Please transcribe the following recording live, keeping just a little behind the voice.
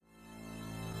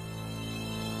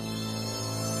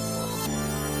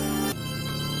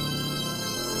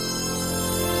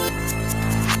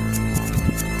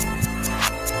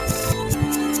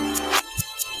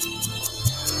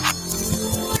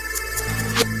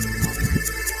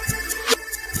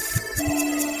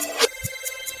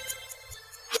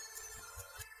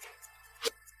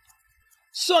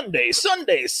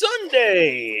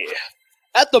Sunday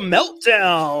at the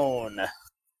Meltdown.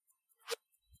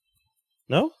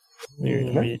 No?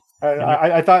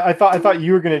 I thought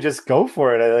you were gonna just go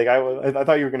for it. I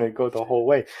thought you were gonna go the whole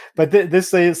way. But this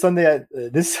Sunday at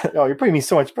this. Oh, you're putting me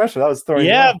so much pressure. That was throwing.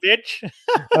 Yeah, bitch.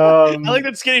 I like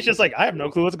that Skinny's just like, I have no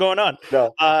clue what's going on.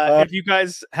 No. If you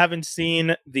guys haven't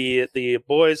seen, the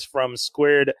boys from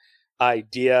Squared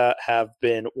Idea have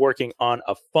been working on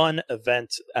a fun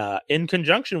event in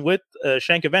conjunction with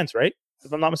Shank Events, right?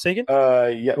 If I'm not mistaken.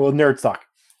 Yeah. Well, Nerdstock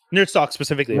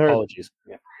Specifically. Apologies.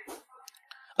 Yeah.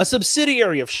 A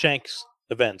subsidiary of Shank's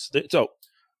Events. So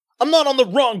I'm not on the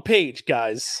wrong page,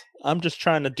 guys. I'm just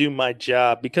trying to do my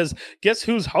job because guess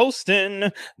who's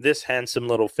hosting? This handsome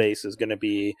little face is going to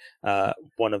be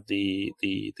one of the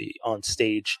on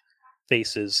stage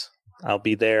faces. I'll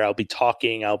be there. I'll be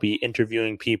talking. I'll be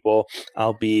interviewing people.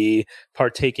 I'll be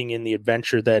partaking in the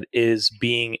adventure that is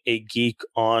being a geek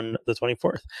on the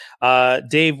 24th.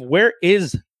 Dave, where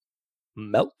is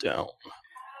Meltdown?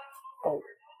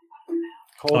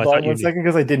 Hold on 1 second,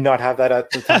 because I did not have that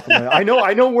at the top of my head. I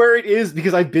know where it is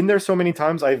because I've been there so many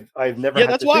times. I've never. Yeah,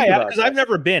 that's why, because I've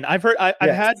never been. I've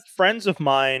had friends of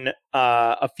mine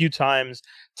a few times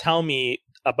tell me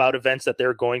about events that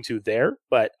they're going to there,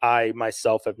 but I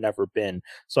myself have never been.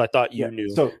 So I thought you knew.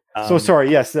 So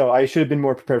sorry. Yes, so I should have been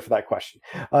more prepared for that question.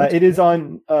 It is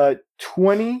on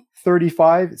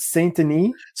 2035 Saint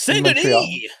Denis.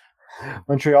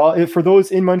 Montreal. For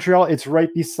those in Montreal, it's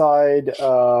right beside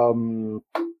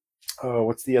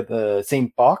what's the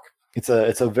Saint Bach. It's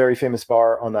a very famous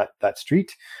bar on that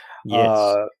street.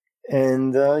 Yes.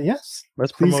 Yes,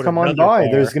 Let's please come on by.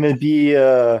 Bar. There's going to be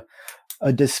a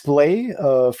display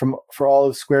for all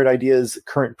of Squared Ideas'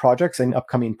 current projects and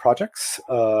upcoming projects.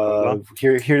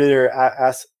 Here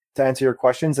to answer your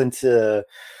questions and to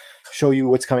show you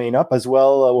what's coming up as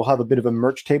well. We'll have a bit of a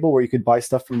merch table where you could buy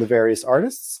stuff from the various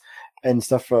artists and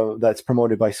stuff that's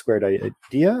promoted by Squared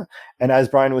Idea. And as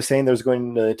Brian was saying, there's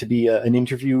going to be an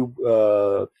interview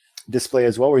display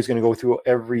as well, where he's going to go through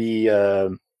every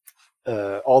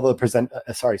all the present.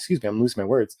 Sorry, excuse me, I'm losing my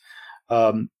words.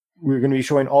 We're going to be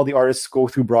showing all the artists go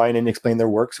through Brian and explain their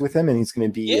works with him, and it's going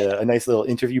to be a nice little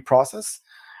interview process.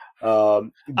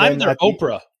 I'm their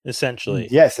Oprah. Essentially,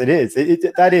 yes, it is.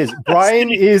 That is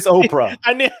Brian is Oprah.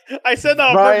 I said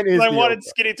that Brian because I wanted Oprah.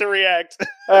 Skinny to react.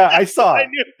 I saw.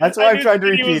 That's why I'm trying to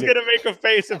repeat it. He was going to make a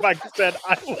face if I said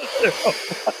I was their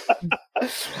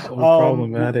Oprah.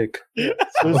 Problematic.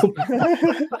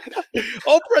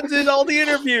 Oprah did all the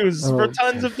interviews for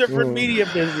tons of different media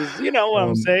businesses. You know what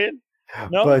I'm saying?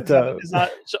 No, but it's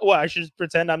not. What, I should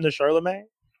pretend I'm the Charlemagne.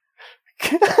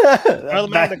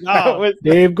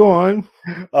 Dave, go on.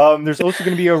 There's also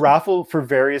going to be a raffle for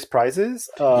various prizes.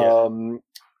 Some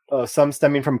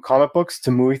stemming from comic books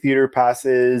to movie theater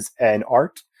passes and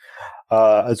art,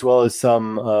 as well as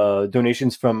some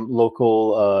donations from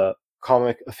local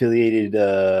comic affiliated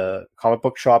comic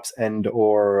book shops and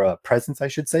or presents, I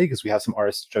should say, because we have some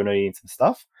artists donating some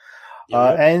stuff.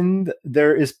 And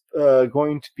there is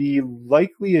going to be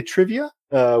likely a trivia.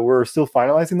 We're still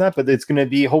finalizing that, but it's going to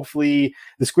be hopefully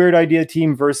the Squared Idea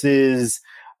team versus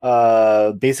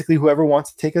basically whoever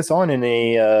wants to take us on in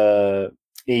a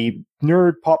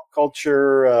nerd pop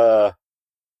culture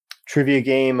trivia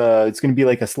game. It's going to be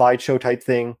like a slideshow type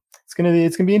thing. It's going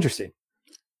to be interesting.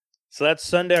 So that's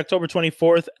Sunday, October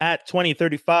 24th at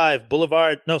 2035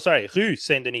 Rue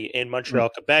Saint-Denis in Montreal,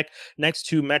 Quebec, next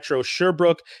to Metro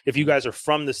Sherbrooke. If you guys are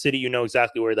from the city, you know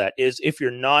exactly where that is. If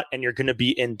you're not and you're going to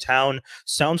be in town,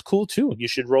 sounds cool too. You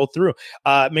should roll through.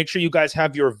 Make sure you guys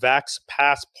have your Vax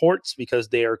passports because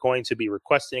they are going to be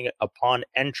requesting it upon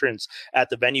entrance at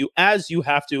the venue, as you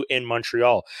have to in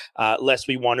Montreal, lest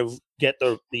we want to get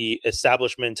the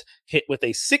establishment hit with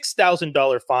a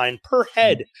 $6,000 fine per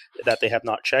head that they have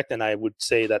not checked. And I would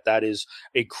say that is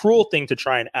a cruel thing to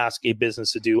try and ask a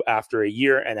business to do after a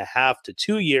year and a half to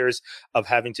 2 years of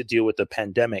having to deal with the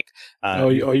pandemic.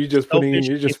 You're just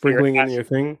sprinkling in your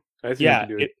thing? I see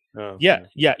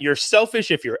yeah. You're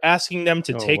selfish if you're asking them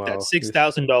to take that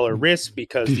 $6,000 risk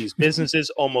because these businesses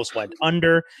almost went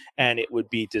under, and it would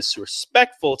be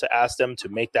disrespectful to ask them to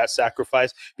make that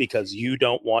sacrifice because you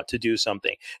don't want to do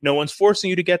something. No one's forcing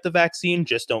you to get the vaccine.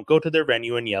 Just don't go to their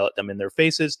venue and yell at them in their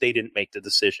faces. They didn't make the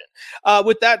decision.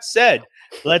 With that said,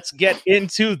 let's get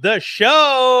into the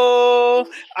show.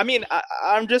 I mean,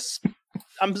 I'm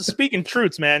speaking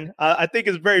truths, man. I think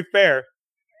it's very fair.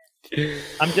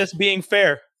 I'm just being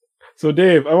fair. So,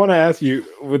 Dave, I want to ask you,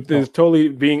 with this totally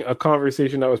being a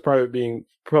conversation that was private being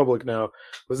public now,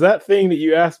 was that thing that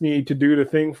you asked me to do the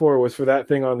thing for was for that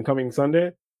thing on coming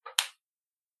Sunday?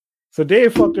 So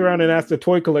Dave fucked around and asked the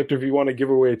toy collector if he wanted to give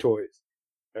away toys.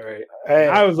 All right.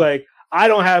 I was like, I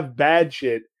don't have bad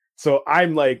shit. So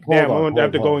I'm like, damn, I'm going to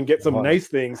have to go and get some nice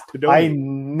things to donate. I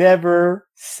never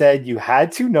said you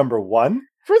had to, number one.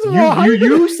 First of all,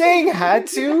 you saying had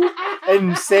to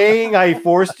and saying I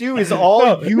forced you is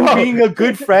all being a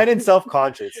good friend and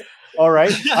self-conscious. All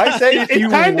right. I said if you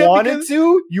wanted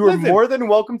to, you were more than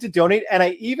welcome to donate. And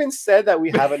I even said that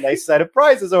we have a nice set of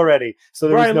prizes already. So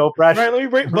there was no pressure.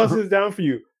 Ryan, let me bust this down for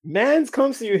you. Mans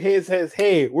comes to you and says,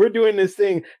 hey, we're doing this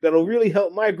thing that'll really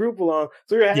help my group along.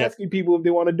 So you're asking people if they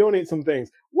want to donate some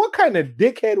things. What kind of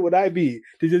dickhead would I be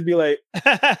to just be like,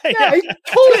 I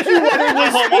told you what it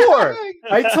was for.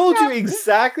 I told you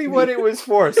exactly what it was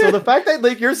for. So the fact that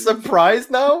like you're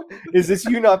surprised now is this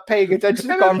you not paying attention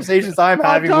to conversations I'm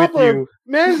having with you.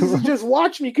 Mans just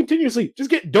watch me continuously.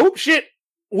 Just get dope shit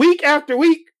week after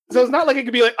week. So it's not like it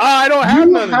could be like, I don't have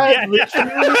none. I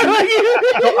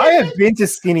have been to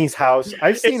Skinny's house.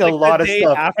 I've seen a lot of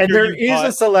stuff, and there is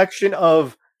a selection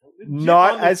of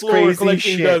not as crazy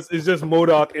shit. It's just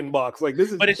MODOK inbox. Like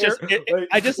this is, but it's just.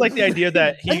 I just like the idea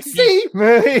that he's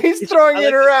throwing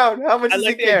it around. How much? I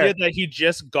like the idea that he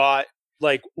just got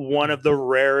like one of the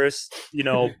rarest,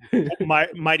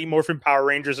 Mighty Morphin Power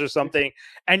Rangers or something,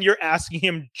 and you're asking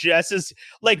him just as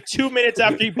like 2 minutes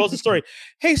after he posts the story,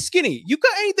 hey Skinny, you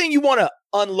got anything you want to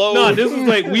unload? No, this was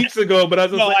like weeks ago, but I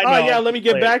was just let me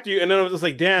get back to you, and then I was just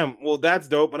like, damn, well that's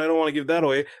dope, but I don't want to give that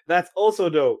away. That's also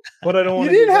dope, but I don't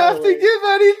want. You didn't have to give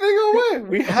anything away.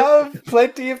 We have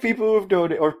plenty of people who've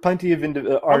donated, or plenty of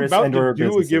artists and or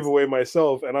do a giveaway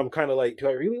myself, and I'm kind of like, do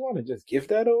I really want to just give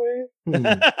that away?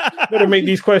 Better make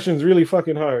these questions really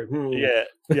fucking hard. Yeah,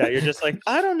 you're just like,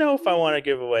 I don't know if I want to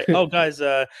give away. Oh, guys,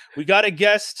 we got a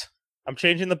guest. I'm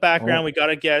changing the background. We got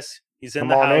a guest. He's in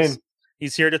the house.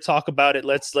 He's here to talk about it.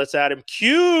 Let's add him.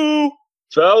 Q,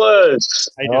 fellas.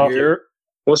 Here.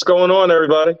 What's going on,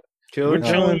 everybody? We're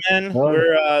chilling, man.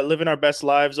 We're living our best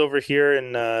lives over here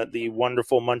in the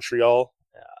wonderful Montreal.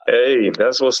 Hey,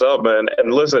 that's what's up, man.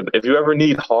 And listen, if you ever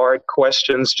need hard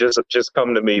questions, just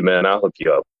come to me, man. I'll hook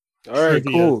you up. All right,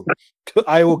 cool.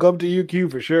 I will come to you, Q,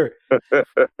 for sure.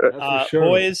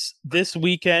 Boys, this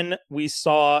weekend we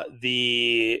saw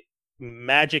the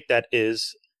magic that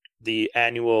is the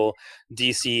annual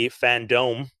DC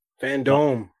Fandome.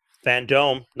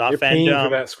 Fandome, not You're Fandom. For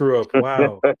that screw up.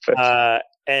 Wow.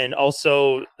 And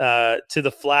also to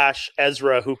the Flash,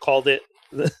 Ezra, who called it,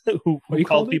 who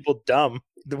called people dumb,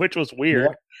 which was weird.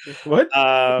 Yeah. What?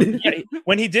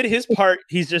 When he did his part,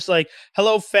 he's just like,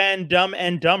 "Hello, fan, dumb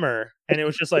and dumber," and it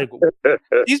was just like,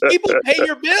 these people pay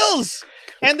your bills,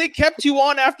 and they kept you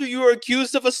on after you were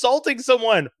accused of assaulting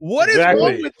someone. What is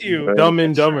wrong with you? Dumb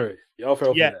and dumber. Y'all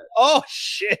fell for that. Oh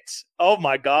shit! Oh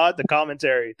my god, the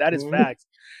commentary. That is facts.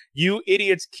 You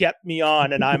idiots kept me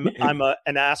on, and I'm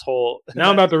an asshole. Now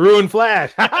I'm about to ruin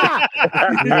Flash.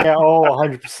 Yeah. Oh,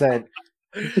 100%.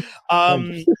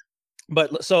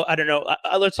 But so I don't know.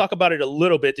 Let's talk about it a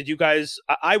little bit. Did you guys?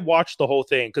 I watched the whole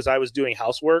thing because I was doing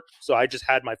housework, so I just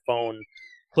had my phone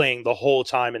playing the whole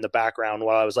time in the background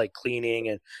while I was like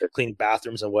cleaning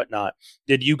bathrooms and whatnot.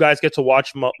 Did you guys get to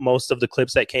watch most of the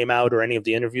clips that came out or any of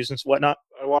the interviews and whatnot?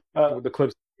 I watched the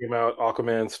clips that came out,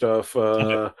 Aquaman stuff,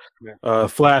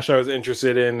 Flash. I was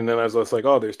interested in, and then I was just like,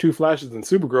 oh, there's two Flashes in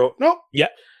Supergirl. Nope. Yeah.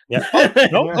 Oh,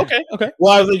 no. Okay.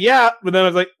 Well, I was like, yeah, but then I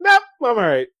was like, nope, I'm all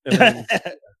right. And then,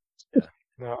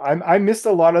 No, I missed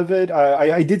a lot of it.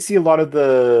 I did see a lot of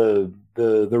the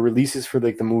releases for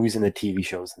like the movies and the TV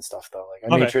shows and stuff though.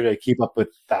 Like I made sure to keep up with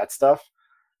that stuff.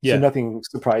 Yeah, so nothing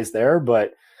surprised there.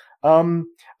 But I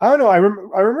don't know. I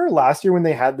remember last year when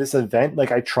they had this event.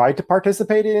 Like I tried to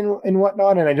participate in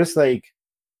whatnot, and I just like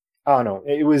I don't know.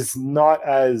 It was not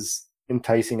as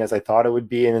enticing as I thought it would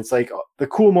be, and it's like the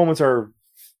cool moments are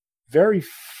very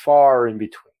far in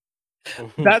between.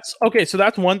 That's okay. So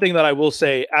that's one thing that I will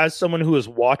say as someone who is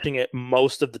watching it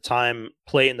most of the time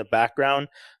play in the background.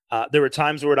 There were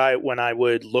times when I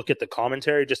would look at the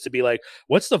commentary just to be like,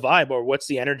 what's the vibe or what's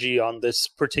the energy on this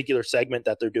particular segment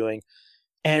that they're doing?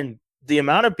 And the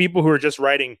amount of people who are just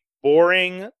writing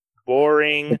boring,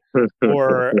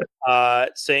 or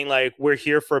saying like, we're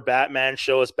here for Batman,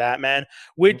 show us Batman,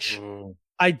 which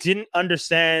I didn't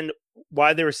understand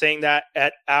why they were saying that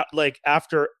at like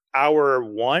after hour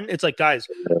one. It's like, guys,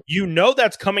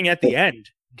 that's coming at the end.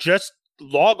 Just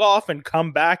log off and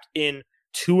come back in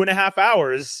 2.5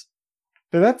 hours.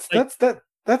 But that's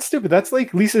stupid. That's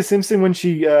like Lisa Simpson when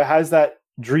she has that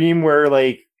dream where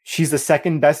like she's the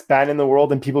second best band in the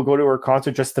world and people go to her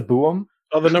concert just to boo them.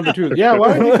 Oh, the number two. Yeah,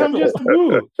 why would you come just to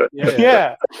boo?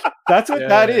 Yeah. That's what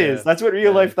that is. That's what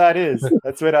real life that is.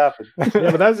 That's what happened.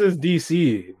 Yeah, but that's just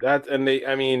DC.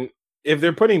 if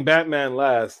they're putting Batman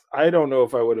last, I don't know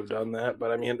if I would have done that.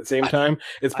 But I mean, at the same time,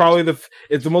 it's probably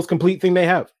it's the most complete thing they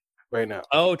have right now.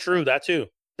 Oh, true. That too.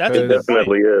 That's It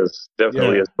definitely is.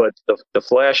 Definitely is. But the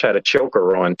Flash had a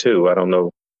choker on too. I don't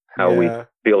know how we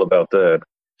feel about that.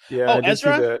 Yeah. Oh,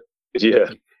 Ezra?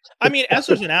 Yeah. I mean,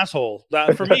 Ezra's an asshole.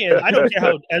 For me, I don't care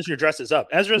how Ezra dresses up.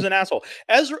 Ezra's an asshole.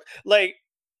 Ezra, like,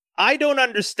 I don't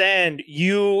understand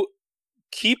you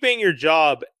keeping your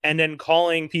job and then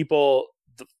calling people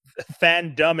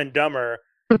fan dumb and dumber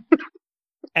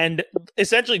and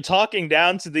essentially talking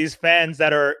down to these fans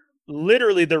that are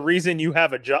literally the reason you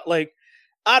have a job. Like,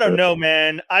 I don't know,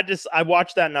 man. I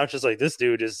watched that and I was just like, this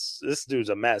dude's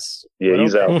a mess. Yeah,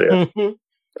 he's out there.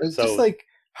 It's just like,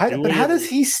 how does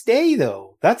he stay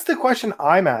though? That's the question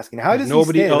I'm asking. How does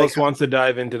nobody he stay? else wants to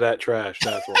dive into that trash?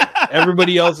 That's why.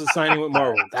 Everybody else is signing with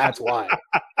Marvel. That's why.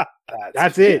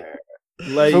 That's it.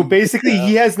 Like, so basically,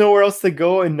 he has nowhere else to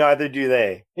go, and neither do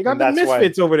they. You got the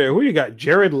Misfits over there. Who you got?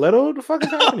 Jared Leto? The fuck is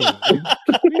happening?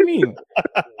 What do you mean?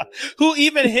 Who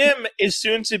even him is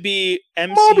soon to be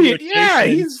MCU? Mobius. Yeah,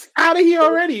 he's out of here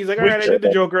already. He's like, all right, I did the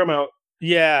Joker. I'm out.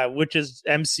 Yeah, which is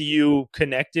MCU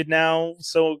connected now,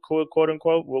 so quote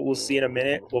unquote. We'll see in a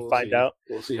minute. We'll find out.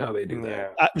 We'll see how they do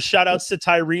that. Shout outs to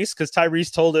Tyrese, because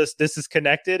Tyrese told us this is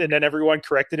connected, and then everyone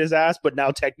corrected his ass. But now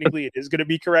technically it is going to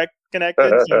be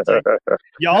connected. So it's like,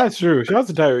 y'all, that's true. Shout out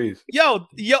to Tyrese. Yo,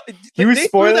 he was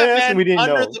spoiling us, and we didn't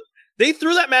know. They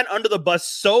threw that man under the bus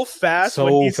so fast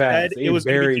when he said it was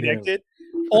going to be connected,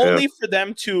 only for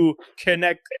them to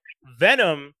connect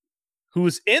Venom,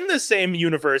 who's in the same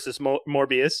universe as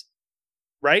Morbius,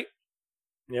 right?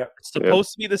 Yeah, it's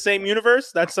supposed to be the same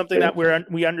universe. That's something that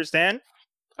we understand.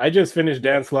 I just finished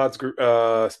Dan Slott's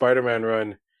Spider-Man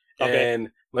run, and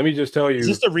let me just tell you, is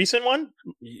this the recent one?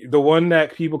 The one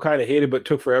that people kind of hated but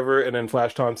took forever, and then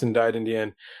Flash Thompson died in the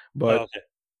end. But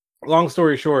long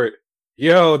story short,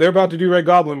 they're about to do Red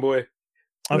Goblin, boy.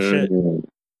 Oh shit!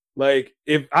 Like,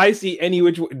 if I see any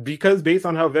because based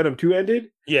on how Venom 2 ended,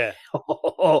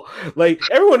 like,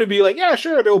 everyone would be like, yeah,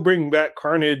 sure, they'll bring back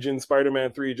Carnage in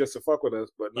Spider-Man 3 just to fuck with us.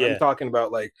 But I'm talking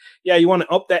about, like, you want to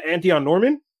up that ante on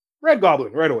Norman? Red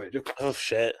Goblin, right away. Oh,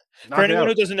 shit. For anyone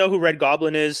who doesn't know who Red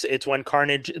Goblin is, it's when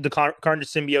Carnage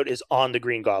symbiote is on the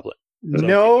Green Goblin. So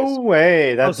no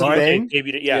way. That's the thing.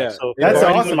 So that's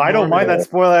awesome. I don't mind that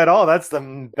spoiler at all. That's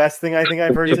the best thing I think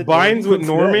I've heard. It binds with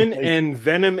Norman and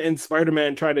Venom and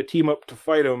Spider-Man try to team up to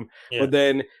fight him. But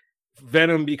then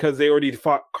Venom, because they already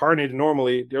fought Carnage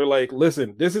normally, they're like,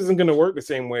 listen, this isn't going to work the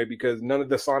same way because none of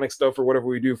the Sonic stuff or whatever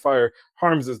we do fire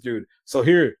harms this dude. So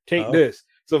here, take this.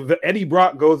 So Eddie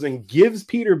Brock goes and gives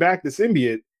Peter back the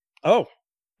symbiote. Oh.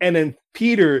 And then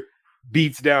Peter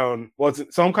beats down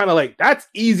so I'm kind of like, that's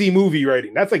easy movie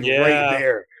writing. That's like right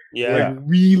there. Like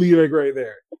really like right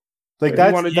there. Like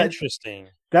that's interesting.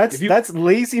 That's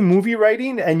lazy movie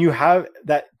writing, and you have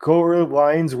that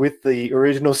co-lines with the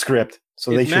original script.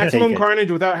 So they should Maximum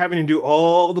Carnage without having to do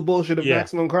all the bullshit of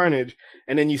Maximum Carnage,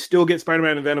 and then you still get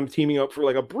Spider-Man and Venom teaming up for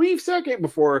like a brief second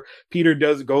before Peter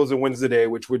goes and wins the day,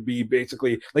 which would be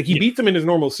basically like he beats him in his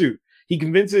normal suit. He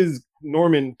convinces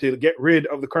Norman to get rid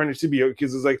of the Carnage symbiote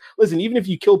because it's like, listen, even if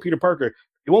you kill Peter Parker,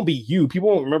 it won't be you. People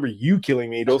won't remember you killing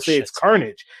me. They'll say it's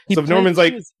Carnage. So Norman's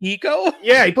like, his ego?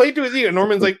 Yeah, he played to his ego.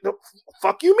 Norman's like, the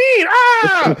fuck you mean?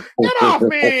 Get off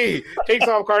me! Takes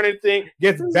off Carnage thing,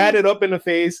 gets batted up in the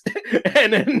face,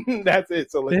 and then that's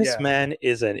it. So this man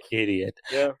is an idiot.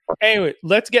 Yeah. Anyway,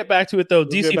 let's get back to it though.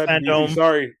 DC fandom. DC.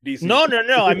 Sorry, DC. No.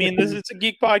 I mean, it's a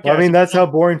geek podcast. Well, I mean, that's how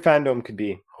boring fandom could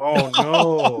be. Oh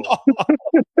no.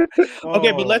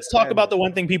 Okay, but let's talk about the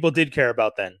one thing people did care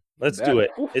about then. Let's do it.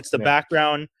 It's the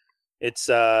background. It's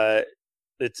here.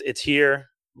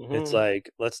 Mm-hmm. It's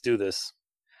like, let's do this.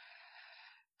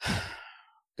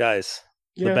 Guys,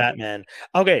 the Batman.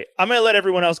 Okay, I'm going to let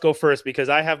everyone else go first because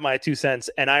I have my 2 cents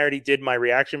and I already did my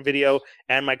reaction video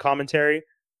and my commentary.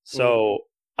 So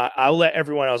I'll let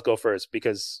everyone else go first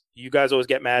because you guys always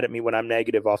get mad at me when I'm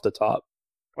negative off the top.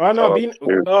 Oh no!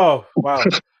 Wow!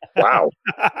 Wow!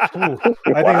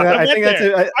 I think that's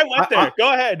it. I went there.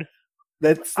 Go ahead.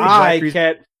 That's the I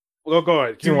can't. Well, go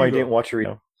ahead. Why you didn't watch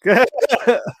Reno?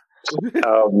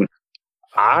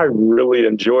 I really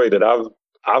enjoyed it.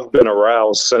 I've been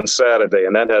aroused since Saturday,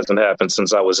 and that hasn't happened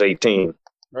since I was 18.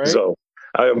 Right? So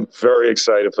I am very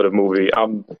excited for the movie.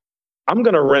 I'm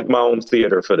gonna rent my own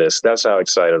theater for this. That's how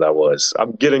excited I was.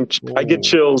 I get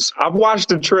chills. I've watched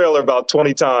the trailer about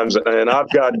 20 times, and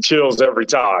I've got chills every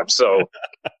time. So,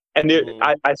 and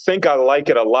I think I like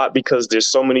it a lot because there's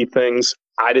so many things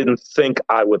I didn't think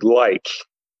I would like.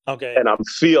 Okay. And I'm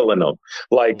feeling them.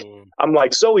 Like I'm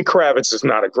like, Zoe Kravitz is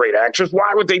not a great actress.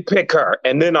 Why would they pick her?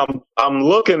 And then I'm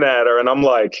looking at her and I'm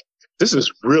like, this is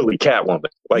really Catwoman.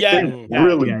 Like they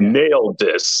really nailed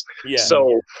this. Yeah.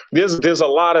 So there's a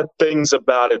lot of things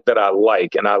about it that I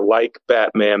like, and I like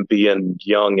Batman being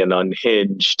young and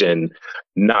unhinged and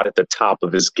not at the top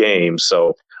of his game.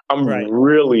 So I'm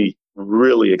really,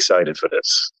 really excited for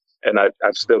this. And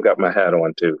I've still got my hat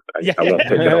on too. I won't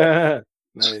take it off.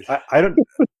 Nice. I don't.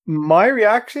 My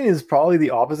reaction is probably the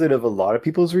opposite of a lot of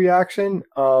people's reaction.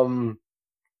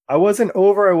 I wasn't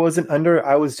over. I wasn't under.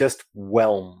 I was just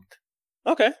whelmed.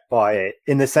 Okay. By it,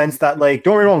 in the sense that, like,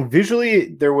 don't get me wrong,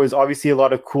 visually there was obviously a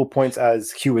lot of cool points,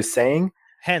 as Hugh was saying.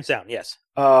 Hands down, yes.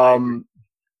 Like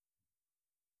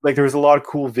there was a lot of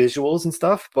cool visuals and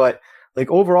stuff, but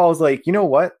like overall, I was like, you know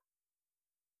what?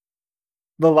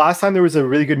 The last time there was a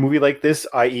really good movie like this,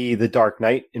 i.e., The Dark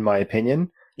Knight, in my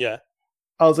opinion. Yeah.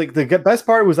 I was like, the best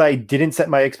part was I didn't set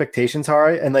my expectations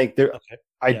high, and like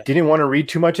I didn't want to read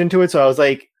too much into it, so I was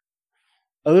like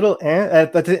a little.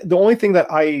 The only thing that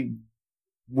I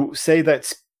say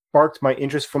that sparked my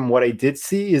interest from what I did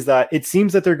see is that it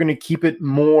seems that they're going to keep it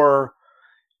more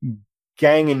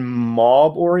gang and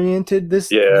mob oriented this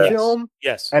film.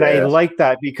 Yes. And I like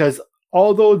that, because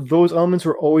although those elements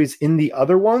were always in the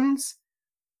other ones,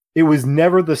 it was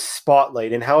never the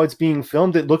spotlight. And how it's being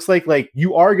filmed, it looks like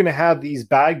you are going to have these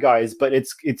bad guys, but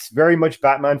it's very much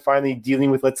Batman finally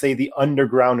dealing with, let's say, the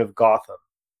underground of Gotham.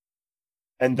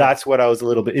 And that's what I was a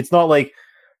little bit. It's not like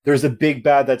there's a big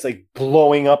bad that's like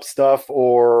blowing up stuff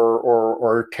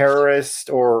or terrorist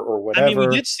or whatever. I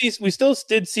mean, we still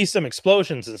did see some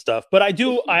explosions and stuff, but I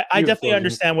definitely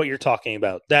understand what you're talking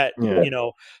about. That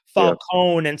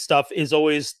Falcone and stuff is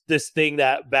always this thing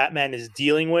that Batman is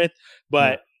dealing with,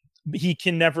 but he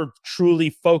can never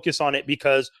truly focus on it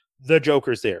because the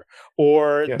Joker's there,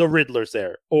 or the Riddler's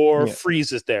there, or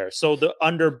Freeze is there. So the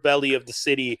underbelly of the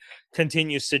city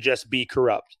continues to just be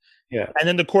corrupt. Yeah, and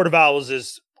then the Court of Owls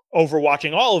is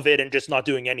overwatching all of it and just not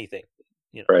doing anything.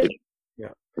 Right. Yeah.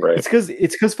 Right. It's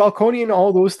because Falcone and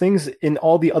all those things in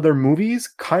all the other movies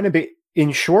kind of,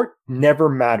 in short, never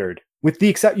mattered. With the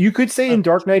except, you could say in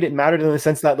Dark Knight it mattered in the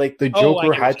sense that like the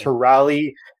Joker had to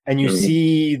rally and you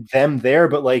see them there,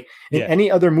 but like in any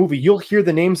other movie, you'll hear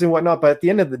the names and whatnot, but at the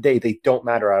end of the day, they don't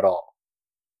matter at all.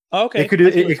 Okay. It could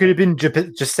have been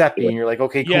Giuseppe, and you're like,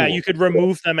 okay, cool. Yeah, you could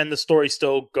remove them and the story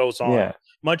still goes on. Yeah.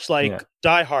 Much like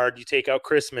Die Hard, you take out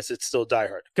Christmas, it's still Die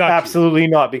Hard. Absolutely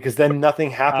not, because then nothing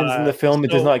happens in the film.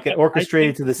 It does not get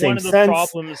orchestrated to the same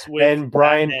sense. And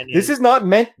Brian, this is not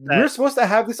meant. We're supposed to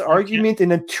have this argument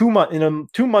in 2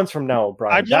 months from now,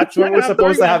 Brian. That's when we're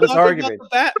supposed to have this argument.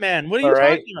 Batman, what are you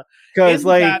talking about? Because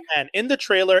Batman, in the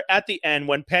trailer at the end,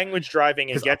 when Penguin's driving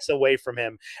and gets away from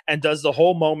him and does the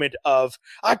whole moment of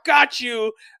 "I got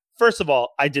you." First of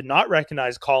all, I did not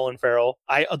recognize Colin Farrell.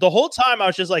 The whole time I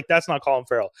was just like, that's not Colin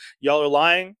Farrell. Y'all are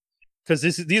lying, because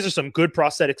these are some good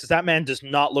prosthetics. That man does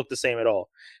not look the same at all.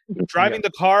 Driving the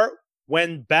car,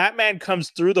 when Batman comes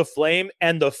through the flame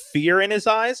and the fear in his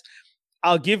eyes,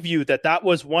 I'll give you that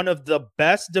was one of the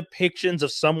best depictions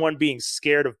of someone being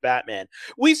scared of Batman.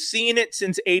 We've seen it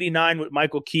since '89 with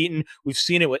Michael Keaton. We've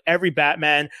seen it with every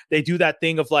Batman. They do that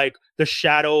thing of like the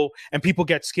shadow and people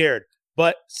get scared.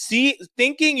 But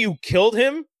thinking you killed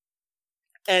him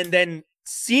and then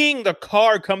seeing the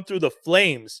car come through the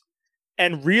flames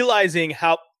and realizing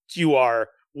how you are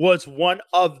was one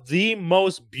of the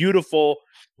most beautiful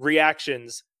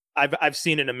reactions I've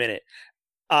seen in a minute.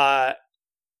 But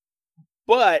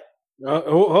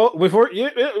before yeah,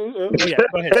 go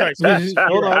ahead. Sorry.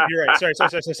 Hold on. You're right. Sorry.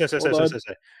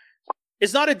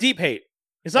 It's not a deep hate.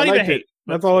 It's not even hate.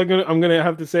 That's all I'm gonna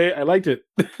have to say. I liked it.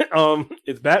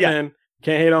 It's Batman. Yeah.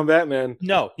 Can't hate on Batman.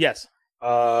 No. Yes.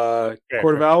 Court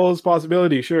of Owls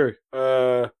possibility. Sure.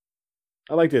 I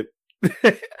liked it.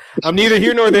 I'm neither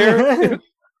here nor there.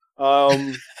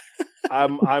 I'm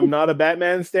not a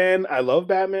Batman stan. I love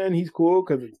Batman. He's cool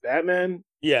because it's Batman.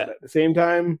 Yeah. But at the same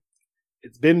time,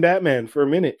 it's been Batman for a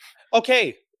minute.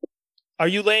 Okay. Are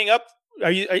you laying up?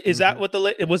 Is that what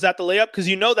was that the layup? Because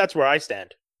that's where I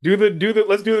stand. Let's do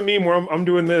the meme where I'm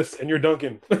doing this and you're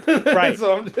dunking. Right.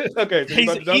 So okay.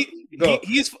 So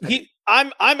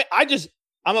I'm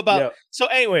about. Yeah. So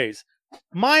anyways,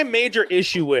 my major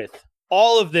issue with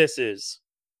all of this is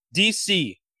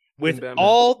DC, with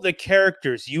all the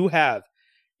characters you have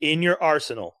in your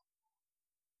arsenal,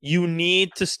 you need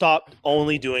to stop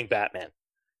only doing Batman.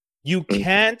 You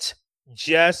can't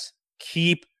just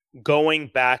keep going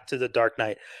back to the Dark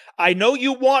Knight. I know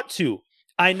you want to.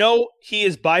 I know he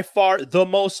is by far the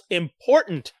most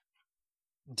important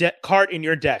card in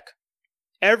your deck.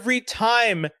 Every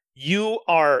time you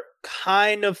are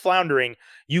kind of floundering,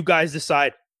 you guys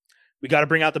decide, we got to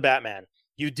bring out the Batman.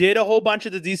 You did a whole bunch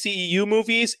of the DCEU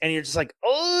movies, and you're just like,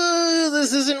 oh,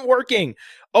 this isn't working.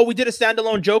 Oh, we did a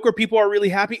standalone Joker. People are really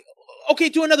happy. Okay,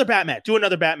 do another Batman. Do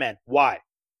another Batman. Why?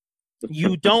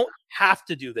 You don't have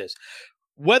to do this.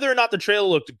 Whether or not the trailer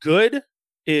looked good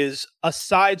is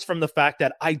aside from the fact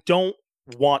that I don't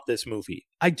want this movie.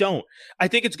 I don't. I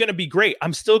think it's going to be great.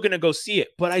 I'm still going to go see it,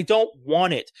 but I don't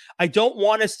want it. I don't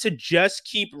want us to just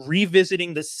keep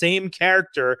revisiting the same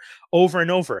character over and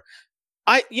over.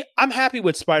 I'm happy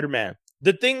with Spider-Man.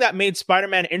 The thing that made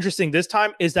Spider-Man interesting this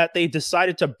time is that they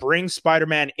decided to bring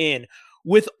Spider-Man in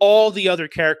with all the other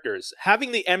characters.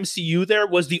 Having the MCU there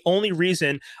was the only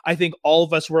reason I think all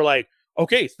of us were like,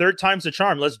 okay, third time's the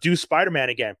charm. Let's do Spider-Man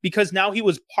again. Because now he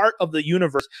was part of the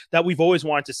universe that we've always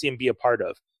wanted to see him be a part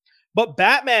of. But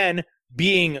Batman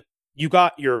being, you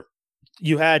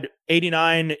had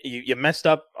 89, you messed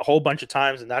up a whole bunch of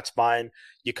times, and that's fine.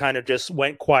 You kind of just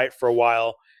went quiet for a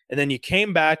while. And then you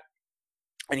came back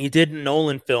and you did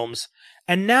Nolan films.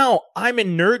 And now I'm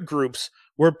in nerd groups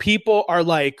where people are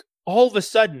like, all of a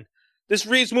sudden, this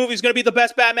Reeves movie is going to be the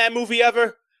best Batman movie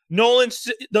ever.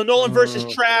 The Nolan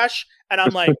versus trash. And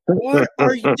I'm like, what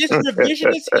are you? This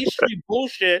revisionist history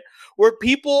bullshit where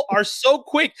people are so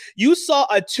quick. You saw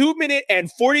a 2-minute and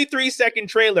 43-second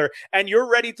trailer and you're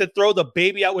ready to throw the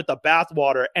baby out with the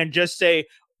bathwater and just say,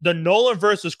 the Nolan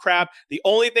verse was crap. The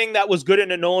only thing that was good in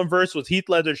the Nolan verse was Heath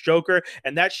Ledger's Joker,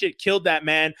 and that shit killed that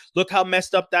man. Look how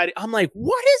messed up that is. I'm like,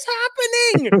 what is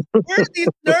happening? Where's these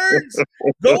nerds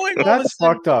going? That's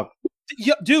fucked up.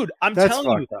 Yeah, dude, That's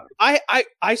telling you,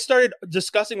 I started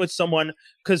discussing with someone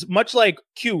because much like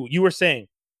Q, you were saying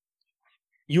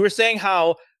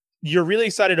how you're really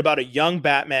excited about a young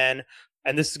Batman,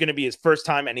 and this is going to be his first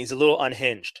time, and he's a little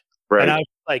unhinged. Right. And I was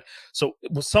like, so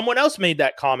someone else made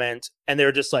that comment and they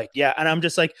were just like, yeah. And I'm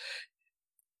just like,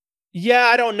 yeah,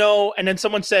 I don't know. And then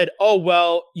someone said, oh,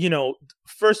 well,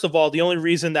 first of all, the only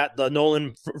reason that the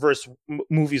Nolan verse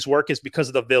movies work is because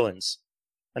of the villains.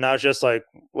 And I was just like,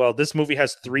 well, this movie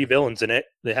has 3 villains in it.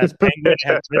 It has Penguin, it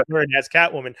has Riddler, and it has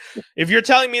Catwoman. If you're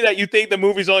telling me that you think the other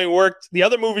movies only worked,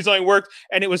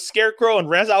 and it was Scarecrow and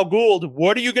Ra's al Ghul,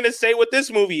 what are you going to say with this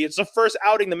movie? It's the first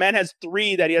outing. The man has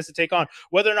 3 that he has to take on.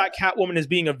 Whether or not Catwoman is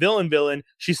being a villain,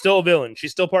 she's still a villain.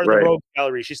 She's still part of the rogue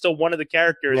gallery. She's still one of the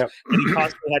characters that he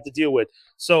constantly had to deal with.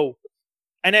 So,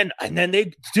 and then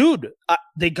they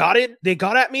got it. They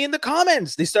got at me in the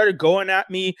comments. They started going at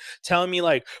me, telling me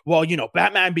like, well,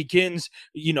 Batman Begins,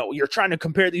 you're trying to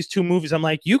compare these 2 movies. I'm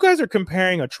like, you guys are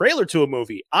comparing a trailer to a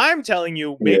movie. I'm telling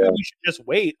you, maybe we should just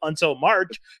wait until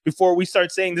March before we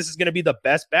start saying this is going to be the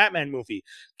best Batman movie.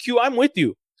 Q, I'm with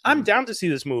you. I'm down to see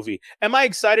this movie. Am I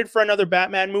excited for another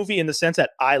Batman movie in the sense that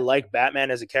I like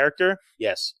Batman as a character?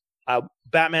 Yes.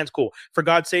 Batman's cool. For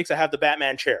God's sakes, I have the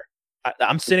Batman chair.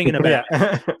 I'm sitting in a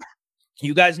Batman.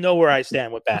 You guys know where I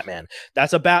stand with Batman.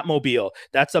 That's a Batmobile.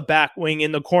 That's a Batwing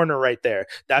in the corner right there.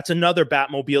 That's another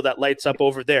Batmobile that lights up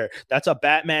over there. That's a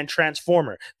Batman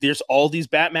Transformer. There's all these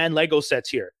Batman Lego sets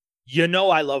here.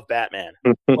 I love Batman.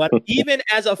 But even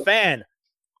as a fan,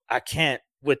 I can't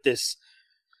with this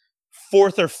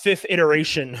 4th or 5th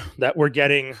iteration that we're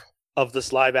getting of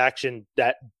this live action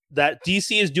that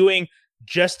DC is doing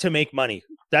just to make money.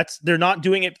 They're not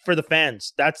doing it for the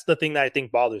fans. That's the thing that I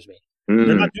think bothers me.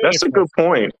 That's a good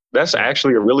point. That's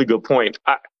actually a really good point.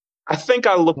 I think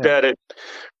I looked at it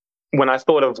when I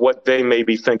thought of what they may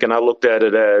be thinking. I looked at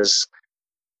it as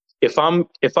if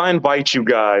I invite you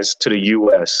guys to the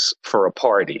US for a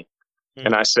party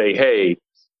and I say, hey,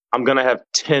 I'm going to have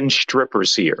 10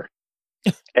 strippers here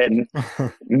and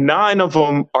 9 of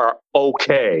them are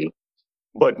okay,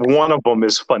 but one of them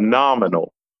is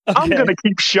phenomenal. Okay. I'm going to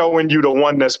keep showing you the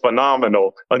one that's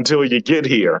phenomenal until you get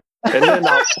here. And then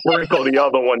I'll sprinkle the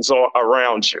other ones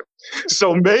around you.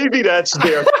 So maybe that's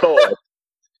their thought.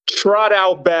 Trot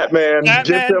out Batman,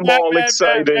 get them all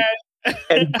excited.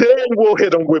 And then we'll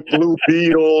hit them with Blue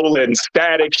Beetle and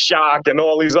Static Shock and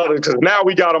all these others, because now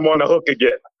we got them on the hook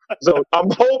again. So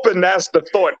I'm hoping that's the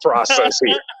thought process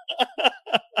here.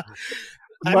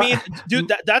 I mean,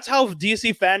 dude, that's how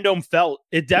DC fandom felt.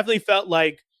 It definitely felt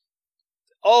like,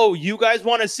 oh, you guys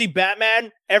want to see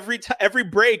Batman? Every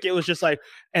break, it was just like,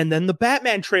 and then the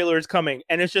Batman trailer is coming.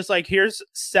 And it's just like, here's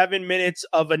 7 minutes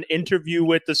of an interview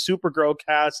with the Supergirl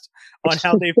cast on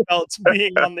how they felt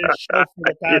being on this show for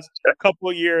the past couple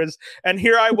of years. And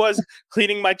here I was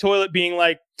cleaning my toilet being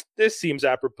like, this seems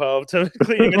apropos to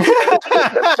cleaning a toilet.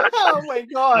 Oh my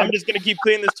God. I'm just going to keep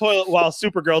cleaning this toilet while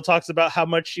Supergirl talks about how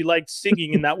much she liked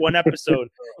singing in that one episode.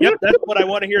 Yep, that's what I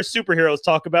want to hear superheroes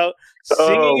talk about.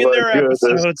 Singing in their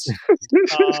episodes.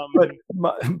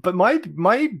 But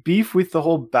my beef with the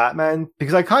whole Batman,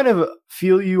 because I kind of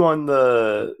feel you on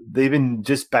they've been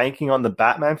just banking on the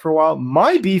Batman for a while.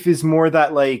 My beef is more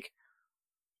that, like,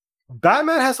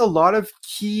 Batman has a lot of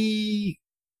key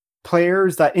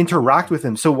players that interact with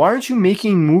him. So why aren't you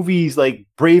making movies like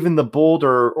Brave and the Bold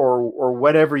or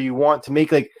whatever you want to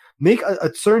make a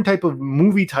certain type of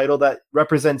movie title that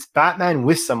represents Batman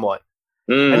with someone,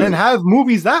 and then have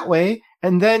movies that way,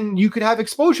 and then you could have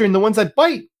exposure, and the ones that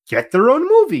bite get their own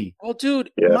movie. Well,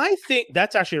 dude, my thing,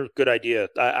 that's actually a good idea.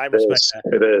 I respect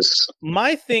that. It is.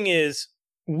 My thing is,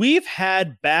 we've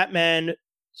had Batman.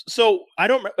 So I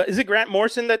don't. Is it Grant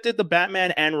Morrison that did the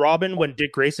Batman and Robin when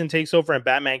Dick Grayson takes over and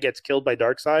Batman gets killed by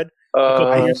Darkseid?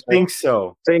 I think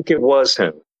so. I think it was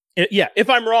him. Yeah, if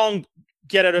I'm wrong,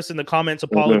 get at us in the comments.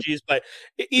 Apologies, but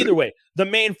either way, the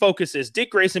main focus is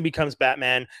Dick Grayson becomes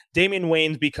Batman. Damian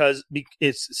Wayans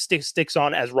sticks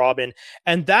on as Robin,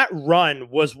 and that run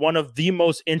was one of the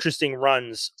most interesting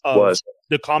runs of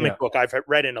the comic book I've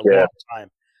read in a long time.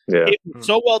 Yeah, it was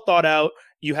so well thought out.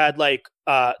 You had like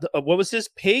what was this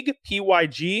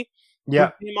PYG?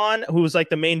 Yeah, who came on, who was like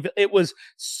the main. It was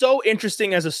so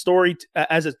interesting as a story,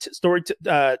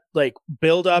 like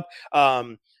build up.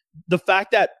 The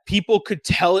fact that people could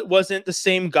tell it wasn't the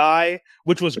same guy,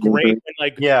 which was great. And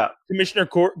like, Commissioner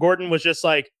Gordon was just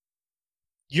like,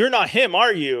 "You're not him,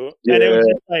 are you?" Yeah. And it was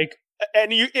just like,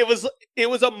 it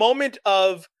was a moment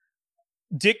of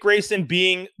Dick Grayson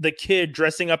being the kid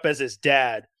dressing up as his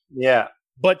dad. Yeah.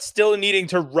 But still needing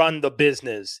to run the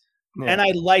business. Yeah. And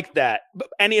I like that.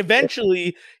 And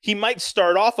eventually he might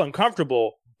start off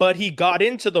uncomfortable, but he got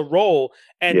into the role.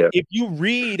 And if you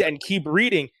read and keep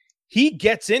reading, he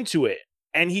gets into it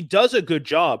and he does a good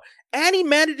job. And he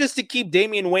manages to keep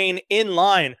Damian Wayne in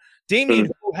line. Damian,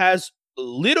 who has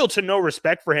little to no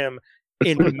respect for him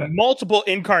in multiple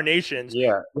incarnations.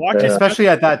 Yeah. Especially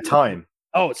at that time.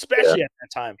 Oh, especially at that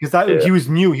time. Because he was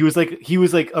new. He was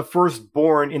like a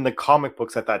firstborn in the comic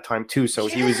books at that time too. So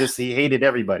he hated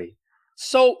everybody.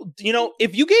 So,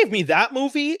 if you gave me that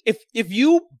movie, if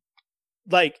you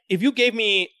gave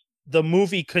me the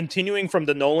movie continuing from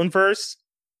the Nolanverse,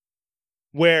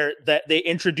 where that they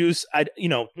introduce,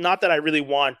 not that I really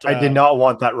want. I did not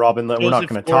want that Robin that we're not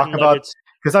going to talk about.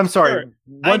 Because I'm sorry. Sure.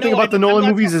 One thing about the Nolan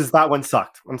movies is that one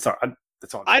sucked. I'm sorry.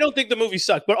 I don't think the movie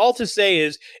sucked, but all to say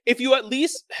is, if you at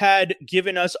least had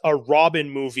given us a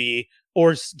Robin movie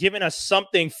or given us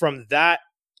something from that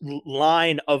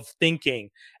line of thinking,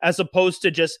 as opposed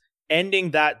to just ending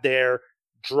that there,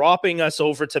 dropping us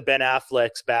over to Ben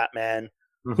Affleck's Batman,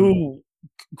 who,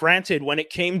 granted, when it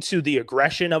came to the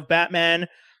aggression of Batman,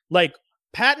 like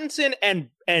Pattinson and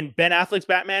Ben Affleck's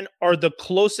Batman are the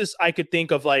closest I could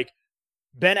think of. Like,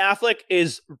 Ben Affleck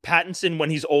is Pattinson when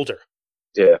he's older.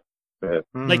 Yeah.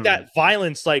 Like that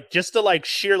violence, like just to like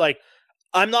sheer, like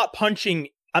I'm not punching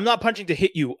to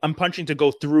hit you, I'm punching to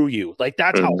go through you. Like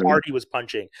that's how hard he was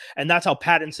punching, and that's how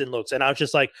Pattinson looks. And I was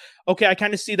just like, okay, I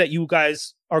kind of see that you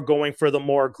guys are going for the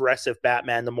more aggressive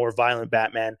Batman, the more violent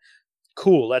Batman.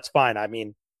 Cool, that's fine. I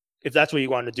mean, if that's what you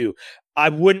want to do, I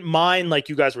wouldn't mind, like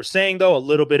you guys were saying though, a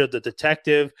little bit of the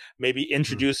detective, maybe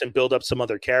introduce and build up some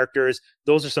other characters.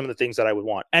 Those are some of the things that I would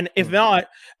want. And if not,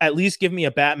 at least give me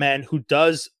a Batman who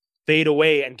does fade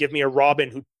away, and give me a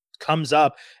Robin who comes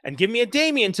up, and give me a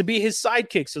Damian to be his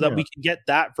sidekick, so that we can get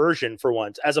that version for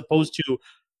once, as opposed to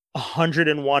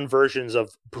 101 versions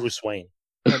of Bruce Wayne.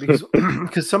 Yeah,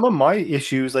 because some of my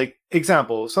issues, like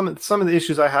example, some of the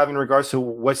issues I have in regards to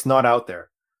what's not out there.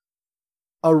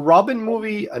 A Robin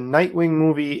movie, a Nightwing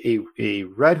movie, a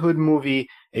Red Hood movie,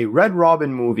 a Red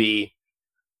Robin movie,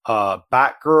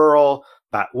 Batgirl,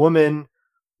 Batwoman.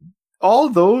 All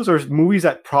those are movies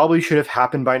that probably should have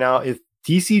happened by now if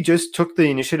DC just took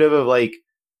the initiative of like,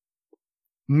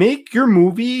 make your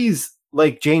movies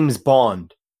like James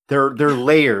Bond. They're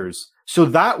layers. So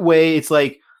that way it's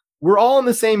like, we're all in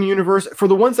the same universe. For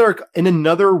the ones that are in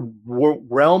another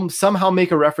realm, somehow make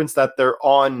a reference that they're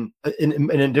on in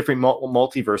a different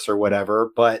multiverse or whatever.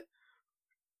 But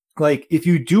like, if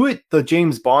you do it the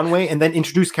James Bond way and then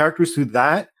introduce characters to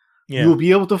that, you'll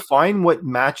be able to find what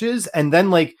matches. And then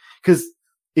like, because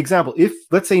example, if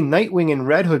let's say Nightwing and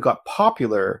Red Hood got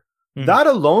popular, that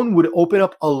alone would open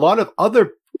up a lot of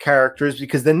other characters,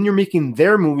 because then you're making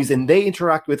their movies and they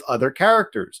interact with other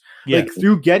characters. Like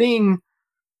through getting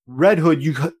Red Hood,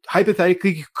 you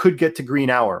hypothetically could get to Green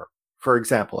Hour, for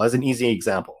example, as an easy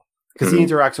example, because he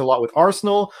interacts a lot with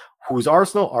Arsenal. Who's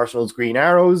Arsenal? Arsenal's Green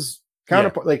Arrow's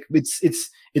counterpart. Like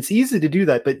it's easy to do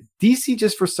that, but DC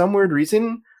just for some weird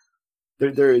reason they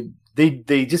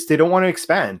don't want to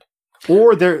expand,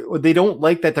 or they don't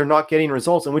like that they're not getting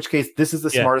results. In which case, this is the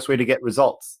smartest way to get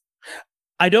results.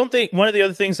 I don't think one of the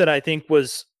other things that I think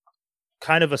was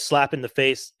kind of a slap in the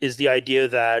face is the idea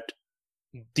that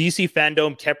DC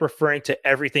fandom kept referring to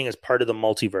everything as part of the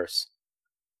multiverse.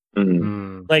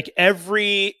 Like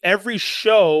every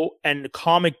show and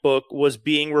comic book was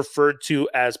being referred to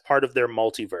as part of their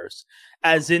multiverse,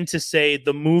 as in to say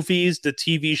the movies, the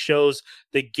TV shows,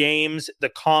 the games, the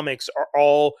comics are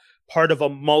all part of a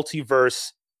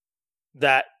multiverse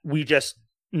that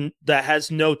that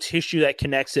has no tissue that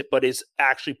connects it, but is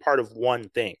actually part of one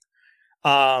thing.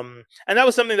 And that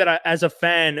was something that I, as a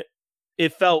fan,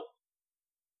 it felt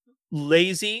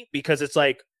lazy because it's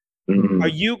like, are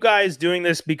you guys doing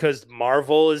this because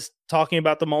Marvel is talking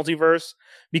about the multiverse?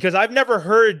 Because I've never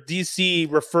heard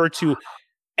DC refer to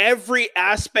every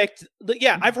aspect.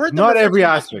 Yeah, I've heard them not every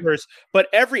aspect, but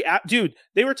every dude.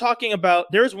 They were talking about.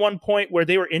 There was one point where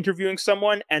they were interviewing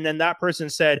someone, and then that person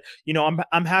said, "You know,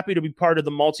 I'm happy to be part of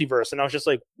the multiverse." And I was just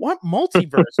like, "What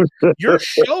multiverse? Your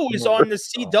show is on the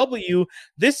CW.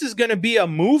 This is going to be a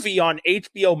movie on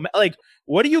HBO. Like,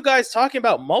 what are you guys talking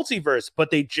about multiverse?" But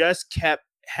they just kept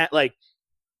like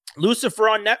Lucifer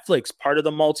on Netflix, part of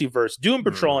the multiverse. Doom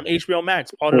Patrol on HBO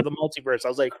Max, part of the multiverse. I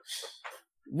was like,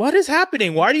 what is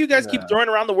happening? Why do you guys keep throwing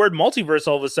around the word multiverse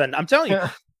all of a sudden? I'm telling you,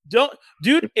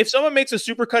 dude, if someone makes a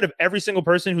supercut of every single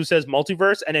person who says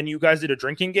multiverse and then you guys did a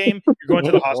drinking game, you're going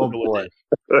to the hospital with it.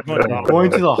 You're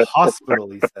going to the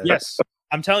hospital, he said. Yes.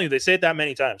 I'm telling you, they say it that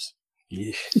many times.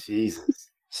 Jesus.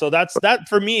 So that's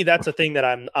for me, that's a thing that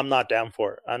I'm not down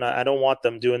for. And I don't want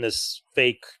them doing this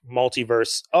fake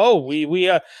multiverse. Oh, we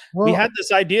had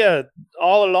this idea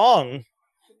all along.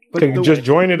 But just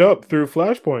join it up through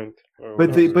Flashpoint.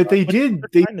 But they did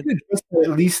at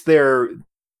least their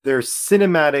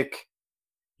cinematic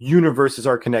universes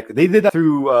are connected. They did that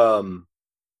through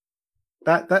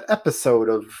that episode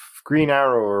of Green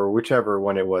Arrow or whichever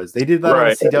one it was. They did that on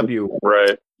CW.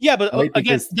 Right. Yeah, but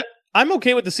again, I'm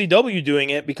okay with the CW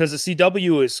doing it because the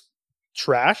CW is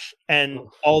trash and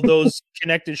all those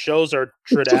connected shows are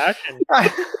trash,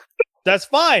 and that's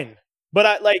fine.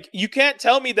 But you can't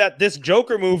tell me that this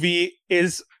Joker movie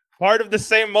is part of the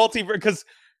same multiverse, because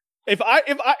if I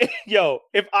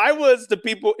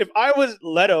was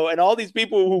Leto and all these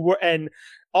people who were, and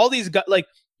all these guys, like,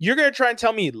 you're gonna try and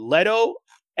tell me Leto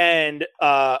and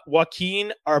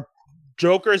Joaquin are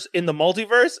Jokers in the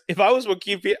multiverse? If I was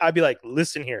Joaquin, I'd be like,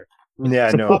 listen here.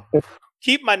 Yeah, no.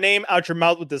 Keep my name out your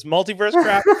mouth with this multiverse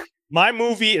crap. My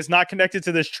movie is not connected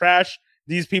to this trash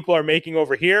these people are making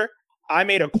over here. I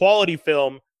made a quality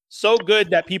film so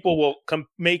good that people will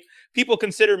make people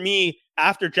consider me,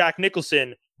 after Jack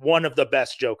Nicholson, one of the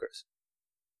best Jokers.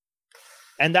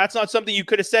 And that's not something you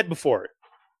could have said before.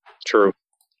 True.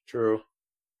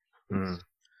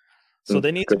 So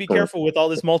they need to be careful with all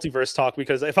this multiverse talk,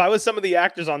 because if I was some of the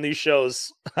actors on these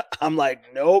shows, I'm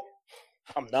like, nope,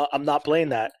 I'm not playing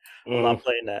that. I'm not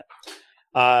playing that.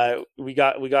 We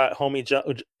got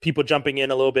homie people jumping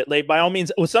in a little bit late. By all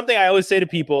means, with something I always say to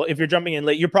people, if you're jumping in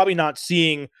late, you're probably not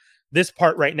seeing this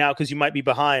part right now because you might be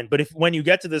behind. But when you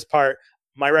get to this part,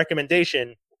 my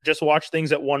recommendation, just watch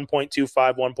things at 1.25,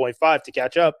 1.5 to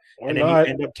catch up, and then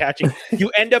you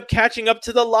end up catching up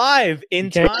to the live in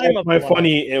time. Of my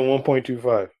funny in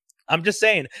 1.25. I'm just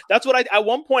saying, that's what at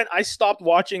one point I stopped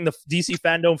watching the DC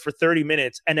fandom for 30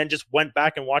 minutes and then just went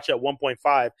back and watched it at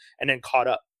 1.5 and then caught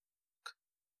up.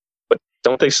 But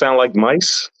don't they sound like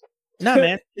mice? Nah,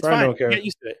 man, it's fine. Get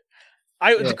used to it.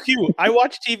 I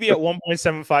watch TV at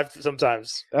 1.75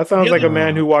 sometimes. That sounds like a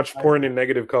man who watched porn in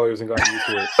negative colors and got used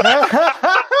to it.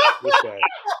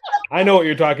 I know what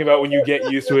you're talking about when you get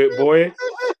used to it, boy.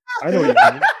 I know what you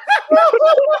mean.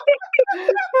 I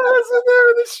wasn't there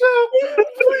in the show.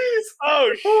 Please.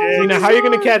 Oh shit! See, now how are you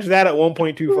going to catch that at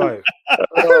 1.25?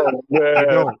 Oh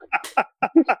man,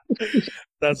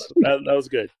 that was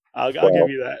good. I'll give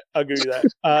you that. I'll give you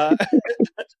that.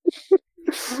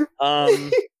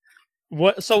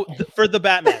 What? So for the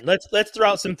Batman, let's throw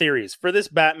out some theories for this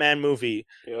Batman movie.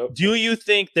 Yep. Do you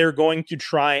think they're going to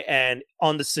try and,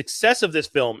 on the success of this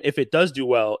film, if it does do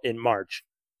well in March,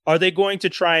 are they going to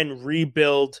try and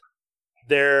rebuild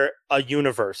a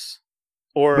universe,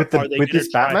 or with this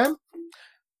Batman?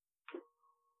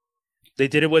 They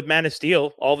did it with Man of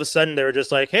Steel. All of a sudden, they were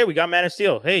just like, "Hey, we got Man of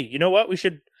Steel. Hey, you know what? We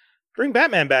should bring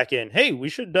Batman back in. Hey, we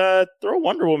should throw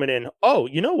Wonder Woman in. Oh,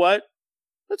 you know what?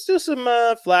 Let's do some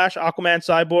Flash, Aquaman,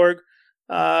 Cyborg.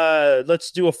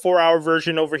 Let's do a 4-hour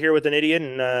version over here with an idiot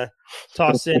and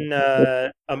toss in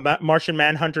a Martian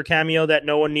Manhunter cameo that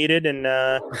no one needed and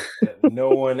no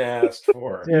one asked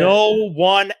for. No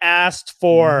one asked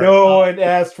for. No one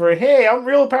asked for. Hey, I'm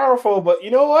real powerful, but you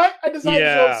know what? I decided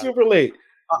to show up super late.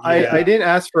 I didn't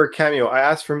ask for a cameo. I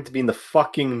asked for him to be in the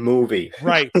fucking movie.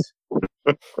 Right.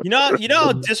 You know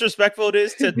how disrespectful it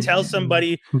is to tell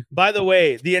somebody, by the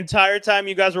way, the entire time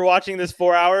you guys were watching this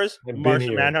 4 hours,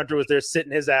 Martian Manhunter was there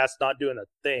sitting his ass, not doing a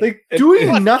thing. Like,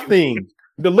 doing nothing.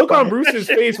 The look on Bruce's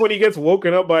face when he gets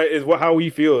woken up by is how he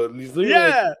feels. He's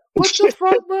yeah. Like, what the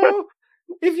fuck, bro?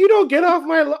 If you don't get off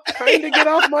my trying to get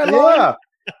off my lawn.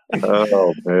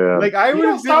 Oh man! Like I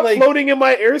would stop like floating in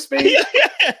my airspace.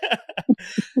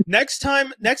 Next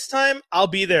time, I'll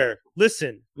be there.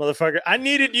 Listen, motherfucker, I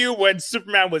needed you when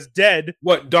Superman was dead.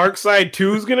 What, Darkseid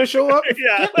 2 is gonna show up?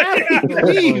 Yeah.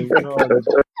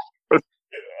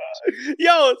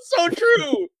 Yo, it's so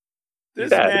true.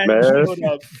 This man showed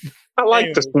up. I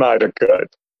like the Snyder Cut.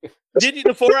 Did you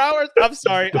the 4 hours? I'm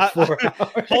sorry,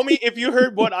 homie. If you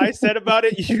heard what I said about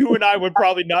it, you and I would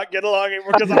probably not get along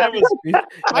anymore because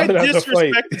I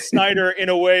disrespected Snyder in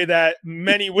a way that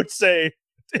many would say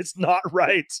it's not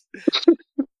right.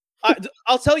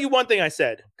 I'll tell you one thing I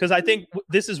said because I think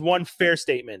this is one fair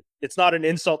statement. It's not an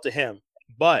insult to him,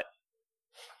 but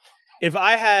if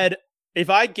I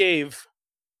gave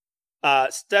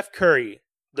Steph Curry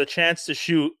the chance to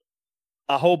shoot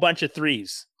a whole bunch of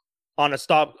threes on a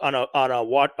stopwatch,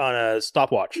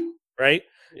 right?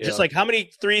 Yeah. Just like how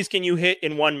many threes can you hit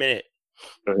in 1 minute?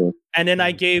 Mm-hmm. And then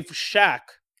I gave Shaq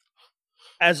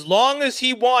as long as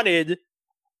he wanted,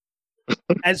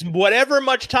 as whatever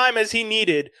much time as he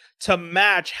needed to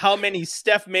match how many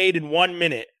Steph made in 1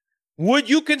 minute. Would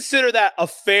you consider that a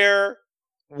fair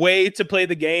way to play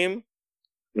the game?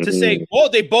 Mm-hmm. To say, oh,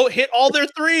 they both hit all their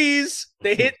threes.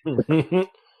 They hit,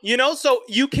 so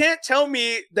you can't tell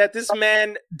me that this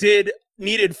man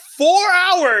needed 4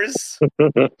 hours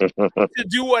to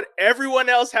do what everyone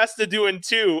else has to do in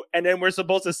 2, and then we're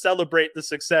supposed to celebrate the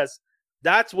success.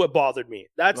 That's what bothered me.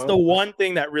 That's the one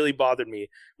thing that really bothered me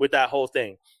with that whole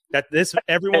thing. That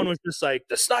everyone was just like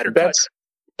the Snyder Cut.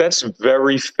 That's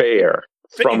very fair.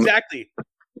 Exactly.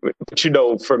 But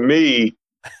for me,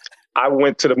 I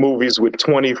went to the movies with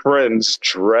 20 friends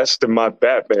dressed in my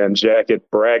Batman jacket,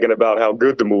 bragging about how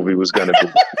good the movie was going to be.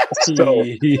 So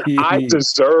I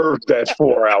deserved that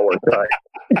 4-hour cut.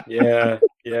 Yeah,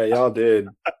 y'all did.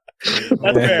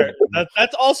 That's fair.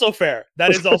 That's also fair.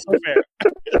 That is also fair.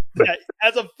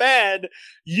 As a fan,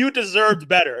 you deserved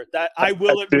better. That I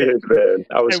will admit. I did, man.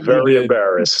 I was very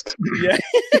embarrassed. Yeah.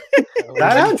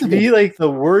 That had to be like the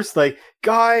worst. Like,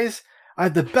 guys, I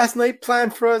had the best night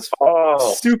planned for us.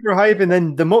 Oh, super hype, and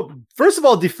then first of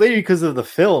all deflated because of the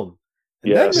film.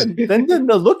 And yes. Then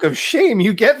the look of shame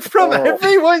you get from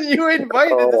everyone you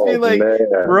invited to be like, man.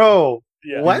 Bro,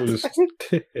 what?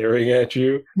 Staring at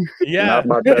you. Yeah, not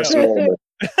my best moment.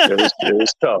 It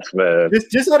was tough, man.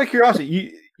 Just out of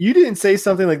curiosity, you didn't say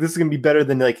something like this is gonna be better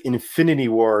than like Infinity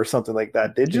War or something like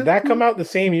that, did you? Did that come out the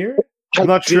same year? I'm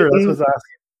not sure. That's what I was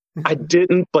asking. I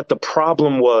didn't, but the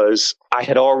problem was I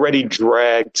had already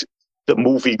dragged the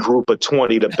movie group of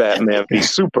 20 to Batman v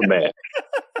Superman.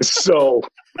 So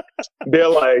they're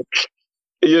like,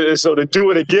 so to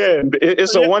do it again,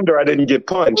 it's a wonder I didn't get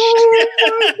punched.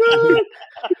 Oh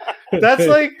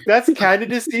that's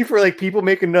candidacy for like people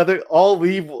make all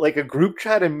leave like a group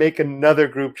chat and make another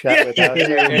group chat with us.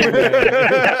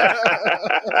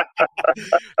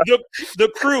 The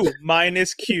crew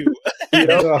minus Q.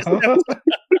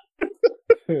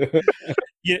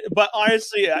 Yeah, but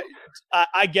honestly,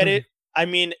 I get it. I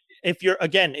mean, if you're a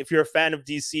fan of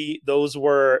DC, those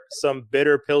were some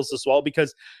bitter pills to swallow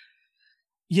because,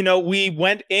 we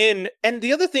went in, and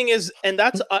the other thing is, and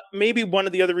that's maybe one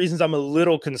of the other reasons I'm a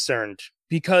little concerned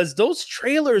because those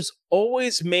trailers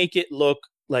always make it look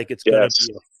like it's going to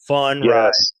be a fun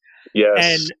ride. Yes.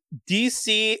 And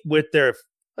DC with their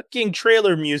fucking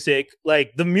trailer music,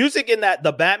 like the music in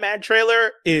the Batman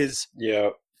trailer is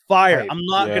fire. I'm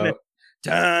not gonna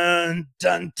dun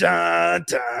dun dun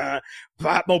dun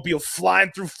Batmobile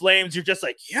flying through flames. You're just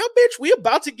like, yeah, bitch, we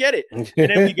about to get it. And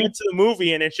then we get to the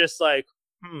movie and it's just like,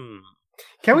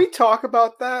 Can we talk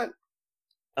about that?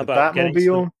 About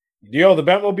Batmobile? Yo, the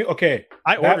Batmobile. Okay,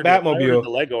 I ordered the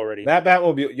Lego already. That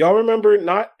Batmobile. Y'all remember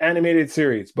not animated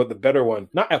series, but the better one.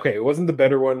 It wasn't the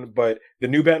better one, but the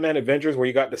new Batman Adventures where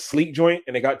you got the sleek joint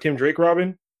and they got Tim Drake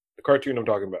Robin. The cartoon I'm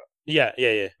talking about. Yeah.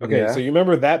 Okay, so you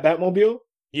remember that Batmobile?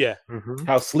 Yeah. Mm-hmm.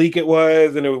 How sleek it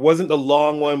was, and it wasn't the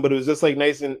long one, but it was just like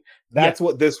nice, and that's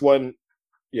what this one.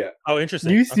 Yeah. Oh,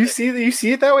 interesting. You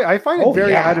see it that way? I find it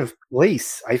very out of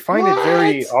place. I find it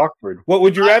very awkward. What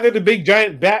would you rather, the big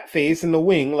giant bat face in the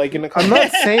wing, like in the? I'm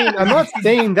not saying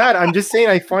that. I'm just saying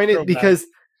I find it because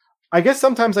I guess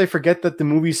sometimes I forget that the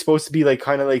movie's supposed to be like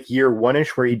kind of like year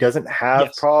one-ish where he doesn't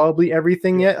have probably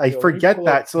everything yet. I forget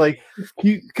that. So like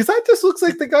because that just looks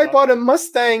like the guy bought a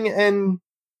Mustang and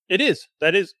it is.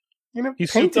 That is. He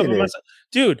souped up a Mustang.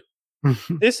 Dude,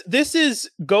 This is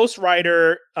Ghost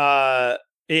Rider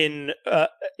in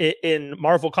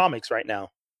Marvel Comics right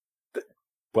now.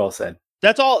 Well said.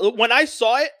 That's all. When I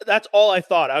saw it, that's all I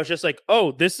thought. I was just like,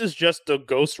 "Oh, this is just the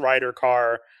Ghost Rider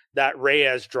car that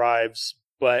Reyes drives,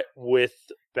 but with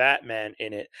Batman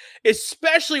in it."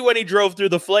 Especially when he drove through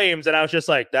the flames, and I was just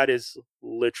like, "That is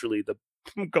literally the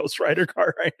Ghost Rider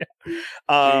car right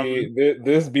now."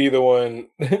 This be the one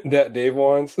that Dave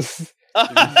wants. So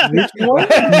for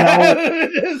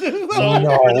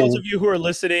those of you who are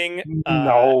listening,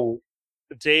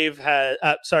 Dave had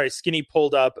Skinny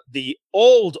pulled up the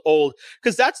old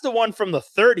because that's the one from the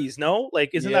 30s. No, like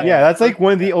isn't that? Yeah, that's like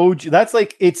one of the OG. That's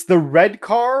like it's the red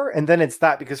car, and then it's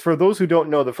that because for those who don't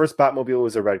know, the first Batmobile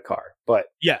was a red car. But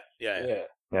yeah.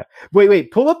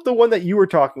 Wait, pull up the one that you were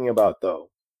talking about though,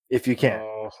 if you can.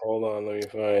 Oh, hold on, let me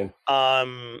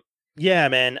find. Yeah,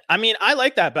 man. I mean, I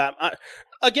like that Batman.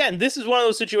 Again, this is one of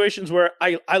those situations where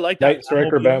I like that Night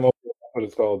Striker Batmobile. What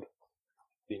it's called?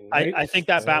 I think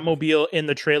that Batmobile in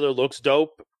the trailer looks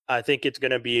dope. I think it's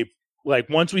gonna be like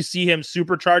once we see him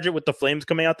supercharge it with the flames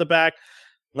coming out the back.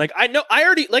 Like I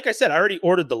already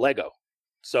ordered the Lego.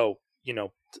 So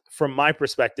from my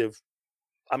perspective,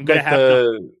 I'm gonna have it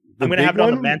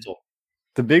on the mantle.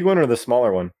 The big one or the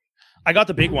smaller one? I got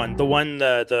the big one. The one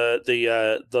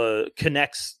the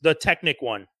connects the Technic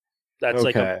one. That's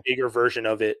like a bigger version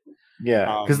of it.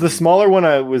 Yeah, because the smaller one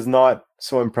I was not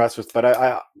so impressed with, but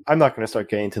I'm not going to start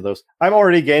getting into those. I'm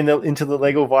already getting into the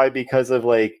Lego vibe because of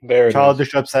like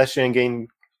childish obsession and getting.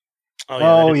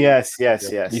 Yes. You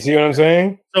see what I'm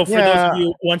saying? So for those of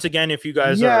you, once again, if you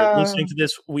guys are listening to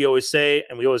this, we always say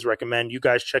and we always recommend you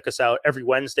guys check us out every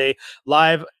Wednesday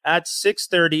live at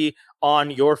 6:30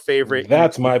 on your favorite.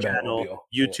 That's YouTube my channel, Batmobile.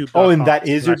 YouTube. Oh, and that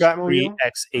is your Batmobile?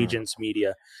 X Agents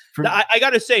Media. I got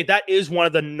to say that is one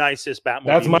of the nicest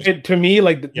Batmobiles. That's to me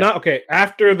not okay.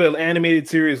 After the animated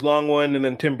series long one and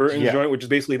then Tim Burton's joint, which is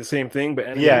basically the same thing, but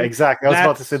exactly. I was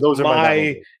about to say those are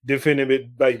my definitive.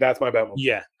 Like that's my Batmobile.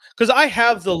 Yeah, because I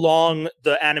have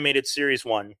the animated series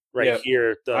one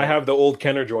here. I have the old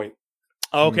Kenner joint.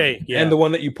 Okay, yeah, and the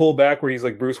one that you pull back where he's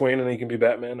like Bruce Wayne and he can be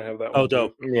Batman. I have that one. Oh,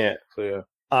 dope. Too. Yeah. So yeah.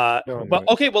 But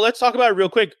okay, well, let's talk about it real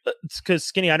quick because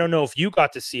Skinny, I don't know if you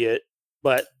got to see it,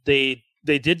 but they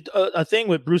did a thing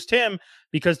with Bruce Timm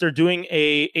because they're doing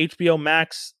a HBO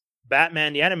Max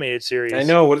Batman the Animated Series. I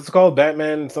know what it's called,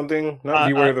 Batman something, not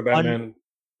Beware the Batman,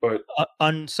 but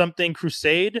on something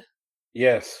Crusade.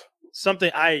 Yes,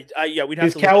 something. We'd have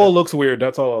his cowl looks weird.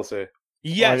 That's all I'll say.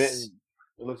 Yes,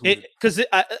 because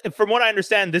from what I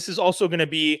understand, this is also going to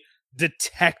be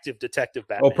Detective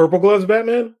Batman. Oh, Purple Gloves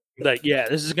Batman. Like, yeah,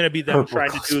 this is going to be them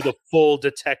trying to do the full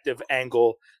detective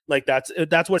angle. Like, that's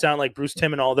what it sounded like Bruce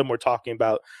Timm and all of them were talking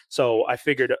about. So I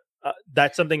figured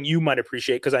that's something you might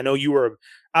appreciate because I know you were,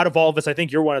 out of all of us, I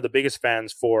think you're one of the biggest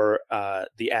fans for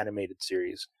the animated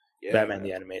series, Batman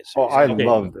the Animated Series. Oh, I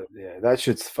loved it. Yeah, that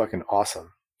shit's fucking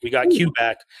awesome. We got Q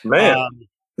back. Man.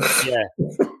 Yeah.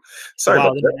 Sorry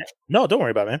about that. No, don't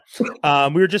worry about it,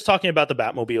 man. We were just talking about the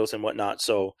Batmobiles and whatnot.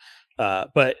 So,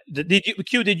 but did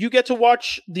you get to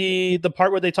watch the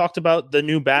part where they talked about the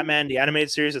new Batman, the animated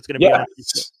series? It's going to be on.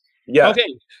 Yeah. Okay.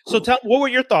 So what were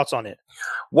your thoughts on it?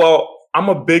 Well, I'm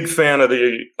a big fan of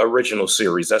the original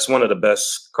series. That's one of the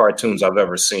best cartoons I've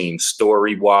ever seen,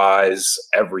 story-wise,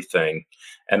 everything.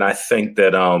 And I think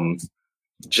that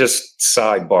just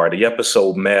sidebar, the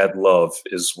episode Mad Love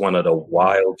is one of the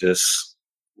wildest,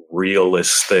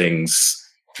 realest things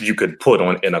you could put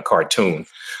on in a cartoon.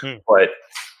 But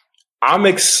I'm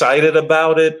excited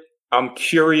about it. I'm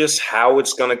curious how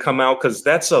it's going to come out because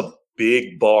that's a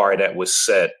big bar that was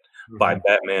set by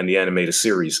Batman the Animated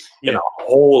Series in a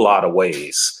whole lot of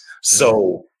ways.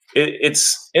 So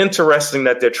it's interesting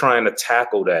that they're trying to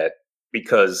tackle that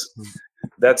because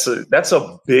that's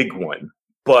a big one.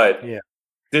 But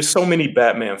there's so many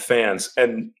Batman fans,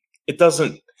 and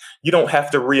you don't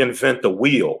have to reinvent the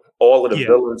wheel. All of the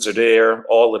villains are there,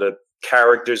 all of the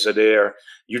characters are there.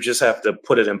 You just have to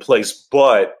put it in place.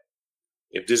 But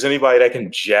if there's anybody that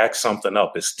can jack something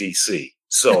up, it's DC.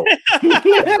 So,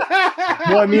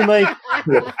 well, I mean, like,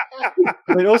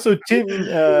 but also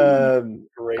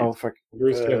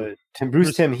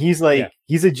Bruce Timm. He's like,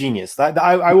 he's a genius.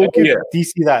 I will give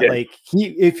DC that. Like,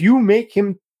 if you make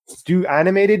him do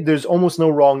animated, there's almost no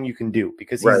wrong you can do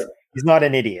because he's not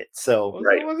an idiot. So,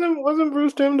 wasn't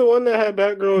Bruce Timm the one that had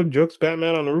Batgirl jokes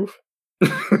Batman on the roof? I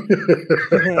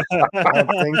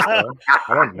don't think so.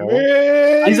 I don't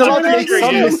know. He's allowed to make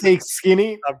some mistakes,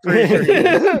 Skinny. I'm pretty sure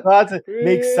he's allowed to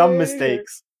make some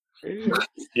mistakes.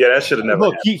 Yeah, that should have never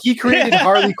happened. He created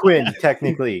Harley Quinn,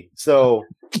 technically. So,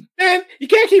 man, you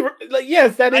can't keep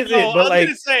yes, that is it. But like,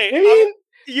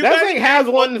 That's like has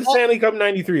won the Stanley Cup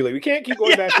 '93. Like we can't keep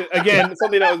going back to again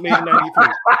something that was made in '93.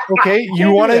 Okay,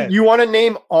 you want to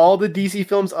name all the DC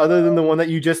films other than the one that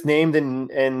you just named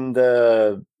and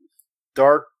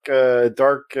Dark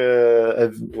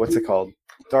what's it called?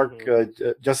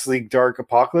 Justice League Dark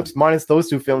Apocalypse. Minus those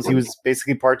two films, he was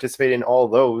basically participating in all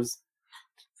those.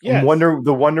 Yeah,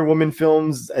 the Wonder Woman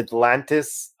films,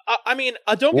 Atlantis. I mean,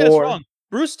 don't get us wrong.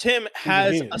 Bruce Timm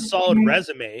has a solid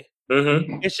resume.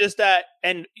 Mm-hmm. It's just that,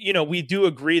 and we do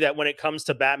agree that when it comes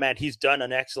to Batman, he's done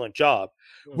an excellent job.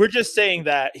 We're just saying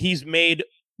that he's made,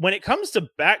 when it comes to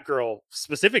Batgirl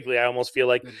specifically, I almost feel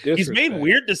like he's made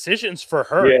weird decisions for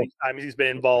her anytime he's been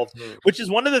involved, which is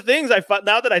one of the things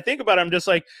now that I think about it, I'm just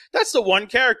like, that's the one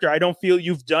character I don't feel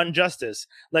you've done justice.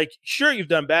 Like, sure, you've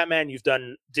done Batman, you've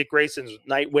done Dick Grayson's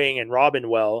Nightwing and Robin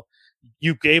well.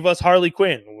 You gave us Harley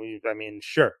Quinn. I mean,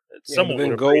 sure.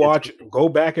 Then go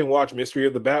back and watch Mystery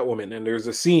of the Batwoman, and there's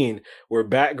a scene where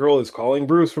Batgirl is calling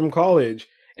Bruce from college,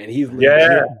 and he's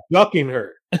ducking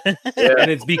her,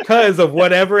 and it's because of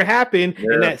whatever happened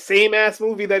in that same ass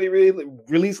movie that he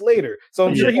released later. So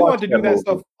I'm sure he wanted to do that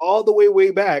stuff all the way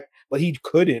back, but he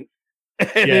couldn't.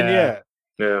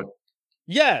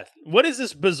 Yeah, what is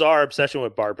this bizarre obsession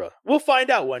with Barbara? We'll find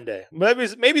out one day.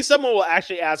 Maybe someone will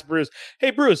actually ask Bruce,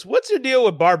 "Hey Bruce, what's your deal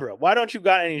with Barbara? Why don't you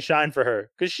got any shine for her?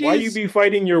 Because why you be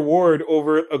fighting your ward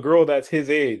over a girl that's his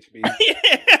age?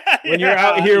 When you're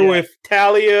out here with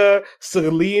Talia,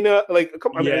 Selena, like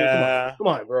come on,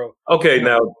 bro. Okay,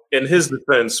 now in his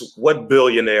defense, what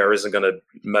billionaire isn't going to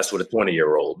mess with a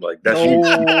 20-year-old? Like that's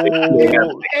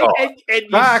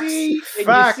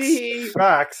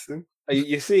facts.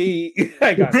 You see,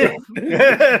 I got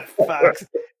it. Facts.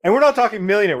 And we're not talking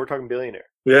millionaire, we're talking billionaire.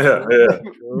 Yeah.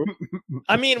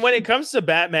 I mean, when it comes to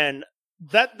Batman,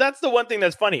 that's the one thing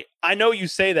that's funny. I know you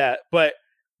say that, but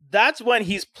that's when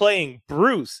he's playing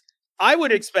Bruce. I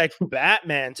would expect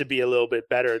Batman to be a little bit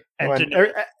better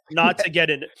and not to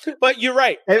get in. But you're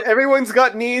right. Everyone's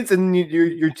got needs, and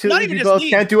your two people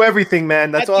can't do everything, man.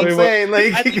 That's all I'm saying.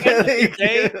 Like at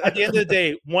the end of the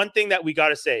day, one thing that we got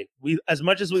to say: as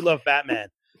much as we love Batman,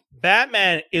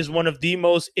 Batman is one of the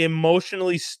most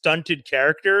emotionally stunted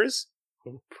characters.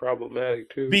 Problematic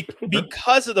too,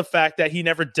 because of the fact that he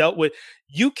never dealt with.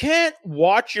 You can't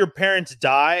watch your parents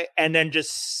die and then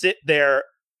just sit there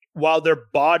while their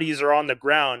bodies are on the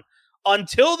ground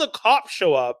until the cops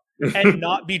show up and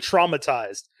not be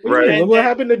traumatized. Right. Look what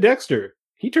happened to Dexter.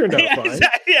 He turned out fine.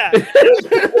 Yeah.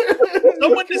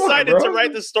 Someone decided to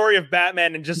write the story of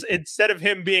Batman and just instead of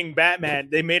him being Batman,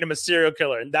 they made him a serial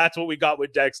killer. And that's what we got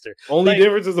with Dexter. Only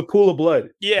difference is a pool of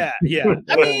blood. Yeah.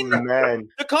 I mean,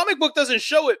 the comic book doesn't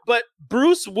show it, but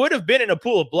Bruce would have been in a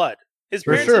pool of blood. His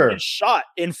parents had been shot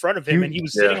in front of him and he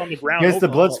was sitting on the ground. He has the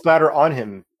blood splatter on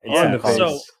him. Yeah.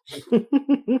 So,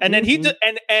 and then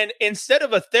and instead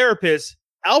of a therapist,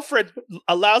 Alfred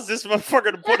allows this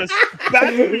motherfucker to put a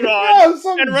bat suit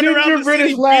on and run around the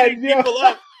British city beating people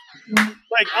up.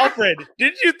 Like, Alfred,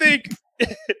 didn't you think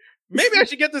maybe I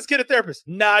should get this kid a therapist?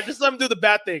 Nah, just let him do the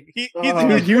bat thing. He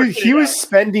was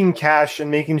spending cash and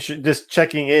making sure, just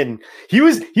checking in. He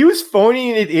was phoning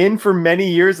it in for many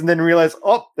years and then realized,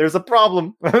 oh, there's a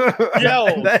problem.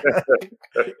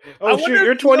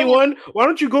 You're 21. Why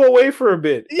don't you go away for a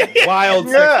bit? Wild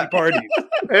sexy parties.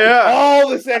 All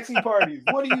the sexy parties.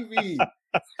 What do you mean?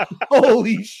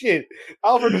 Holy shit!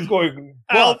 Alfred was going.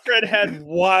 Alfred had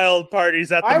wild parties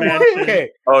at the mansion.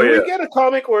 Okay. Can we get a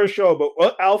comic or a show? But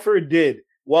what Alfred did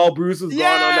while Bruce was gone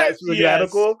on that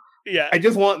sabbatical, I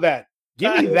just want that.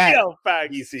 Give me that.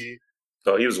 DC.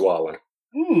 So he was wilding.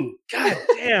 God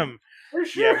damn. For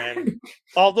sure. Yeah, man.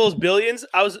 All those billions.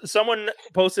 Someone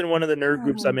posted in one of the nerd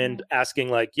groups I'm in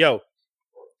asking, like, yo,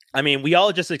 I mean, we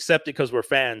all just accept it because we're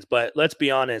fans, but let's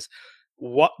be honest.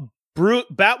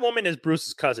 Batwoman is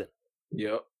Bruce's cousin.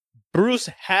 Yep. Bruce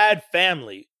had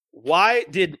family. Why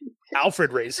did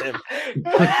Alfred raise him?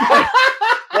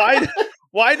 Why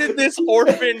did this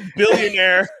orphan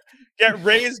billionaire get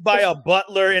raised by a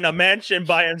butler in a mansion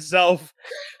by himself,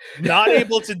 not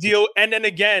able to deal? And then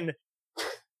again,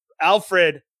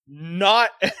 Alfred not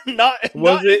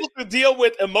able to deal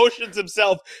with emotions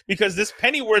himself because this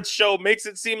Pennyworth show makes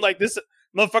it seem like this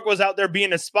motherfucker was out there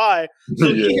being a spy.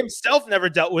 So he himself never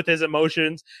dealt with his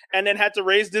emotions and then had to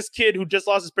raise this kid who just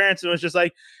lost his parents and was just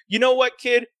like, you know what,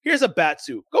 kid? Here's a bat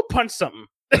suit. Go punch something.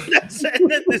 This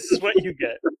is what you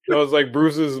get. It was like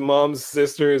Bruce's mom's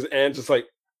sister's aunt just like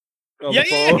on the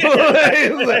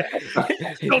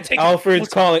phone. Don't take Alfred's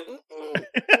calling.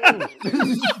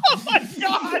 Oh my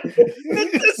god! The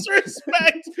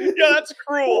disrespect! Yeah, that's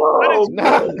cruel. That is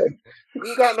cruel.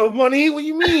 You got no money? What do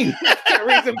you mean? Can't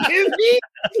raise some kids,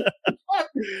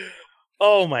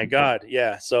 Oh my God.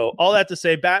 Yeah. So all that to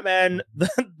say, Batman,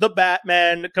 the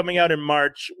Batman coming out in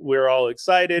March. We're all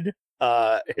excited.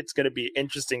 It's going to be an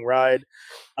interesting ride.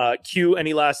 Q,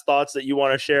 any last thoughts that you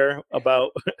want to share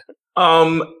about?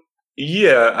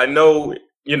 Yeah, I know,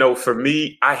 for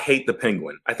me, I hate the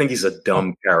Penguin. I think he's a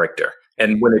dumb character.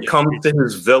 And when it comes to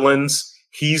his villains,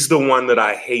 he's the one that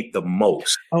I hate the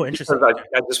most. Oh, interesting. Because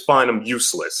I just find him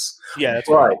useless. Yeah, that's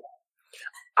right.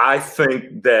 I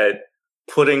think that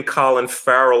putting Colin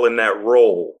Farrell in that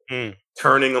role,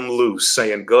 turning him loose,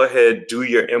 saying, go ahead, do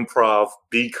your improv,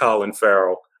 be Colin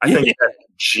Farrell. I think that's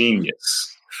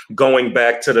genius. Going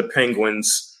back to the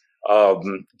Penguin's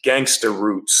gangster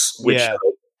roots, which are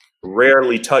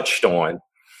rarely touched on,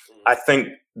 I think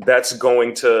that's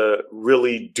going to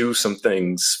really do some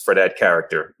things for that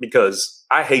character, because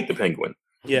I hate the Penguin.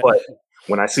 Yeah. But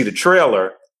when I see the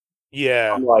trailer,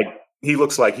 I'm like, he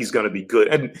looks like he's going to be good.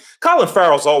 And Colin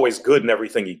Farrell's always good in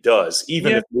everything he does,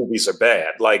 even if movies are bad.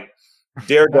 Like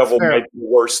Daredevil might be the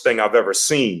worst thing I've ever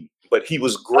seen, but he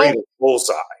was great as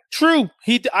Bullseye. True.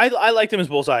 I liked him as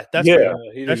Bullseye. That's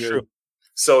that's true.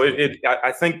 So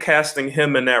I think casting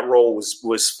him in that role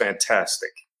was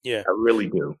fantastic. Yeah, I really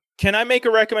do. Can I make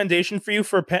a recommendation for you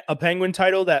for a Penguin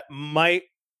title that might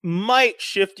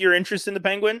shift your interest in the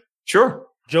Penguin? Sure.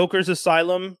 Joker's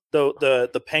Asylum,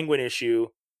 the Penguin issue,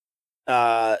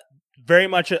 very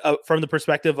much from the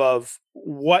perspective of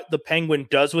what the Penguin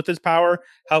does with his power,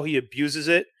 how he abuses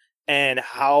it, and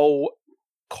how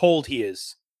cold he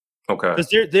is. Okay. Because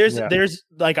there's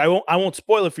like I won't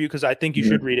spoil it for you because I think you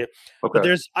should read it. Okay.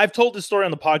 But I've told this story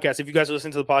on the podcast. If you guys are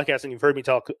listening to the podcast and you've heard me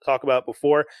talk about it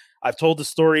before, I've told the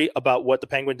story about what the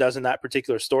Penguin does in that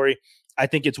particular story. I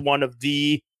think it's one of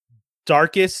the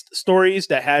darkest stories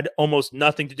that had almost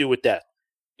nothing to do with death.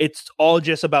 It's all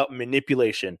just about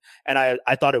manipulation. And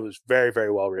I thought it was very,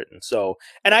 very well written. So,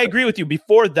 and I agree with you.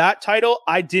 Before that title,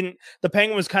 the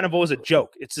Penguin was kind of always a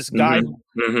joke. It's this guy,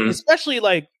 especially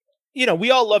like,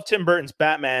 we all love Tim Burton's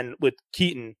Batman with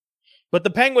Keaton, but the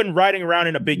Penguin riding around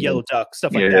in a big yellow duck,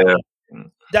 stuff like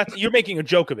that. You're making a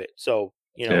joke of it. So,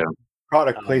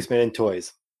 product placement in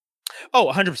toys.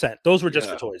 Oh, 100%. Those were just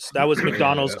for toys. That was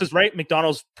McDonald's because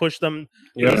McDonald's pushed them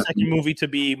in the second movie to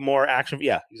be more action.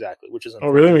 Yeah, exactly. Which is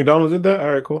really? McDonald's did that?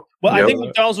 All right, cool. Well, I think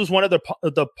McDonald's was one of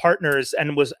the partners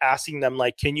and was asking them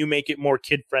like, can you make it more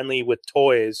kid friendly with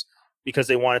toys, because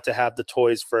they wanted to have the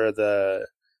toys for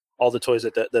all the toys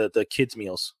at the kids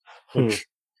meals.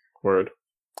 Word.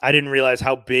 I didn't realize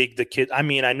how big I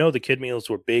know the kid meals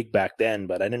were big back then,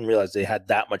 but I didn't realize they had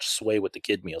that much sway with the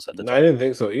kid meals at the time. I didn't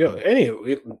think so.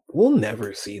 Anyway, we'll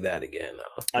never see that again.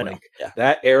 I know.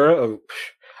 That era of.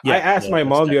 I asked my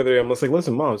mom the other day. I was like,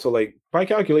 "Listen, Mom. So, like, by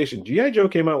calculation, GI Joe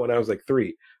came out when I was like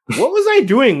 3. What was I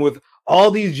doing with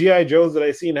all these GI Joes that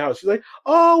I see in the house?" She's like,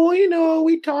 "Oh, well,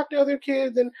 we talk to other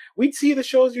kids and we'd see the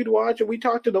shows you'd watch, and we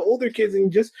talk to the older kids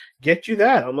and just get you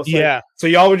that." Almost like, so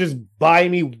y'all would just buy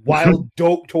me wild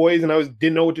dope toys, and I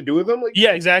didn't know what to do with them. Like,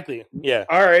 yeah, exactly. Yeah.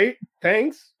 All right,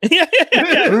 thanks.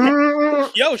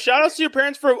 Yo, shout outs to your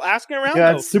parents for asking around.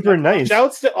 Yeah, it's super nice.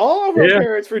 Shouts to all of our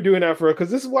parents for doing that for us, because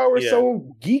this is why we're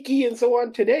so geeky and so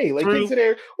on today. Like, kids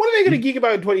today, what are they going to geek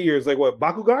about in 20 years? Like, what,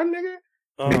 Bakugan, nigga?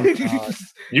 Oh,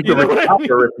 you can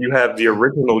retire if you have the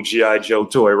original G.I. Joe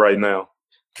toy right now.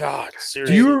 God,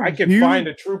 seriously. I can find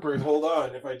a Troopers. Hold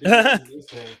on. If I do this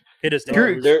thing. It is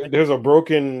there's a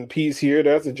broken piece here.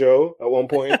 That's a Joe at one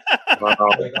point. Like,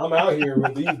 I'm out here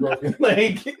with these broken.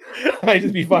 Like, I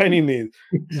just be finding these.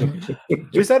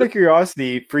 Just out of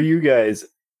curiosity for you guys,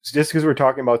 just because we're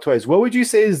talking about toys, what would you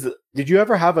say did you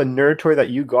ever have a nerd toy that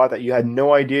you got that you had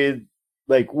no idea,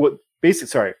 like what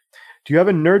do you have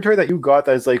a nerd toy that you got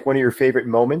that is like one of your favorite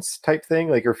moments type thing?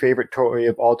 Like your favorite toy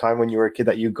of all time when you were a kid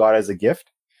that you got as a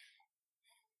gift?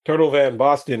 Turtle Van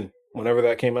Boston, whenever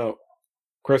that came out.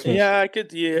 Christmas. Yeah, I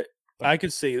could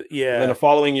see. Yeah. And then the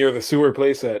following year, the sewer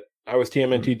playset. I was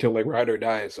TMNT till like Ride or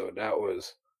Die. So that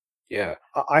was,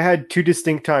 I had 2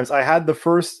 distinct times. I had the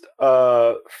first,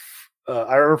 I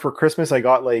remember for Christmas, I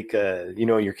got like,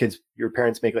 your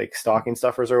parents make like stocking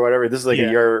stuffers or whatever. This is like a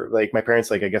year, like my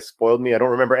parents, like I guess spoiled me. I don't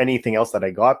remember anything else that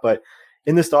I got, but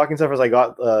in the stocking stuffers, I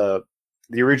got the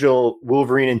original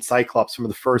Wolverine and Cyclops from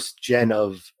the first gen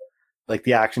of like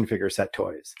the action figure set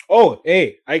toys. Oh,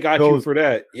 hey, I got you for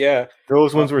that. Yeah.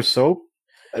 Those ones were so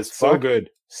good.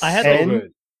 I had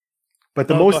good. But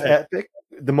the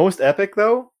most epic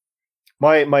though,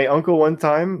 my uncle one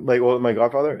time, my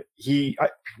godfather,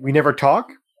 we never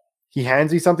talk. He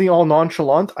hands me something all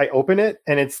nonchalant. I open it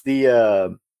and it's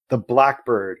the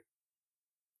Blackbird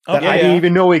that I didn't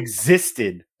even know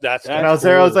existed. And I was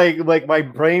there. I was like my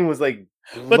brain was like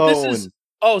blown.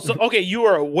 Oh, so okay, you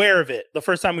were aware of it the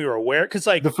first time we were aware, because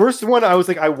like the first one, I was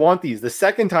like, I want these. The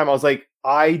second time, I was like,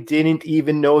 I didn't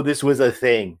even know this was a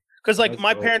thing. Because like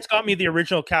my parents got me the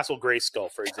original Castle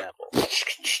Grayskull, for example,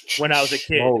 when I was a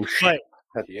kid, but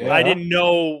I didn't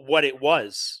know what it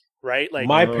was. Right, like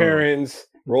my parents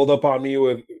rolled up on me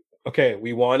with, okay,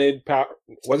 we wanted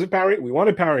was it Power? We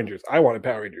wanted Power Rangers. I wanted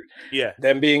Power Rangers. Yeah.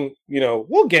 Them being,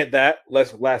 we'll get that.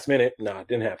 Last minute. Nah, it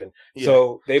didn't happen. Yeah.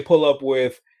 So they pull up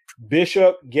with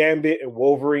Bishop, Gambit, and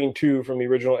Wolverine 2 from the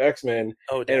original X-Men,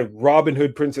 and Robin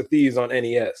Hood, Prince of Thieves on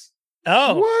NES.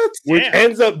 Oh, what? Which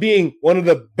ends up being one of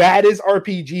the baddest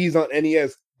RPGs on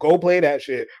NES. Go play that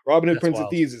shit. Robin Hood, Prince of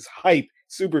Thieves is hype,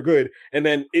 super good. And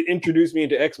then it introduced me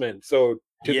into X-Men. So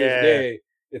to this day,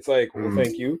 it's like, well,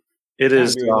 thank you. It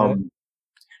is.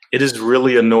 It is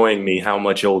really annoying me how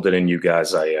much older than you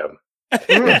guys I am.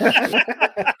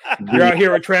 You're out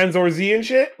here with Transor Z and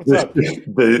shit? What's up?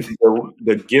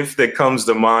 The gift that comes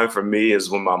to mind for me is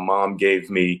when my mom gave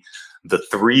me the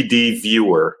 3D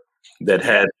viewer that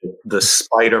had the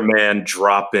Spider-Man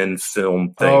drop-in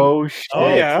film thing. Oh, shit.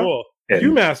 Oh, yeah. Cool.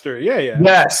 Viewmaster. Yeah.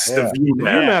 Yes, the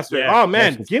Viewmaster. Yeah. Oh,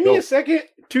 man. Give me a second.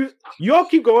 You all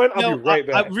keep going. I'll be right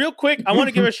back. Real quick, I want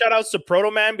to give a shout out to Proto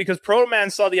Man, because Proto Man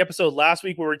saw the episode last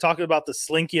week where we were talking about the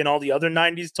Slinky and all the other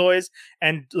 90s toys,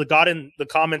 and got in the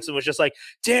comments and was just like,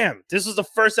 damn, this was the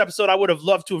first episode I would have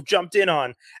loved to have jumped in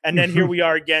on. And then here we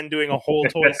are again doing a whole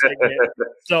toy segment.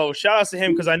 So shout outs to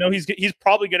him, because I know he's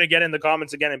probably going to get in the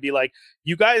comments again and be like,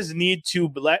 you guys need to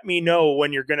let me know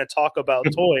when you're going to talk about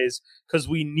toys, because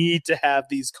we need to have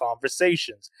these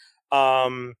conversations.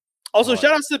 Also,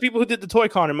 shout outs to the people who did the Toy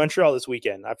Con in Montreal this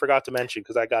weekend. I forgot to mention,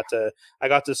 because I got to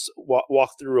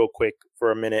walk through real quick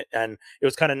for a minute, and it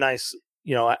was kind of nice,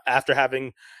 after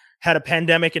having had a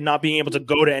pandemic and not being able to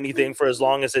go to anything for as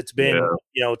long as it's been,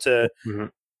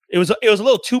 it was a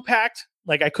little too packed.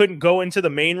 Like I couldn't go into the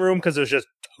main room because there's just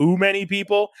too many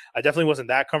people. I definitely wasn't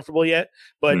that comfortable yet,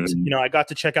 but I got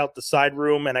to check out the side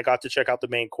room and I got to check out the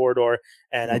main corridor,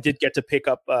 and I did get to pick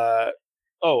up. I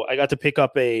got to pick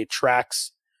up a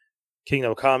Trax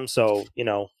Kingdom Come, so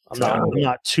I'm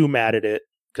not too mad at it,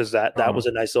 because that was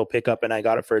a nice little pickup, and I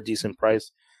got it for a decent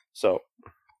price. So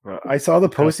I saw the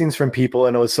postings from people,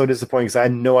 and it was so disappointing because I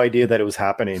had no idea that it was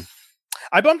happening.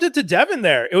 I bumped into Devin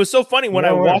there. It was so funny when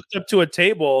I walked up to a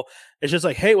table. It's just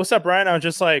like, hey, what's up, Brian? I was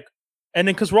just like, and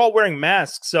then because we're all wearing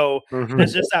masks, so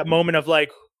there's just that moment of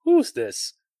like, who's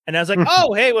this? And I was like,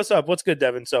 oh, hey, what's up? What's good,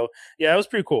 Devin? So yeah, it was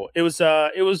pretty cool. It was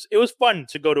fun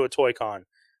to go to a Toy Con.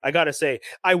 I gotta say,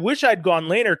 I wish I'd gone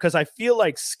later, because I feel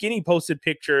like Skinny posted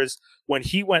pictures when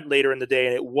he went later in the day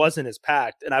and it wasn't as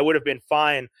packed, and I would have been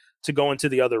fine to go into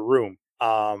the other room.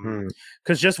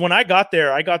 Because just when I got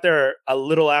there a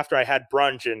little after I had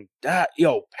brunch, and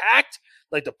packed.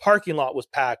 Like the parking lot was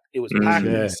packed. It was packed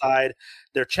inside.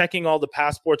 They're checking all the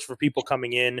passports for people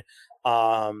coming in.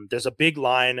 There's a big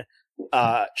line.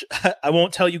 I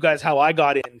won't tell you guys how I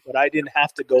got in, but I didn't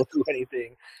have to go through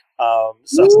anything.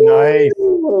 So nice.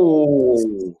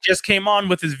 Just came on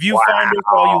with his viewfinder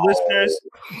for all you listeners.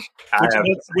 I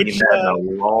haven't seen that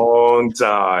in a long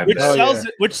time.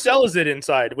 Which cell is it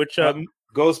inside? Which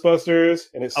Ghostbusters,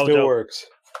 and it still works.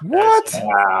 What?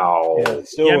 Wow.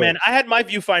 Yeah, man. I had my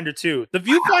viewfinder too. The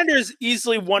viewfinder is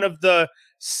easily one of the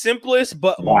simplest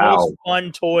but most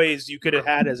fun toys you could have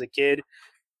had as a kid.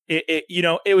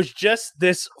 It was just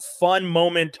this fun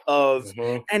moment of,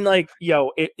 and like,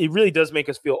 it really does make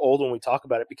us feel old when we talk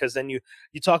about it, because then you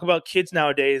talk about kids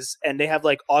nowadays and they have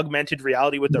like augmented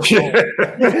reality with their phone.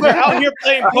 They're out here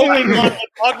playing Pokemon with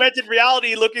augmented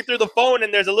reality, looking through the phone,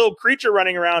 and there's a little creature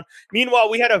running around. Meanwhile,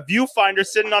 we had a viewfinder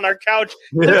sitting on our couch.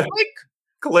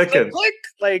 Clicking. Click.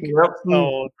 Like,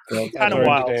 kind of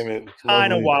wild.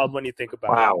 Kind of wild when you think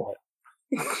about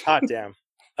it. Hot damn.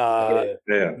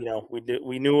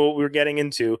 We knew what we were getting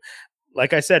into.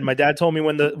 Like I said, my dad told me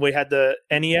when we had the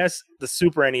NES, the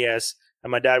Super NES, and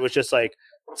my dad was just like,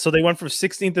 so they went from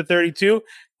 16 to 32.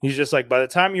 He's just like, by the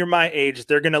time you're my age,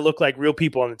 they're gonna look like real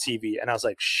people on the TV. And I was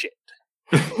like, shit.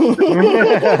 I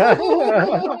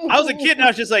was a kid and I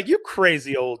was just like, you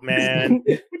crazy old man.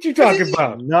 What you talking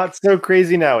about? Not so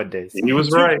crazy nowadays. He was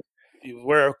right.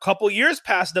 We're a couple years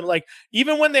past them. Like,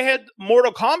 even when they had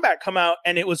Mortal Kombat come out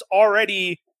and it was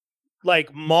already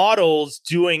like models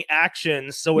doing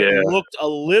actions, so it looked a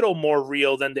little more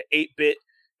real than the 8-bit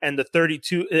and the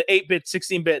 8-bit,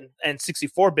 16-bit, and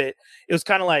 64-bit. It was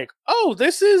kind of like, oh,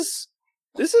 this is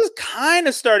kind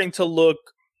of starting to look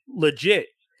legit.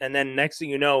 And then next thing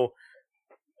you know,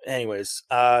 anyways,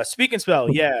 Speak and Spell,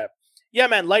 yeah,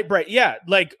 man, Light Bright,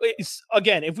 like,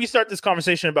 again, if we start this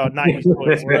conversation about 90s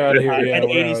toys and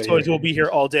 80s toys, we'll be here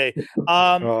all day.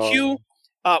 Q,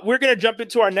 we're going to jump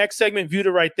into our next segment, View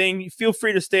the Right Thing. Feel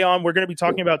free to stay on. We're going to be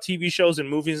talking about TV shows and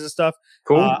movies and stuff.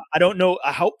 Cool. I don't know.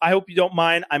 I hope you don't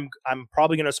mind. I'm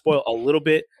probably going to spoil a little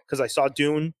bit because I saw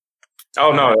Dune.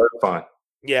 Oh, no, that's fine.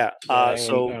 Yeah. I'm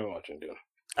watching Dune.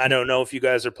 I don't know if you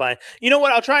guys are planning. You know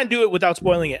what? I'll try and do it without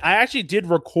spoiling it. I actually did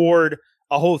record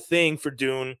a whole thing for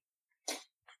Dune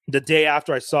the day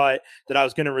after I saw it that I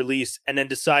was going to release, and then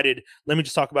decided, let me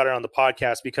just talk about it on the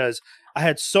podcast because I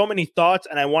had so many thoughts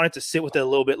and I wanted to sit with it a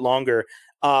little bit longer.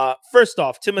 First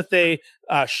off, Timothée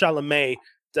Chalamet,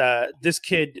 this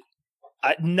kid,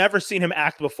 I'd never seen him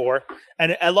act before.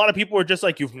 And a lot of people were just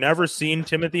like, you've never seen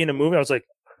Timothy in a movie? I was like,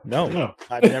 no,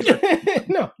 I've never.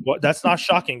 No. Well, that's not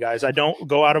shocking, guys. I don't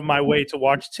go out of my way to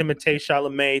watch Timothée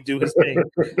Chalamet do his thing.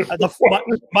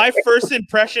 My first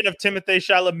impression of Timothée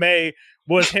Chalamet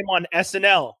was him on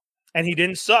SNL, and he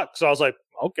didn't suck. So I was like,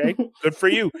 okay, good for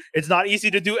you. It's not easy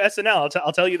to do SNL.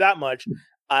 I'll tell you that much.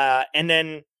 And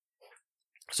then,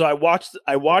 so I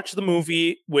watched the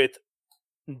movie with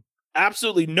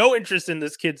absolutely no interest in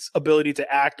this kid's ability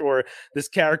to act or this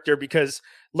character, because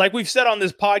like we've said on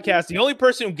this podcast, the only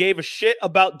person who gave a shit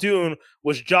about Dune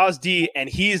was Jaws D, and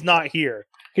he's not here.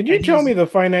 Can you tell me the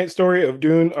finite story of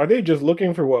Dune? Are they just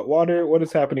looking for water? What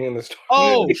is happening in the story?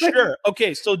 Oh, sure.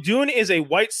 Okay, so Dune is a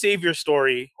white savior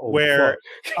story where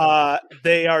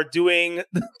they are doing,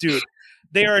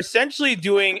 they are essentially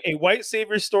doing a white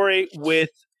savior story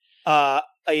with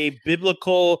a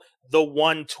biblical The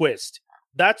One twist.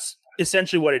 That's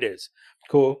essentially what it is.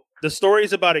 Cool. The story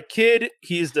is about a kid.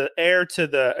 He's the heir to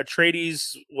the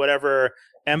Atreides, whatever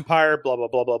empire, blah, blah,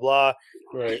 blah, blah, blah.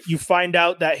 Right. You find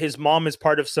out that his mom is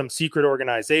part of some secret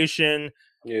organization.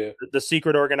 Yeah. The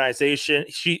secret organization,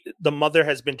 the mother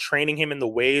has been training him in the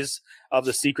ways of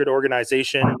the secret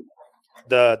organization.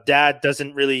 The dad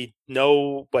doesn't really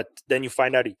know, but then you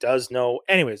find out he does know.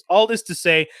 Anyways, all this to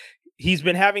say, he's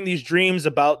been having these dreams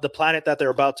about the planet that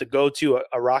they're about to go to,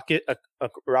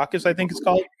 Arrakis, I think it's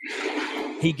called.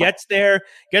 He gets there,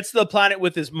 gets to the planet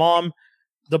with his mom.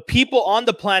 The people on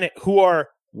the planet who are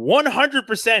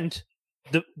 100%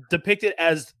 depicted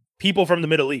as people from the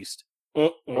Middle East.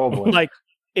 Oh boy. Like,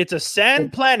 it's a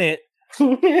sand planet.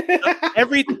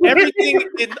 Everything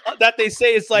that they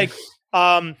say is like,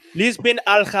 Lisbon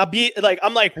al-Khabi. Like,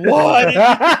 I'm like, what?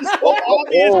 It's so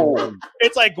obvious.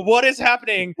 It's like, what is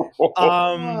happening?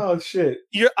 Oh shit.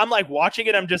 I'm like watching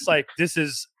it. I'm just like, this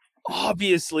is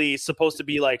obviously supposed to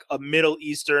be like a Middle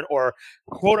Eastern or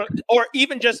or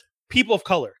even just people of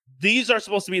color. These are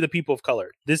supposed to be the people of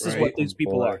color. This is what these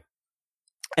people are.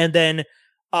 And then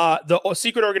the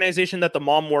secret organization that the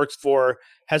mom works for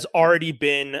has already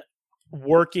been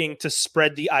working to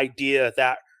spread the idea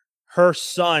that her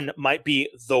son might be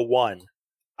the one.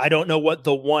 I don't know what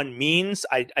the one means.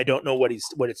 I don't know what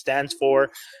it stands for.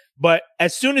 But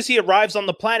as soon as he arrives on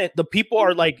the planet, the people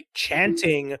are like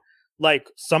chanting like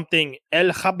something El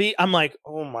Khabi. I'm like,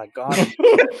 oh my God.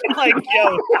 Like,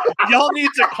 yo, y'all need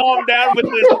to calm down with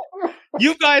this.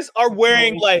 You guys are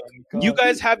wearing you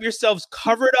guys have yourselves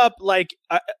covered up like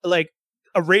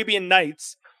Arabian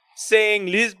Nights, saying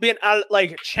Lisbon,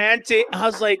 like chanting. I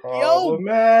was like, yo.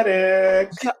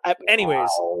 Anyways,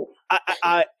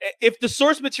 wow. If the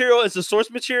source material is the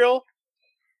source material,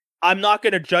 I'm not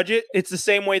going to judge it. It's the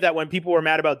same way that when people were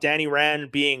mad about Danny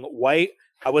Rand being white,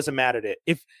 I wasn't mad at it.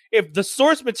 If the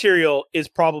source material is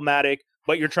problematic,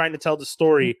 but you're trying to tell the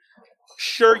story,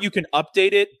 sure, you can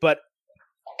update it, but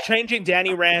changing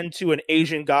Danny Rand to an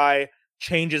Asian guy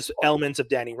changes elements of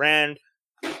Danny Rand.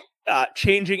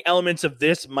 Changing elements of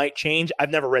this might change.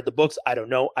 I've never read the books. I don't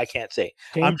know. I can't say.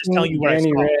 I'm just telling you what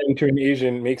Danny I saw. Rand to an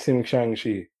Asian makes him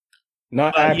Shang-Chi.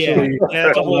 Not actually. Yeah,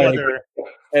 that's a whole other.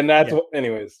 And that's what,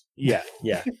 anyways. Yeah.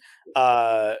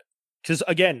 Because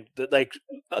again,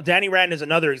 Danny Rand is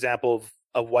another example of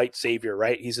a white savior,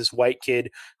 right? He's this white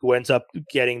kid who ends up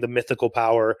getting the mythical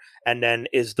power and then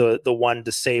is the one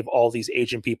to save all these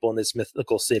Asian people in this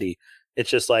mythical city. It's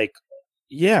just like,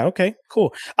 yeah, okay,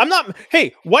 cool.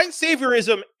 Hey, white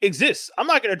saviorism exists. I'm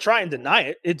not going to try and deny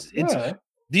it. It's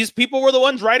these people were the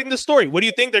ones writing the story. What do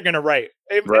you think they're going to write?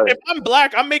 If I'm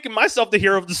black, I'm making myself the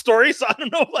hero of the story. So I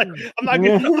don't know. Like, I'm not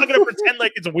going to pretend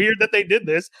like it's weird that they did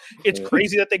this. It's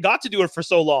crazy that they got to do it for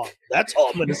so long. That's all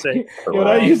I'm going to say.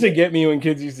 That used to get me when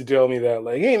kids used to tell me that,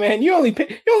 like, "Hey, man, you only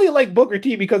like Booker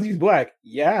T because he's black."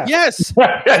 Yeah. Yes.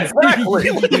 Exactly.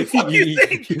 What the fuck you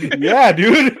think? Yeah,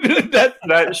 dude.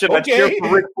 That should I cheer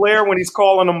for Ric Flair when he's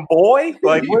calling him boy?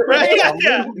 Like, right?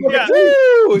 Yeah.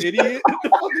 Woo, idiot. What the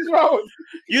fuck is wrong with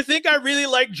you? You think I really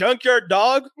like Junkyard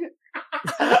Dog?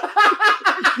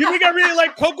 You think I really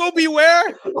like Coco Beware?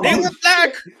 They were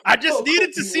black. I just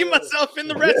needed to see myself in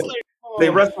the wrestling. They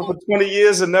wrestled for 20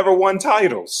 years and never won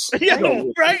titles. Yeah,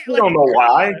 right. You don't know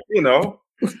why. You know.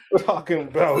 Talking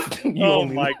about. Oh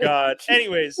my God.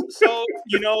 Anyways, so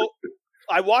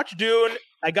I watched Dune.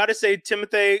 I gotta say,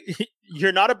 Timothy,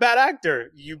 you're not a bad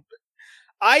actor.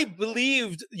 I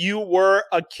believed you were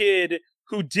a kid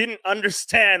who didn't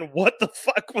understand what the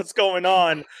fuck was going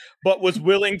on, but was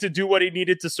willing to do what he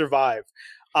needed to survive.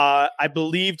 I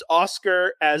believed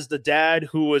Oscar as the dad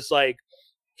who was like,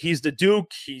 he's the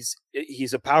Duke. He's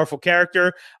a powerful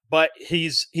character, but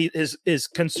his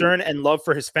concern and love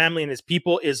for his family and his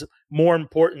people is more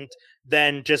important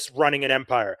than just running an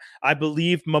empire. I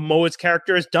believe Momoa's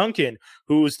character is Duncan,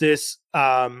 who's this.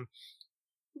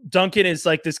 Duncan is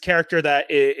like this character that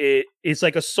is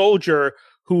like a soldier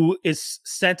who is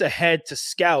sent ahead to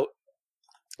scout,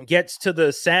 gets to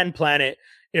the sand planet,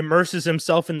 immerses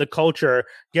himself in the culture,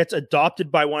 gets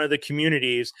adopted by one of the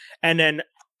communities, and then,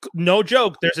 no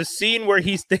joke, there's a scene where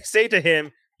they say to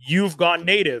him, "You've gone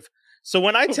native." So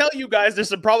when I tell you guys there's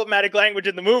some problematic language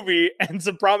in the movie and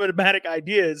some problematic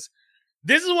ideas,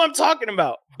 this is what I'm talking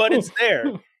about. But it's there.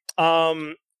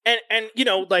 And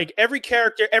like every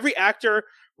character, every actor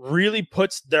really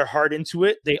puts their heart into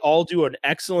it. They all do an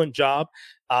excellent job.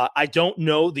 I don't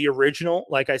know the original.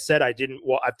 Like I said, I didn't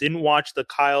watch the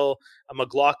Kyle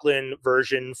MacLachlan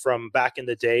version from back in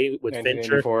the day with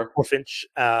Fincher or Finch.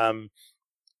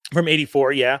 From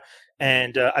 84, yeah.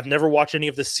 And I've never watched any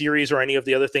of the series or any of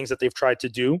the other things that they've tried to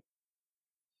do.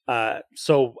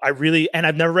 So I've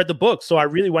never read the book. So I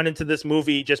really went into this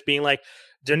movie just being like,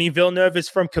 Denis Villeneuve is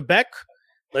from Quebec.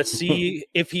 Let's see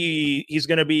if he's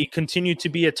going to continue to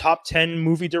be a top 10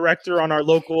 movie director on our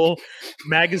local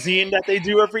magazine that they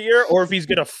do every year, or if he's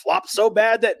going to flop so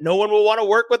bad that no one will want to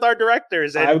work with our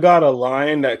directors. And I've got a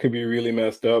line that could be really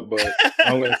messed up, but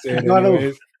I'm going to say it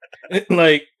anyways.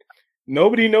 Like,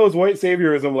 nobody knows white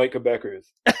saviorism like Quebecers.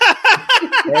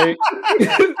 Right?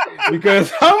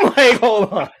 Because I'm like,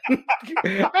 hold on.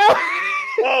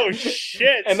 Oh,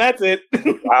 shit. And that's it.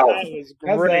 Wow. That was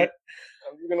great.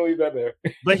 I'm going to leave that there.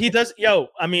 But he does,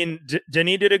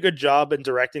 Denis did a good job in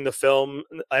directing the film.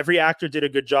 Every actor did a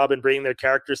good job in bringing their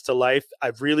characters to life.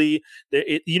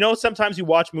 Sometimes you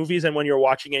watch movies and when you're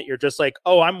watching it, you're just like,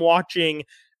 oh, I'm watching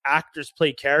actors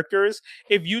play characters.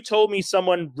 If you told me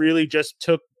someone really just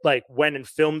went and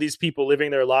filmed these people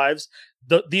living their lives,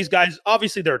 these guys,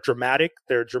 obviously they're dramatic,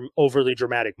 they're overly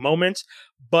dramatic moments,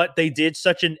 but they did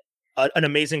such an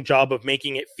amazing job of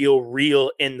making it feel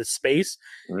real in the space.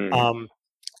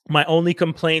 My only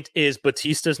complaint is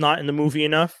Batista's not in the movie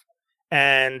enough,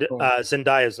 and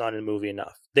Zendaya's not in the movie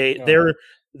enough.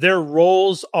 Their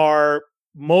roles are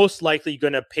most likely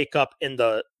going to pick up in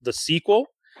the sequel,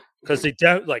 because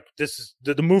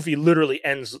the movie literally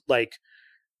ends like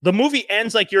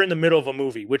you're in the middle of a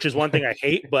movie, which is one thing I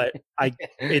hate, but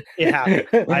it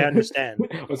happened. I understand.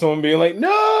 With someone being like,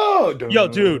 "No, yo,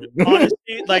 dude,"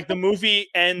 honestly, like the movie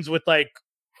ends with like.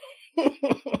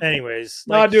 Anyways,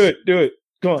 no, do it.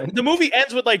 Go on. The movie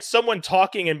ends with like someone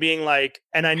talking and being like,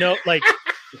 and I know like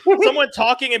someone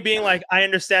talking and being like, I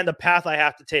understand the path I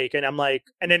have to take, and I'm like,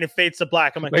 and then it fades to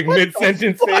black. I'm like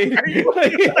mid-sentence fade.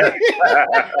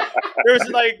 There's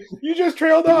like you just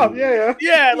trailed off.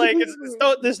 Yeah. Like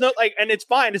there's no like, and it's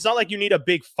fine. It's not like you need a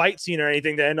big fight scene or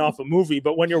anything to end off a movie.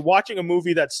 But when you're watching a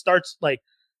movie that starts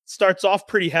off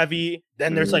pretty heavy,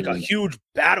 then there's like a huge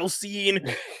battle scene,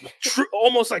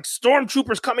 almost like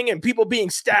stormtroopers coming in, people being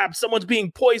stabbed, someone's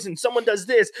being poisoned, someone does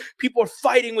this, people are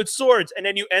fighting with swords, and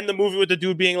then you end the movie with the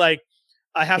dude being like,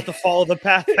 I have to follow the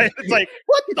path. It's like,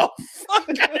 what the fuck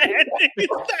kind of ending is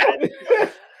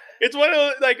that? It's one of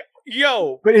those, like,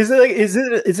 yo. But is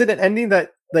it an ending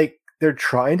that like they're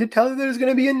trying to tell you there's going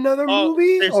to be another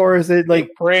movie, or is it like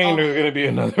praying there's going to be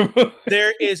another movie?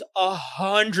 There is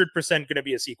 100% going to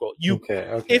be a sequel.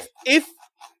 Okay. If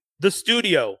the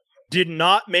studio did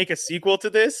not make a sequel to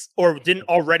this, or didn't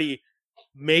already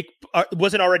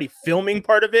wasn't already filming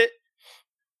part of it,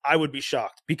 I would be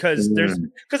shocked, because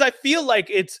I feel like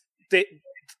it's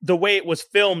the way it was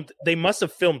filmed. They must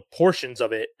have filmed portions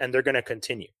of it, and they're going to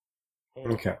continue.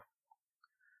 Okay.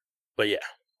 But yeah.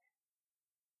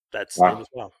 It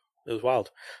was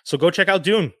wild. So go check out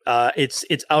Dune.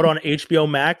 It's out on HBO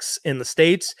Max in the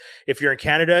States. If you're in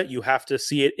Canada, you have to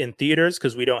see it in theaters,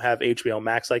 because we don't have HBO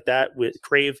Max like that.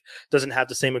 Crave doesn't have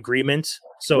the same agreement.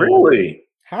 So really,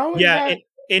 how?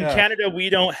 In Canada, we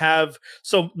don't have.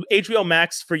 So HBO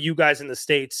Max for you guys in the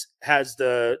States has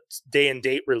the day and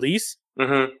date release.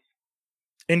 Mm-hmm.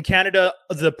 In Canada,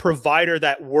 the provider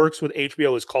that works with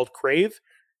HBO is called Crave,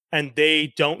 and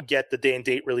they don't get the day and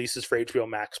date releases for HBO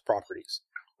Max properties.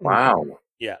 Wow.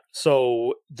 Yeah.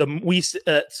 So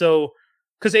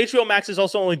because HBO Max is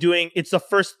also only doing it's the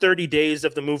first 30 days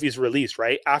of the movie's release,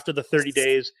 right? After the 30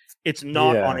 days, it's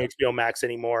not on HBO Max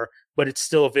anymore, but it's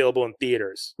still available in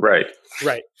theaters. Right.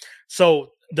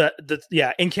 So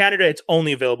in Canada, it's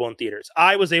only available in theaters.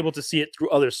 I was able to see it through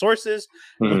other sources.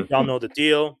 Y'all know the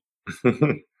deal.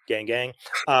 Gang.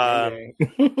 But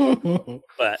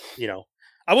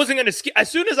I wasn't gonna skip. As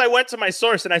soon as I went to my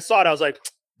source and I saw it, I was like,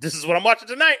 "This is what I'm watching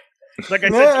tonight." Like I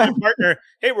said to my partner,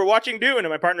 "Hey, we're watching Dune," and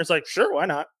my partner's like, "Sure, why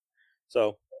not?"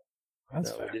 So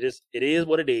it is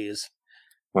what it is.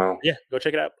 Wow. Yeah, go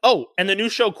check it out. Oh, and the new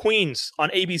show Queens on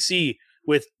ABC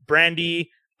with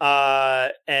Brandy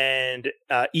and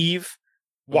Eve.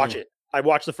 Watch it. I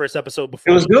watched the first episode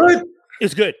before. It was good. It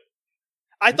was good.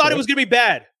 I thought it was gonna be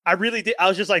bad. I really did. I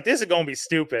was just like, this is gonna be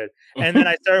stupid. And then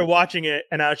I started watching it,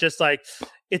 and I was just like,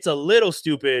 it's a little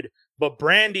stupid, but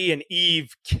Brandy and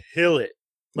Eve kill it.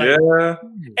 Like,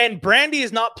 and Brandy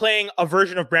is not playing a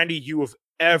version of Brandy you have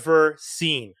ever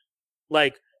seen.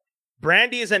 Like,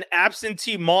 Brandy is an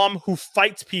absentee mom who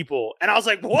fights people. And I was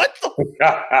like, what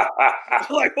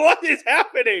like, what is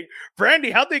happening?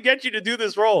 Brandy, how'd they get you to do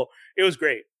this role? It was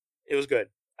great. It was good.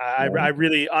 I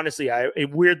really, honestly, I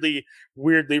weirdly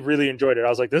really enjoyed it. I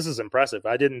was like, this is impressive.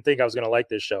 I didn't think I was going to like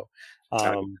this show.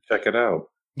 Check it out.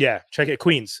 Yeah, check it.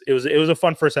 Queens. It was a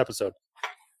fun first episode.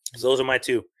 So those are my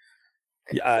two.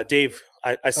 Dave,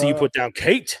 I see you put down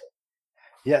Kate.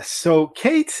 Yes. So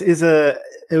Kate it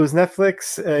was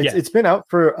Netflix. It's been out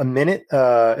for a minute.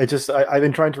 I've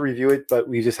been trying to review it, but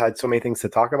we just had so many things to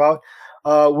talk about.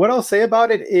 What I'll say about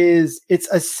it is it's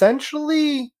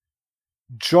essentially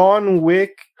John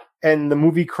Wick and the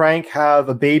movie Crank have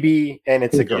a baby and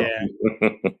it's a girl.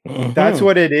 Yeah. That's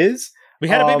what it is. We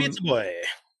had a baby, it's a boy.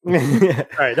 All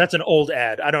right, that's an old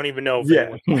ad. I don't even know.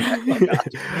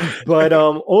 But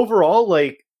overall,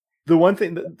 like the one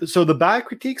thing, so the bad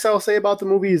critiques I'll say about the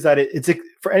movie is that it's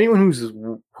for anyone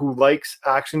who likes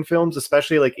action films,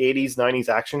 especially like 80s, 90s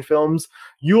action films,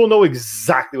 you will know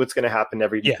exactly what's going to happen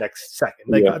every next second.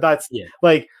 Like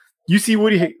like you see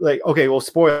Woody, like, okay, well,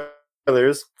 spoilers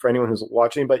for anyone who's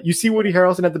watching, but you see Woody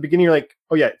Harrelson at the beginning, you're like,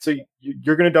 oh yeah, so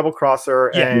you're going to double cross her,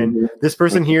 and this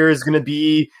person here is going to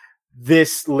be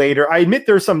this later. I admit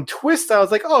there's some twists. I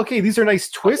was like, oh, okay, these are nice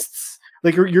twists.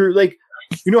 Like you're like,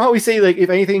 you know how we say, like, if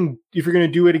anything, if you're going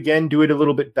to do it again, do it a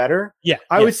little bit better.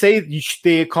 I would say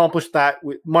they accomplished that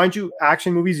with, mind you,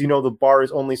 action movies, you know, the bar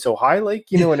is only so high,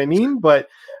 like, you know what I mean? But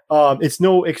it's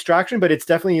no Extraction, but it's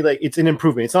definitely like, it's an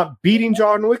improvement. It's not beating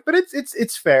John Wick, but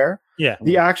it's fair. Yeah.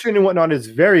 The action and whatnot is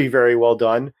very, very well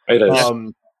done. It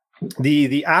is.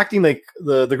 The acting, like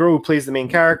the girl who plays the main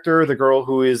character, the girl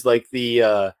who is like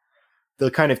the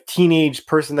kind of teenage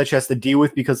person that she has to deal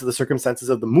with because of the circumstances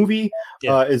of the movie,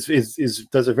 does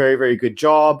a very, very good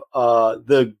job.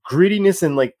 The grittiness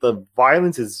and like the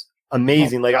violence is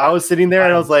amazing. Like I was sitting there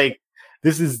and I was like,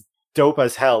 this is dope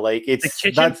as hell. Like it's the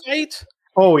kitchen fight.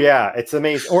 Oh yeah, it's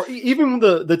amazing. Or even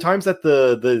the times that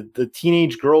the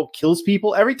teenage girl kills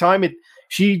people, every time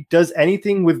she does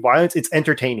anything with violence, it's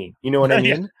entertaining. You know what I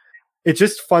mean? It's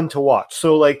just fun to watch.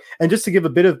 So like, and just to give a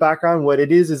bit of background, what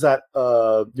it is that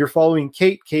you're following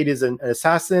Kate. Kate is an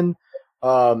assassin.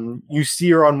 You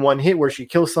see her on one hit where she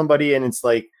kills somebody, and it's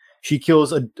like she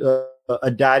kills a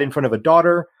dad in front of a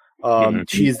daughter.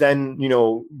 She's then, you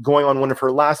know, going on one of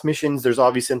her last missions. There's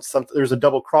obviously there's a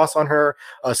double cross on her.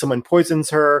 Someone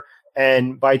poisons her,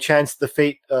 and by chance, the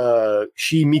fate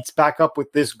she meets back up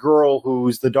with this girl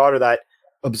who's the daughter that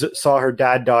saw her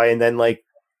dad die, and then like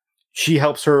she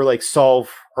helps her like solve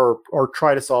her or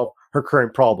try to solve her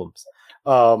current problems.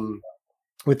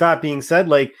 With that being said,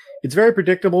 like it's very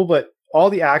predictable, but all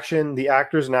the action, the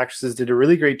actors and actresses did a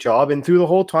really great job. And through the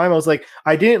whole time, I was like,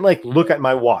 I didn't like look at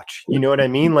my watch. You know what I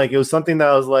mean? Like it was something that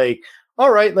I was like,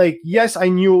 all right, like, yes, I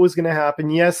knew it was going to happen.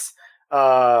 Yes.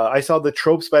 I saw the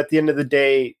tropes, but at the end of the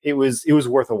day, it was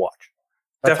worth a watch.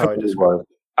 That's definitely how I describe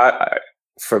it.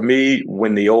 For me,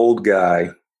 when the old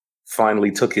guy finally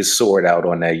took his sword out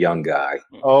on that young guy.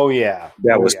 Oh yeah.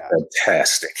 That was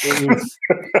fantastic.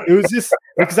 It was just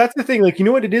because that's the thing. Like, you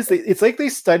know what it is? It's like they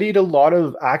studied a lot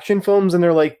of action films and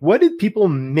they're like, what did people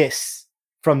miss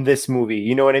from this movie?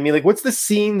 You know what I mean? Like, what's the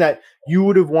scene that you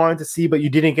would have wanted to see, but you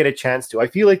didn't get a chance to? I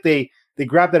feel like they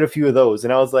grabbed at a few of those,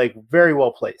 and I was like, very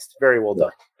well placed, very well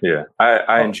done. Yeah.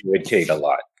 I enjoyed Kate a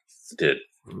lot. Did.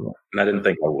 And I didn't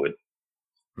think I would.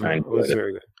 It was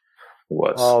very good. It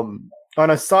was. On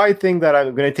a side thing that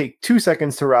I'm going to take 2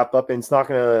 seconds to wrap up, and it's not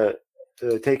going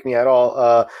to take me at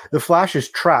all. The Flash is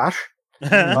trash.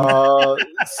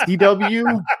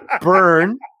 CW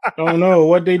burn. Oh no,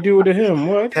 what they do to him?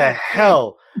 What the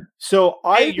hell? So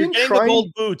I've been trying. The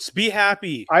gold boots. Be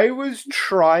happy. I was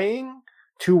trying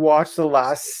to watch the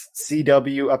last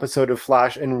CW episode of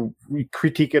Flash and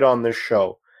critique it on this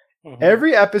show. Mm-hmm.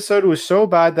 Every episode was so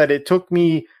bad that it took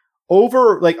me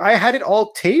I had it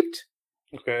all taped.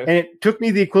 Okay. And it took me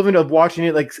the equivalent of watching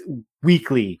it like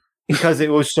weekly because it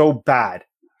was so bad.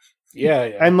 Yeah.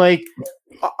 And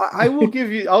I'll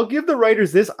give the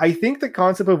writers this. I think the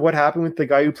concept of what happened with the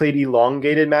guy who played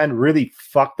Elongated Man really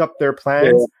fucked up their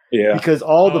plans. Yeah. Because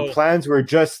all the plans were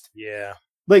just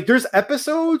like there's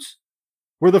episodes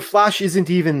where the Flash isn't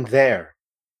even there.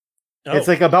 Oh. It's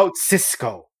like about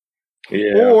Cisco.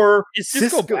 Yeah. Or is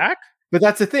Cisco back? But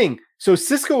that's the thing. So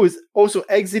Cisco is also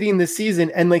exiting the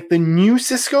season, and like the new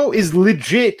Cisco is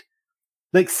legit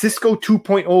like Cisco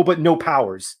 2.0, but no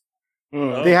powers.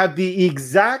 Mm. They have the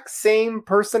exact same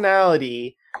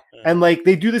personality, and like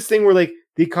they do this thing where like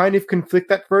they kind of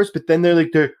conflict at first, but then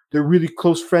they're really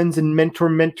close friends and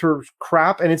mentor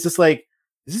crap, and it's just like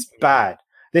this is bad.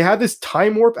 They have this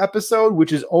time warp episode,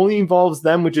 which is only involves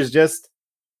them, which is just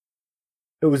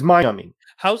it was mind-numbing.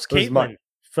 How's Caitlin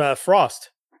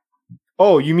Frost?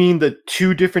 Oh, you mean the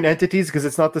two different entities because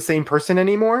it's not the same person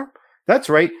anymore? That's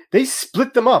right. They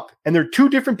split them up, and they're two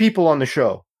different people on the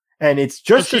show, and it's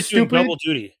just as stupid. Doing double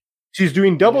duty. She's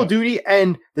doing double duty,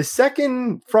 and the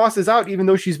second Frost is out, even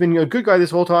though she's been a good guy this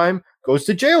whole time, goes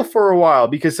to jail for a while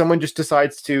because someone just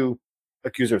decides to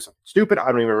accuse her of something stupid.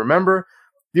 I don't even remember.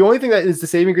 The only thing that is the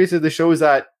saving grace of the show is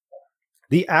that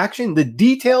the action, the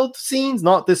detailed scenes,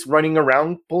 not this running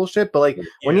around bullshit, but like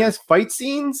when he has fight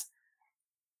scenes,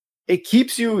 it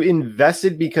keeps you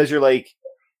invested because you're like,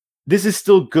 this is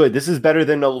still good. This is better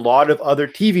than a lot of other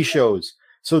TV shows.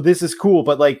 So this is cool.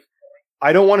 But like,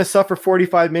 I don't want to suffer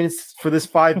 45 minutes for this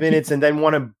 5 minutes and then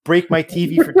want to break my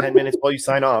TV for 10 minutes while you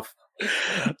sign off.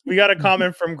 We got a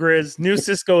comment from Grizz. New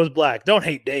Cisco is black. Don't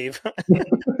hate Dave.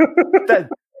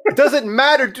 It doesn't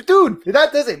matter, dude.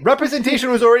 That doesn't. Representation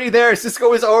was already there.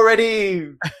 Cisco is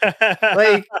already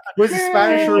like was it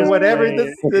Spanish or whatever.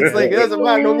 It's like it doesn't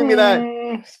matter. Don't give me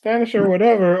that Spanish or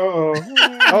whatever. Oh,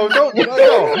 don't give me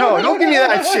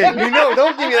that shit.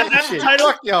 Don't give me that shit.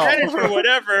 Fuck y'all. Spanish or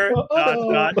whatever. ...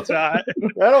 I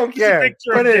don't care.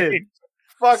 Put it in.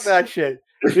 Fuck that shit.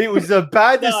 It was a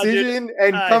bad decision,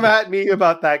 and come at me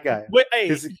about that guy. Wait,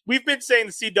 hey, we've been saying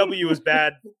the CW is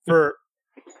bad for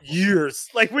years.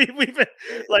 Like we've been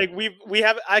like we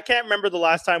have. I can't remember the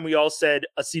last time we all said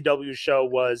a CW show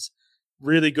was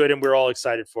really good and we're all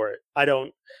excited for it. I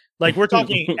don't like. We're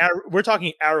talking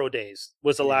Arrow Days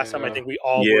was the last time I think we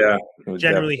all were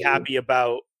generally happy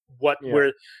about what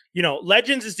we're.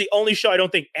 Legends is the only show I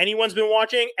don't think anyone's been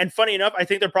watching. And funny enough, I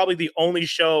think they're probably the only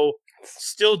show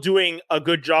still doing a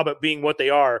good job at being what they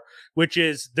are, which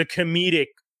is the comedic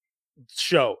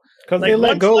show. Because they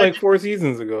let go like 4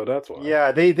 seasons ago. That's why.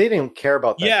 Yeah, they didn't care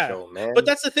about that show, man. But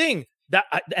that's the thing.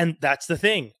 That's the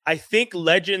thing. I think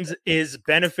Legends is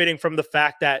benefiting from the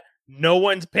fact that no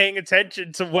one's paying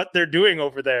attention to what they're doing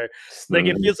over there. Like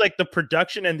it feels like the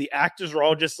production and the actors are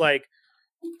all just like,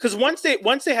 because once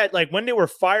they had like when they were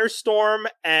Firestorm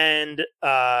and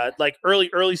like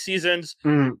early seasons,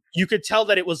 you could tell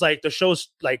that it was like the show's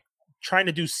like trying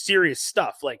to do serious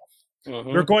stuff. Like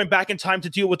we're going back in time to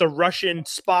deal with a Russian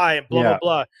spy and blah blah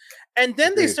blah. And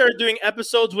then they started doing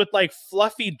episodes with like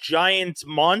fluffy giant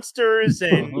monsters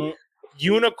and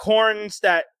unicorns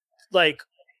that like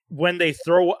when they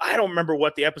throw, I don't remember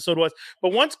what the episode was,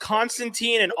 but once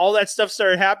Constantine and all that stuff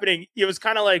started happening, it was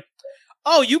kind of like,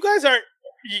 oh, you guys aren't.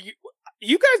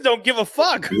 You guys don't give a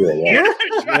fuck.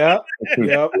 Yeah.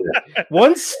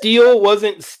 Once Steel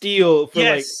wasn't Steel for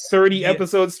like 30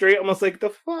 episodes straight, almost like the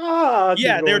fuck.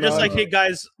 Yeah, they were just like, hey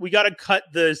guys, we got to cut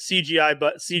the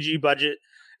CG budget.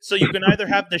 So you can either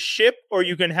have the ship or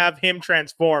you can have him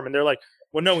transform. And they're like,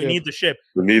 well, no, we need the ship.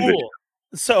 We need cool.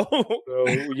 So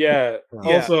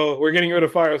Also, we're getting rid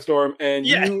of Firestorm, and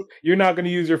you're not going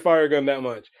to use your fire gun that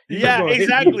much.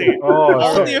 Exactly.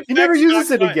 He never uses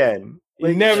it again.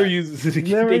 He never uses it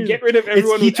again. They get rid of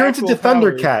everyone. He turns into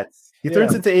Thundercats. He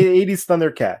turns into 80s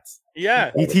Thundercats. Yeah.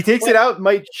 He takes it out,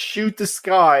 might shoot the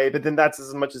sky, but then that's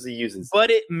as much as he uses. But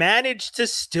it managed to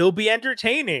still be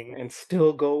entertaining. And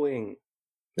still going.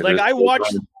 Like I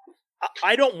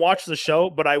don't watch the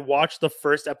show, but I watched the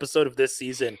first episode of this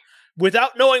season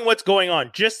without knowing what's going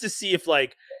on, just to see if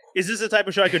like, is this the type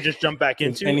of show I could just jump back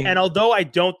into? And although I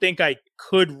don't think I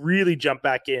could really jump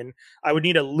back in, I would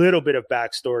need a little bit of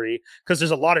backstory because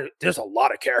there's a lot of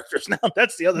characters now.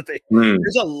 That's the other thing.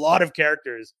 There's a lot of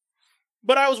characters.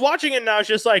 But I was watching it and I was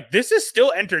just like, this is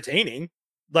still entertaining.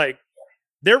 Like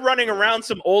they're running around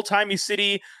some old timey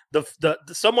city. The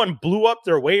someone blew up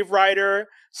their Wave Rider,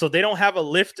 so they don't have a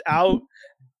lift out.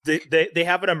 They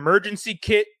have an emergency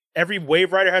kit. Every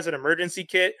Wave Rider has an emergency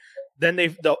kit. Then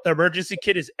the emergency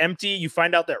kit is empty. You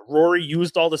find out that Rory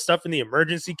used all the stuff in the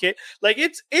emergency kit. Like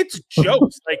it's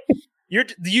jokes. Like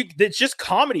it's just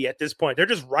comedy at this point. They're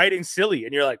just writing silly,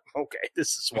 and you're like, okay, this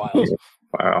is wild.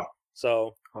 Wow.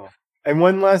 So, and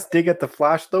one last dig at the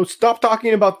Flash, though. Stop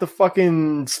talking about the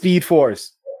fucking Speed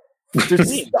Force.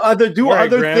 Just other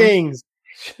things.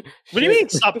 What do you mean?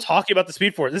 Stop talking about the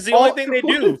Speed Force. This is the only thing they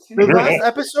do. The last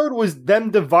episode was them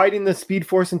dividing the Speed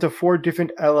Force into 4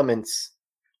 different elements.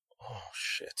 Oh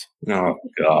shit! Oh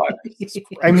god!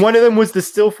 And one of them was the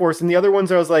Still Force, and the other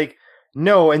ones I was like,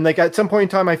 no. And like at some point in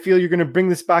time, I feel you're going to bring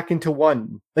this back into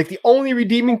one. Like the only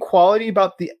redeeming quality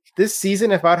about this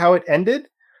season, about how it ended,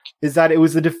 is that it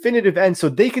was a definitive end, so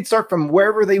they could start from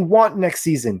wherever they want next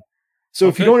season. So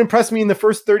if you don't impress me in the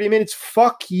first 30 minutes,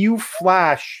 fuck you,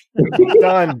 Flash.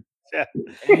 Done. Yeah.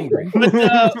 But,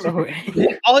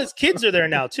 all his kids are there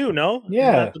now too. No,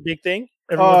 yeah, that's the big thing.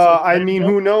 I mean,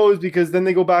 who knows? Because then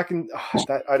they go back and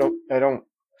I don't.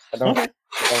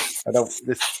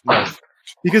 This no.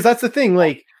 Because that's the thing.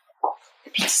 Like,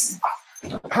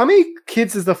 how many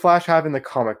kids does the Flash have in the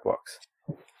comic books?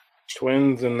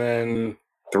 Twins, and then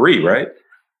 3, right?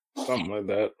 Something like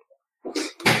that.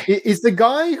 Is the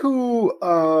guy who's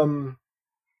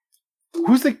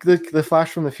the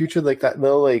Flash from the future, like that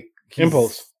little like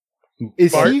Impulse?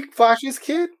 Is he Flash's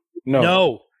kid?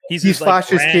 No, he's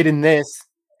Flash's kid in this.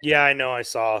 Yeah, I know. I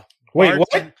saw. Wait,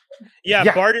 what?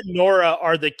 Yeah, Bart and Nora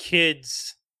are the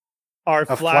kids. Are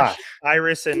Flash,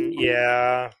 Iris, and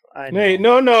I know. Wait,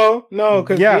 no,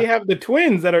 because they have the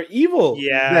twins that are evil.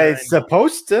 Yeah, it's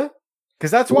supposed to.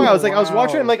 Because that's why I was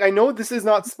watching. I'm like, I know this is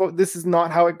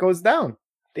not how it goes down.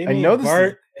 I know this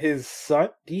Bart, his son.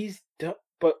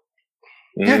 But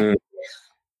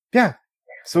yeah.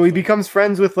 So he becomes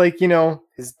friends with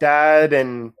his dad,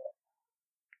 and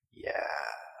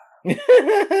Hey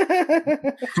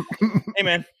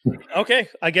man, okay.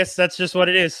 I guess that's just what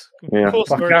it is. Yeah. Cool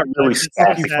story.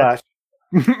 Flash.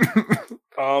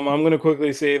 I'm gonna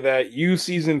quickly say that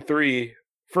season 3.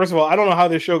 First of all, I don't know how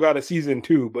this show got a season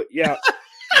 2, but yeah,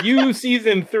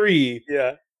 season 3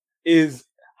 is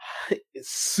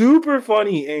super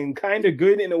funny and kind of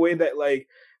good in a way that, like,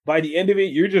 by the end of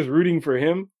it, you're just rooting for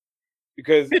him.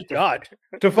 Because good God.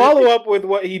 To follow up with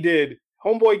what he did,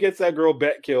 Homeboy gets that girl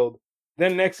Bet killed.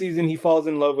 Then next season, he falls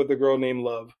in love with a girl named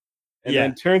Love. And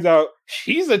then turns out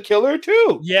she's a killer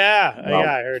too. Yeah,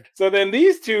 I heard. So then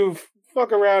these two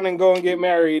fuck around and go and get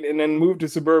married and then move to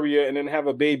suburbia and then have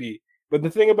a baby. But the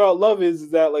thing about Love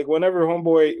is that, like, whenever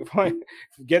Homeboy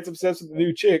gets obsessed with the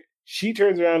new chick, she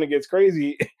turns around and gets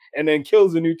crazy and then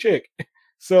kills the new chick.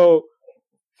 So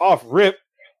off rip,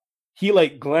 he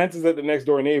like glances at the next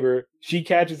door neighbor. She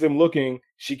catches him looking.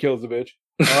 She kills the bitch.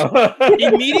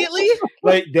 Immediately?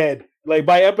 Like dead. Like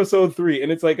by episode 3.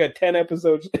 And it's like a 10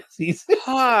 episode season.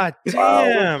 Ah,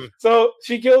 damn. So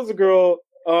she kills the girl.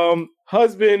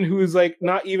 Husband who's like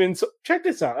not even so. Check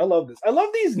this out. I love this. I love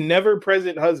these never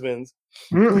present husbands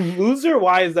who lose their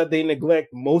wives that they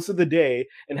neglect most of the day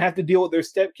and have to deal with their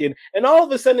stepkid, and all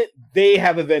of a sudden they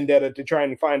have a vendetta to try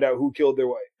and find out who killed their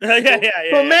wife.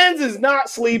 So Mans is not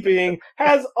sleeping,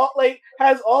 has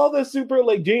all the super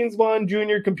like James Bond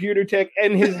Jr. computer tech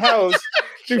in his house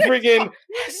to friggin'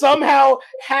 somehow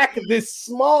hack this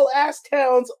small ass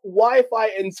town's Wi-Fi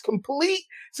and complete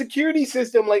security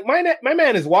system. Like my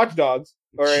man is Watch Dogs.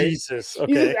 All right, Jesus.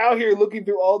 Okay, he's just out here looking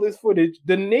through all this footage.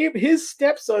 His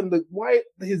stepson,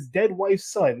 his dead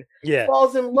wife's son,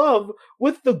 falls in love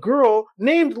with the girl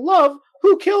named Love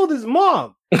who killed his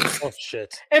mom. Oh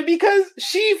shit! And because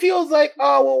she feels like,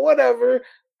 oh well, whatever.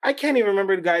 I can't even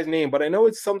remember the guy's name, but I know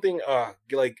it's something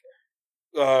like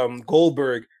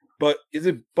Goldberg. But is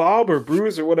it Bob or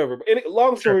Bruce or whatever?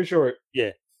 Long story short,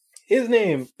 his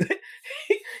name.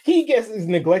 He guesses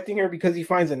neglecting her because he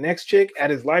finds the next chick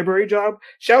at his library job.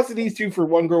 Shouts to these two for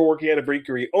one girl working at a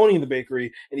bakery, owning the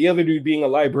bakery, and the other dude being a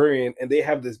librarian, and they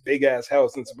have this big ass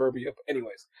house in suburbia.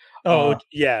 Anyways.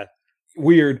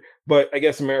 Weird, but I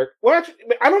guess America. Well, actually,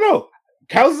 I don't know.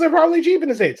 Houses are probably cheap in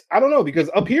the States. I don't know, because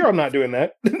up here I'm not doing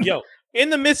that. Yo, in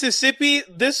the Mississippi,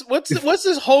 what's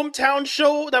this hometown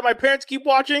show that my parents keep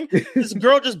watching? This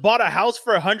girl just bought a house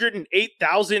for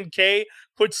 $108,000,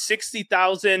 put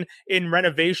 $60,000 in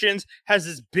renovations, has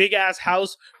this big ass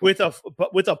house with a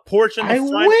porch in the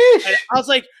front. Wish. And I was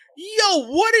like, yo,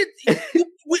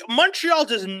 Montreal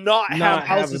does not have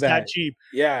houses that cheap.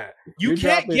 Yeah. You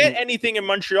can't get anything in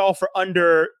Montreal for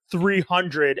under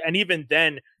 $300, and even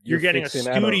then you're getting a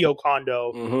studio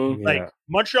condo. Mm-hmm. Like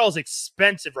Montreal is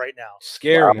expensive right now.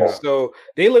 Scary. Wow. So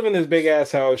they live in this big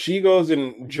ass house. She goes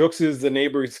and juxes the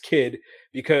neighbor's kid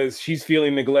because she's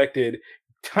feeling neglected.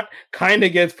 kind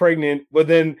of gets pregnant, but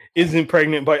then isn't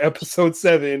pregnant by episode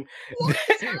 7.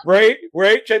 right?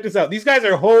 Check this out. These guys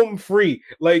are home free.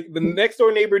 Like the next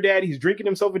door neighbor dad, he's drinking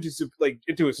himself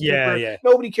into a stupor. Yeah.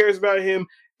 Nobody cares about him.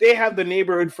 They have the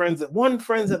neighborhood friends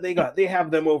that they got. They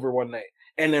have them over one night.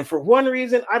 And then for one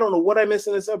reason, I don't know what I missed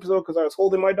in this episode because I was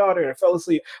holding my daughter and I fell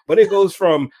asleep. But it goes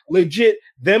from legit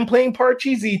them playing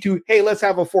Parcheesi to, hey, let's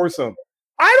have a foursome.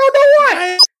 I don't know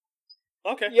why.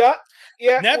 Okay. Yeah.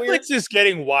 Netflix weird. is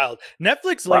getting wild.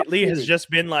 Netflix lately has just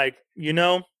been like,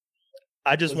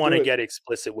 I just want to get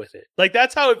explicit with it. Like,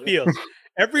 that's how it feels.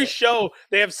 Every show,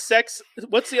 they have sex.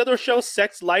 What's the other show?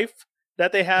 Sex Life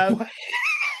that they have? What?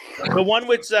 The one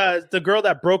with the girl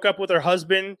that broke up with her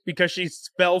husband because she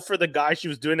fell for the guy she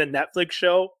was doing the Netflix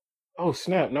show. Oh,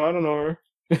 snap. No, I don't know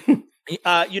her.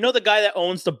 You know the guy that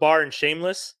owns the bar in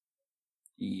Shameless?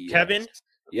 Yes. Kevin?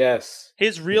 Yes.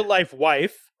 His real life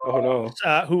wife. Oh no!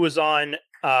 Who was on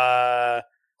Sarah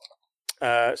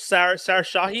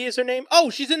Shahi is her name? Oh,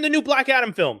 she's in the new Black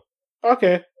Adam film.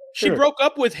 Okay. She broke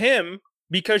up with him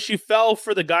because she fell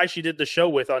for the guy she did the show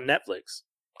with on Netflix.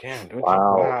 Damn!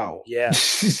 Wow. Yeah.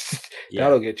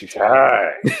 That'll get you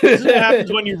shot. This is what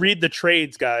happens when you read the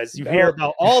trades, guys. You hear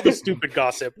about all the stupid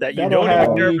gossip that you don't have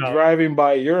even care me about. Driving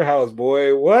by your house,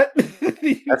 boy. What?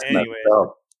 That's anyway.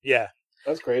 Yeah.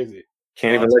 That's crazy.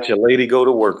 Can't even let your lady go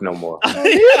to work no more. Can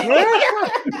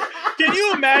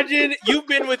you imagine? You've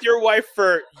been with your wife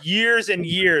for years and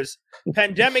years.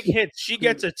 Pandemic hits. She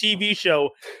gets a TV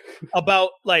show about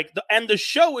and the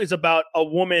show is about a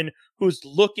woman who's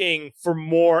looking for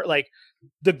more. Like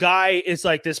the guy is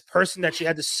like this person that she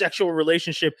had this sexual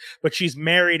relationship, but she's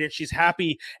married and she's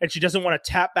happy and she doesn't want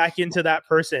to tap back into that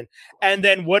person. And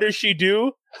then what does she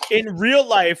do? In real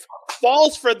life,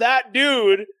 falls for that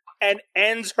dude and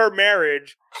ends her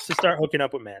marriage to start hooking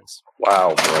up with mans.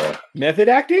 Wow, bro. Method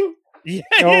acting? Yeah.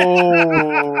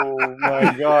 Oh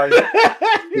my god.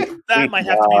 That might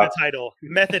have to be the title.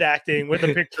 Method acting with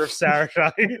a picture of Sarah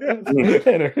Wow.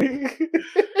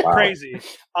 Crazy.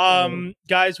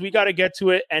 Guys, we got to get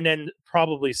to it and then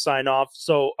probably sign off.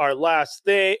 So our last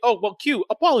thing. Oh, well, Q.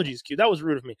 Apologies, Q. That was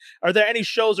rude of me. Are there any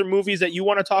shows or movies that you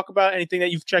want to talk about? Anything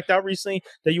that you've checked out recently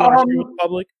that you want to share with the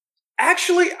public?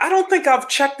 Actually, I don't think I've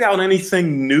checked out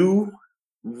anything new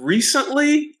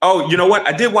recently. Oh, you know what?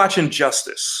 I did watch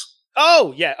Injustice.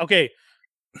 Oh, yeah. Okay.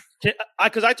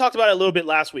 Because I talked about it a little bit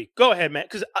last week. Go ahead, man.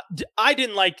 Because I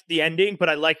didn't like the ending, but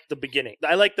I liked the beginning.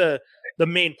 I like the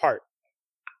main part.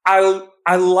 I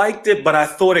liked it, but I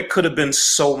thought it could have been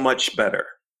so much better.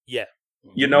 Yeah.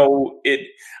 You know,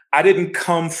 I didn't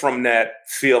come from that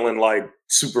feeling like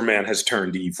Superman has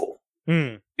turned evil.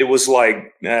 It was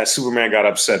like Superman got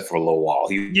upset for a little while.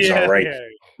 He was all right. Yeah.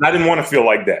 And I didn't want to feel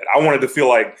like that. I wanted to feel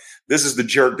like this is the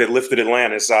jerk that lifted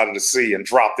Atlantis out of the sea and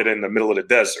dropped it in the middle of the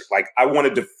desert. Like I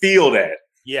wanted to feel that.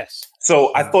 Yes.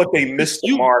 So I thought they missed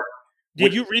the mark.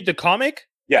 Did you read the comic?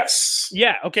 Yes.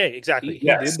 Yeah. Okay. Exactly.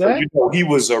 Yes. So, he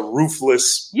was a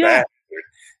ruthless bastard.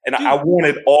 And I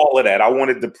wanted all of that. I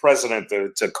wanted the president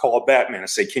to call Batman and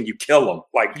say, "Can you kill him?"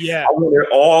 Like, I wanted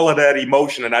all of that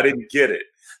emotion, and I didn't get it.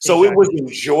 So It was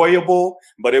enjoyable,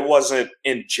 but it wasn't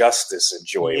Injustice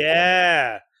enjoyable.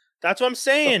 Yeah, that's what I'm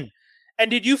saying.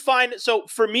 And did you find, so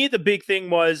for me, the big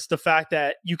thing was the fact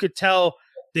that you could tell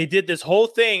they did this whole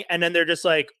thing and then they're just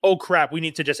like, oh crap, we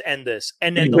need to just end this.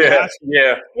 And then the last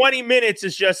 20 minutes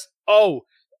is just, pull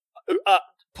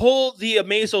the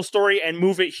Amazo story and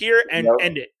move it here and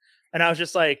end it. And I was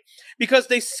just like, because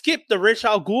they skipped the Ra's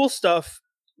al Ghul stuff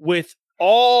with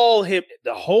all the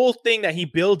whole thing that he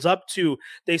builds up to.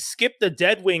 They skip the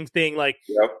Deadwing thing. Like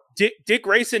Dick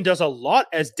Grayson does a lot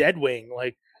as Deadwing.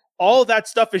 Like all that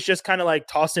stuff is just kind of like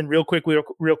tossed in real quick.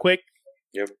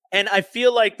 Yep. And I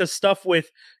feel like the stuff with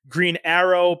Green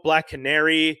Arrow, Black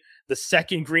Canary, the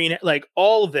second Green, like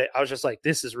all of it, I was just like,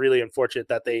 this is really unfortunate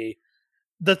that the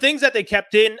things that they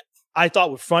kept in, I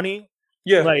thought were funny.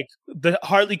 Yeah, like the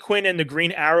Harley Quinn and the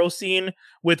Green Arrow scene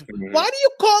with why do you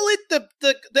call it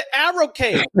the Arrow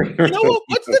Cave? You know what?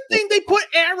 What's the thing they put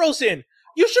arrows in?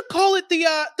 You should call it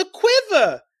the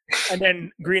quiver. And then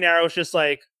Green Arrow's just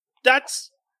like, that's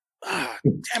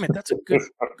damn it, that's a good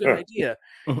idea.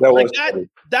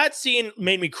 That scene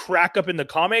made me crack up in the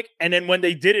comic, and then when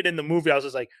they did it in the movie, I was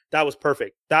just like, that was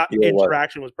perfect. That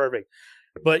interaction was perfect.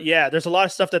 But yeah, there's a lot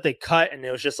of stuff that they cut, and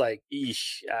it was just like,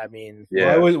 eesh. I mean,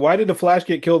 why did the Flash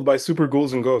get killed by super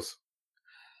ghouls and ghosts?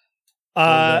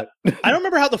 I don't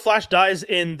remember how the Flash dies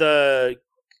in the.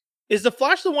 Is the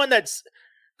Flash the one that's?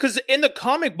 Because in the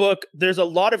comic book, there's a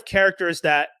lot of characters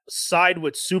that side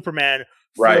with Superman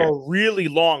for a really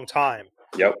long time.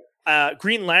 Yep.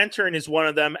 Green Lantern is one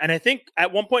of them, and I think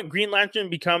at one point Green Lantern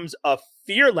becomes a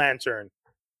Fear Lantern.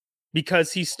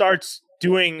 because he starts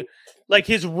doing like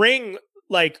his ring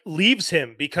like leaves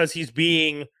him because he's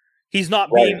not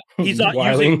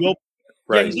using will.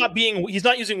 Right. Yeah, he's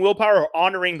not using willpower or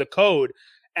honoring the code,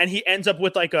 and he ends up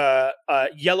with like a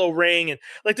yellow ring, and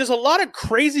like there's a lot of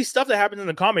crazy stuff that happens in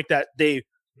the comic that they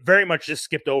very much just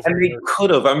skipped over. And they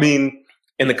could have. I mean,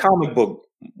 in the comic book,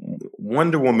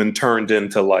 Wonder Woman turned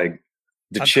into like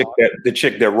the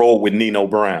chick that rolled with Nino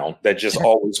Brown that just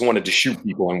always wanted to shoot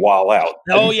people and wild out.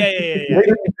 Oh yeah. They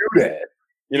didn't do that.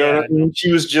 You know what I mean?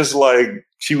 She was just like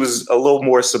she was a little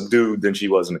more subdued than she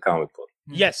was in the comic book.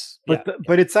 Yes, but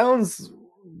it sounds.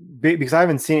 Because I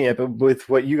haven't seen it yet, but with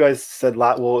what you guys said,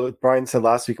 Brian said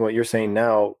last week and what you're saying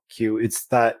now, Q, it's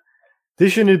that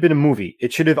this shouldn't have been a movie.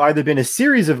 It should have either been a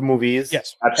series of movies,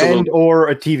 yes, and or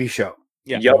a TV show.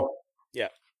 Yeah, yeah.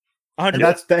 And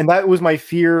that was my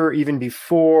fear even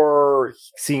before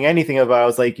seeing anything about it. I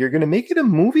was like, "You're going to make it a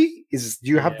movie? Do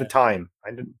you have the time?" I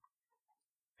didn't.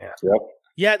 Yeah. Yep.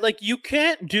 Yeah, like you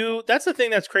can't do. That's the thing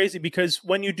that's crazy because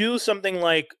when you do something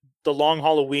like The Long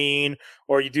Halloween,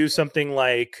 or you do something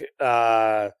like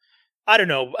I don't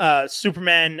know,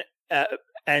 Superman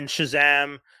and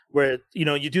Shazam, where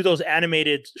you do those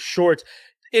animated shorts.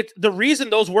 The reason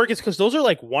those work is because those are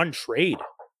like one trade,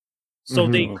 so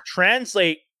they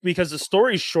translate because the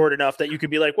story's short enough that you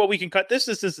could be like, well, we can cut this,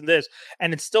 and this,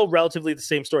 and it's still relatively the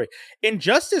same story.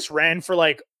 Injustice ran for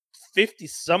like 50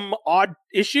 some odd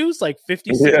issues, like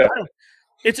 56. Yeah.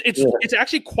 It's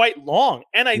actually quite long,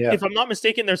 and if I'm not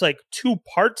mistaken, there's like 2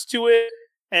 parts to it,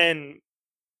 and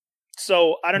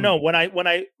so I don't know. When I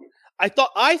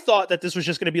thought that this was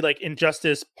just going to be like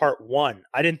Injustice Part 1.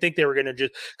 I didn't think they were going to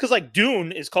just because like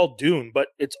Dune is called Dune, but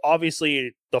it's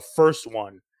obviously the first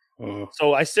one.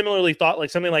 So I similarly thought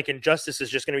like something like Injustice is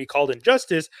just going to be called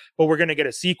Injustice, but we're going to get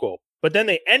a sequel. But then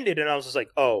they ended, and I was just like,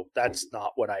 "Oh, that's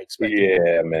not what I expected."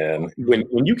 Yeah, man.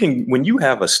 When you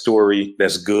have a story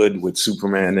that's good with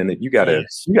Superman in it, you gotta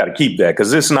keep that because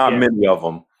there's not many of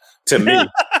them to me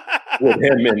with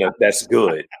him in it that's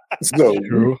good. So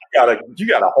you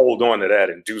gotta hold on to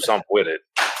that and do something with it.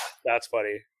 That's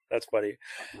funny.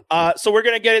 So we're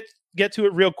gonna get to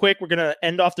it real quick. We're gonna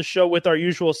end off the show with our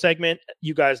usual segment.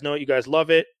 You guys know it. You guys love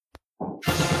it.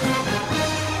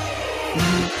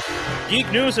 Geek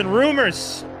news and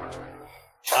rumors.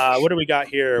 What do we got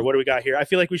here? I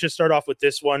feel like we should start off with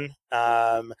this one.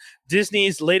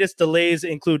 Disney's latest delays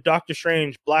include Doctor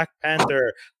Strange, Black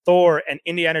Panther, Thor, and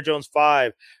Indiana Jones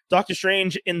 5. Doctor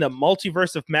Strange in the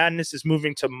Multiverse of Madness is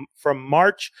moving from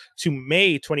March to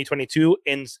May 2022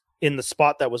 in the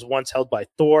spot that was once held by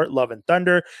Thor, Love and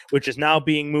Thunder, which is now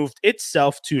being moved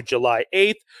itself to July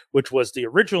 8th, which was the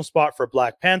original spot for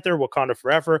Black Panther, Wakanda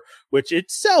Forever, which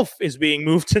itself is being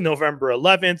moved to November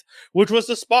 11th, which was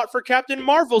the spot for Captain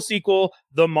Marvel sequel,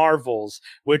 The Marvels,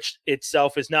 which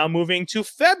itself is now moving to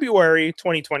February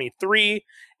 2023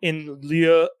 in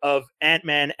lieu of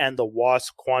Ant-Man and the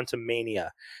Wasp Quantumania.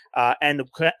 And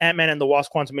Ant-Man and the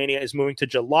Wasp Quantumania is moving to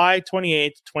July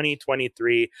 28th,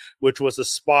 2023, which was the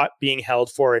spot being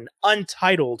held for an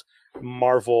untitled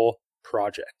Marvel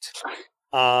project.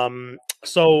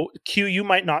 So, Q, you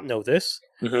might not know this,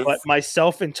 but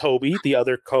myself and Toby, the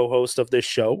other co-host of this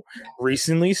show,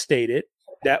 recently stated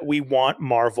that we want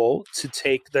Marvel to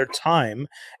take their time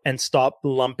and stop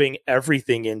lumping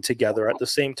everything in together at the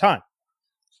same time.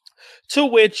 To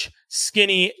which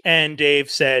Skinny and Dave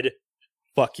said,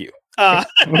 "Fuck you."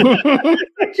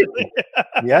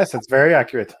 Yes, it's very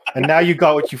accurate. And now you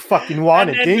got what you fucking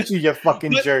wanted, didn't you, you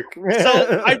fucking jerk?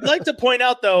 So I'd like to point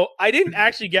out, though, I didn't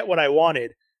actually get what I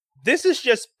wanted. This is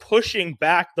just pushing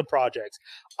back the projects.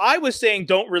 I was saying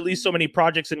don't release so many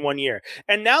projects in 1 year.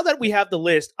 And now that we have the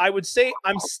list, I would say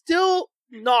I'm still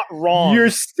not wrong. You're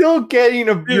still getting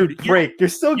a break. You're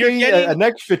still getting an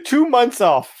extra 2 months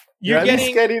off. You're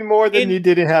getting more than you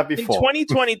didn't have before. In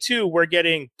 2022, we're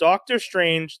getting Doctor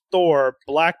Strange, Thor,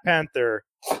 Black Panther.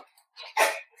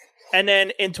 And then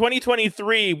in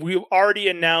 2023, we already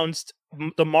announced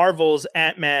the Marvels,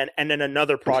 Ant-Man, and then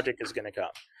another project is going to come.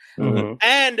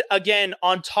 And again,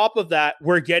 on top of that,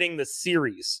 we're getting the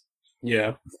series.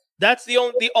 Yeah. That's the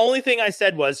only thing I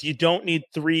said was you don't need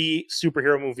 3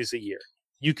 superhero movies a year.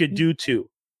 You could do 2.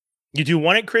 You do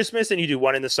 1 at Christmas and you do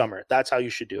 1 in the summer. That's how you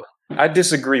should do it. I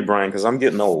disagree, Brian, because I'm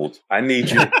getting old. I need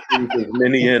you to do as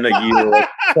many in a year.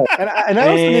 And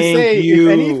I was going to say, if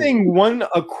anything, 1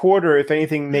 a quarter, if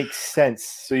anything, makes sense.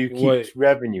 So you keep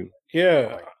revenue.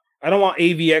 Yeah. I don't want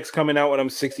AVX coming out when I'm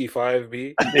 65,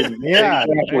 B. Yeah.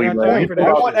 Exactly, I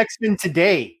want X-Men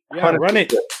today. Yeah, run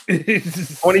it.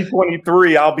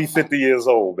 2023, I'll be 50 years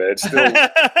old, man. Still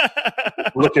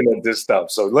looking at this stuff.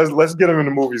 So let's get them in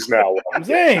the movies now. I'm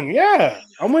saying, yeah,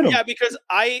 I'm with them. Yeah, because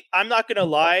I'm not gonna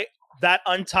lie, that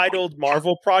Untitled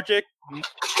Marvel project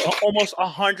almost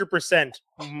 100%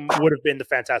 would have been the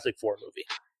Fantastic Four movie.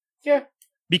 Yeah,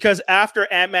 because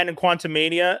after Ant-Man and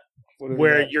Quantumania,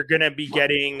 where you're gonna be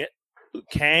getting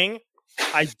Kang,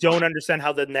 I don't understand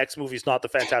how the next movie is not the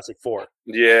Fantastic Four.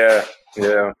 Yeah.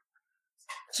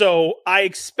 So I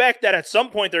expect that at some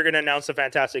point they're going to announce the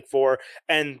Fantastic Four,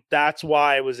 and that's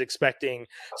why I was expecting.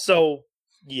 So,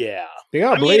 yeah. They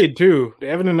got Blade, too. They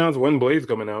haven't announced when Blade's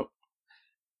coming out.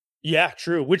 Yeah,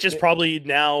 true. Which is probably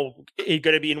now going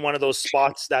to be in one of those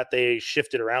spots that they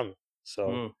shifted around.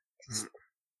 So,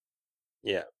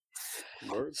 yeah.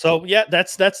 So, yeah,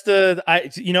 that's the... I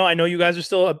know you guys are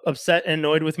still upset and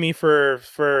annoyed with me for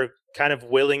kind of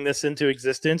willing this into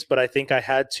existence, but I think I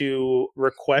had to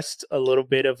request a little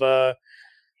bit of a,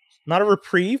 not a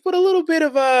reprieve, but a little bit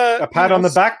of a pat on the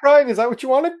back, Brian. Is that what you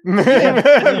wanted?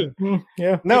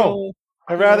 Yeah. No,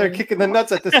 I'd rather kick in the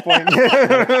nuts at this point.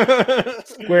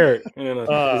 Square it.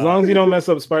 As long as you don't mess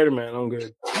up Spider-Man, I'm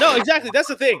good. No, exactly. That's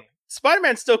the thing.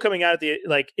 Spider-Man's still coming out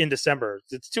in December.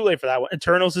 It's too late for that one.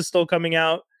 Eternals is still coming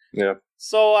out. Yeah.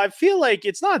 So I feel like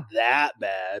it's not that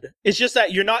bad. It's just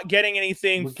that you're not getting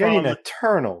anything from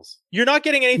Eternals. You're not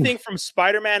getting anything from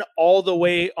Spider-Man all the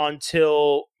way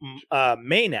until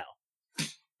May now.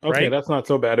 Okay, right? That's not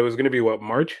so bad. It was going to be what,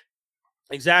 March?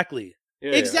 Exactly.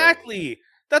 Yeah, exactly. Yeah.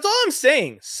 That's all I'm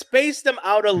saying. Space them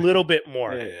out a little bit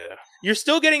more. Yeah. You're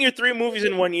still getting your 3 movies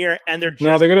in 1 year, and they're just...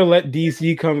 No, they're going to let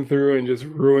DC come through and just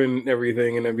ruin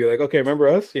everything and then be like, okay, remember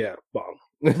us? Yeah, bomb.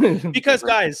 Because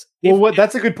guys,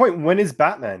 that's a good point. When is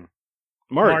Batman?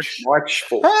 March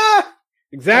 4th.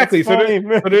 Exactly. So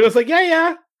they're just like,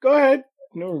 yeah, go ahead.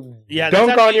 No, yeah,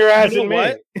 dunk on your ass in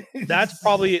May.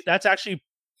 That's actually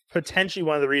potentially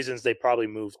one of the reasons they probably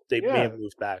moved. They may have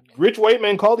moved back. Rich white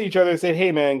men called each other and said,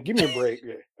 "Hey, man, give me a break.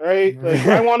 All right, like,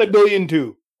 I want $1 billion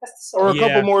too, or a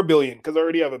couple more billion because I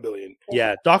already have $1 billion."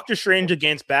 Yeah, Doctor Strange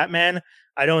against Batman.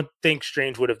 I don't think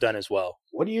Strange would have done as well.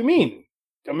 What do you mean?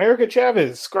 America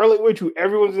Chavez, Scarlet Witch, who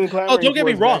everyone's in clamoring. Oh, don't get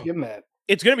me wrong. That.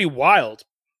 It's going to be wild,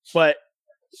 but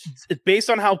based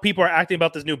on how people are acting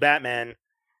about this new Batman,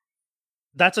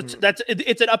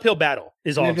 it's an uphill battle.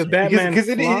 Is all Batman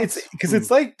because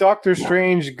it's like Doctor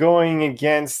Strange going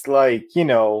against Superman,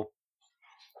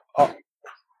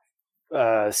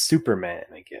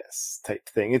 I guess, type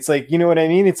thing. It's like, you know what I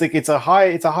mean? It's like it's a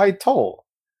high toll.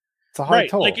 It's a high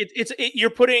toll. Like you're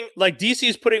putting, like, DC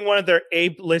is putting one of their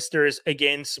A listers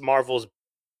against Marvel's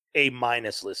A-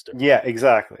 lister. Yeah,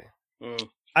 exactly.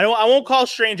 I won't call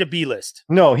Strange a B list.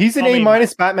 No, he's an A-.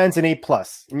 Batman's an A+,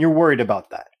 and you're worried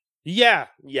about that. Yeah.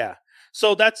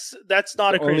 So that's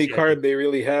not a crazy only card they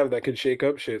really have that could shake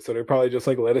up shit. So they're probably just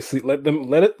like, let us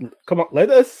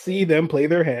see them play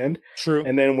their hand. True.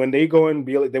 And then when they go and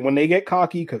be like, when they get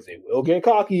cocky, because they will get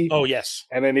cocky. Oh yes.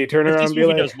 And then they turn around and be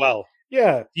like, does well.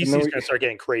 Yeah, DC's going to start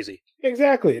getting crazy.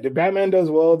 Exactly. The Batman does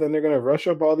well, then they're going to rush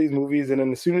up all these movies, and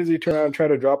then as soon as they turn around and try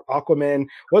to drop Aquaman,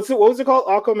 what was it called?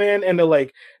 Aquaman and the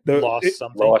Lost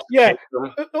something. Yeah.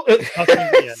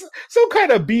 Some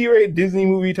kind of B-rate Disney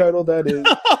movie title that is.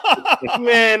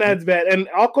 Man, that's bad. And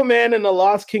Aquaman and the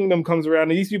Lost Kingdom comes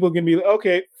around, and these people can be like,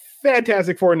 okay,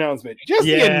 Fantastic Four announcement. Just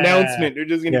the announcement. They're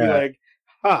just going to be like,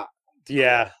 ha.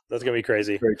 Yeah, that's going to be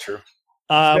crazy. Very true.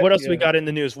 What else we got in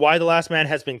the news? Why The Last Man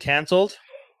has been canceled.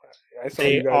 I saw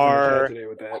you guys today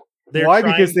with that. Why?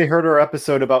 Because they heard our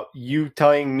episode about you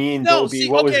telling me and Dolby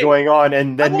what was going on,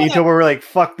 and then me and Dolby were like,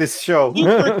 "Fuck this show."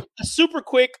 Super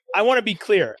quick. I want to be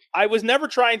clear. I was never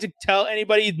trying to tell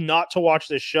anybody not to watch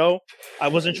this show. I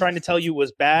wasn't trying to tell you it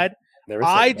was bad.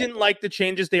 I didn't like the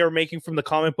changes they were making from the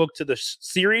comic book to the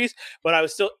series, but I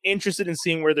was still interested in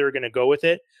seeing where they were going to go with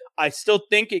it. I still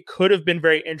think it could have been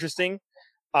very interesting.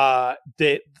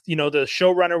 The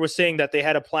showrunner was saying that they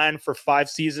had a plan for 5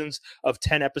 seasons of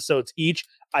 10 episodes each.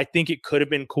 I think it could have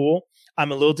been cool.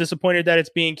 I'm a little disappointed that it's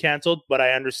being canceled, but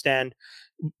I understand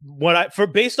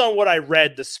based on what I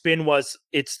read, the spin was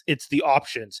it's the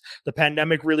options. The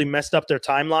pandemic really messed up their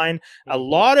timeline. A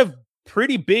lot of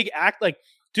pretty big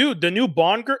dude, the new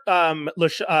Bond girl,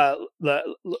 Lashana,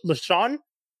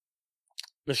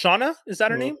 is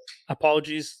that her name?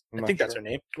 Apologies. I think that's her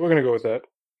name. We're going to go with that.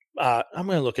 I'm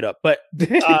going to look it up, but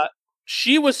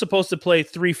she was supposed to play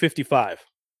 355.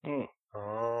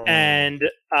 And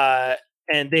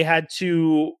they had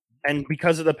to, and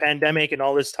because of the pandemic and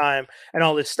all this time and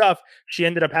all this stuff, she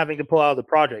ended up having to pull out of the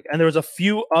project. And there was a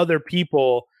few other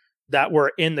people that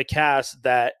were in the cast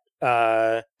that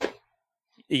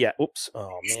Yeah. Oops.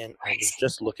 Oh man, I was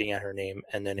just looking at her name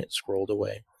and then it scrolled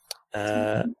away.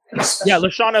 Yeah,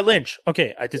 Lashana Lynch.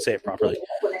 Okay, I did say it properly.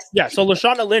 Yeah, so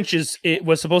Lashana Lynch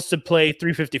was supposed to play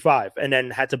 355 and then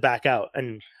had to back out.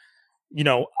 And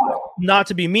not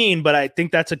to be mean, but I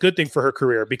think that's a good thing for her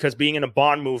career because being in a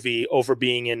Bond movie over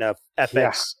being in a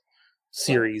FX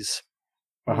series,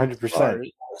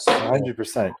 100%,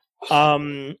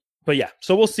 100%. But yeah,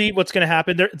 so we'll see what's going to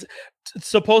happen.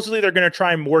 Supposedly they're going to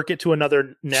try and work it to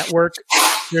another network.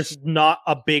 There's not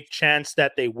a big chance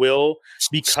that they will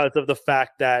because of the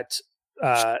fact that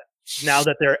now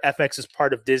that their FX is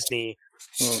part of Disney,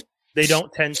 they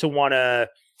don't tend to want to,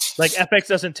 like FX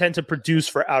doesn't tend to produce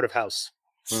for out of house.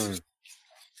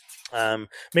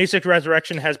 Matrix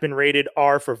Resurrection has been rated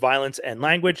R for violence and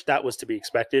language. That was to be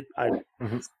expected.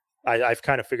 I've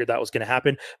kind of figured that was going to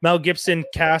happen. Mel Gibson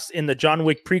cast in the John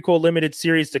Wick prequel limited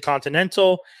series, The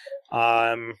Continental.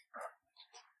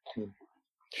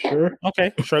 Sure.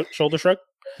 Okay. Shoulder shrug.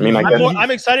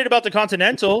 I'm excited about The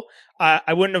Continental.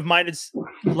 I wouldn't have minded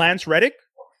Lance Reddick,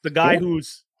 the guy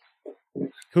who's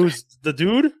the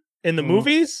dude in the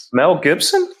movies. Mel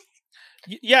Gibson?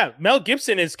 Yeah, Mel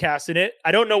Gibson is casting it.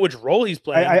 I don't know which role he's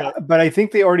playing. But I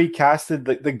think they already casted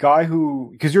the guy who,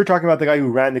 because you're talking about the guy who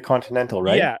ran The Continental,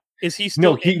 right? Yeah. Is he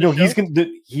still? He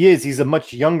is. He's a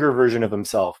much younger version of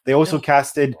himself. They also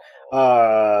casted.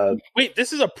 Wait,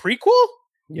 this is a prequel?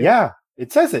 Yeah,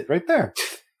 it says it right there.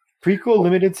 Prequel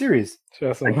limited series.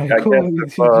 If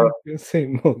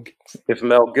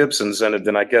Mel Gibson's in it,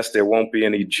 then I guess there won't be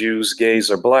any Jews,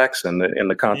 gays, or blacks in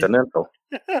the Continental.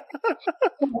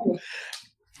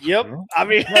 Yep. I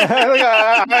mean,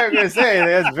 I'm going to say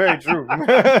that's very true.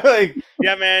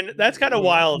 Yeah, man, that's kind of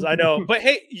wild. I know, but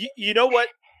hey, you know what?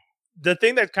 The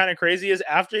thing that's kind of crazy is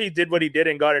after he did what he did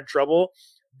and got in trouble,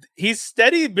 he's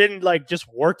steady been like just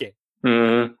working,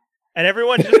 and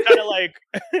everyone just kind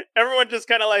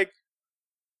of like,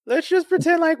 let's just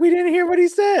pretend like we didn't hear what he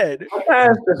said.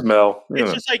 It's Mel.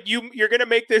 It's just like you're gonna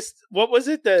make this. What was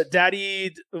it? The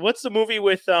Daddy. What's the movie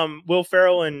with Will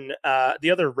Ferrell and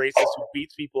the other racist who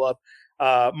beats people up?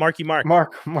 Marky Mark.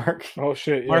 Mark. Oh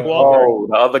shit. Mark Wahlberg. Oh,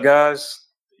 the other guys.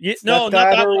 No, not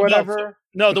that or whatever.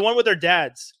 No, the one with their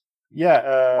dads. Yeah.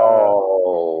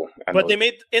 But they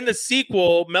made in the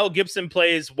sequel, Mel Gibson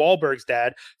plays Wahlberg's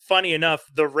dad. Funny enough,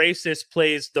 the racist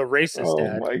plays the racist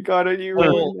dad. Oh my god! I knew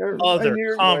other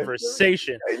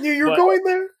conversation. I knew you were going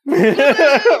there. What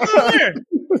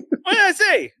did I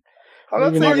say? I'm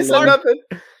not saying you said nothing.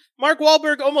 Mark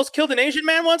Wahlberg almost killed an Asian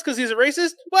man once because he's a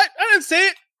racist. What? I didn't say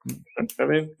it. I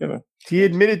mean, he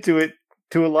admitted to it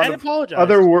to a lot of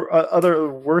other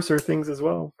worser things as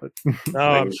well. But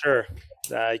I'm sure.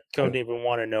 I don't even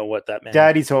want to know what that meant.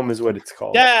 Daddy's Home is what it's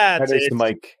called. Yeah, that is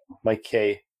Mike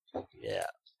K. Yeah,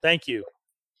 thank you.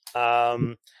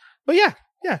 But yeah.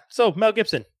 So Mel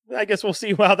Gibson. I guess we'll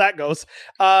see how that goes.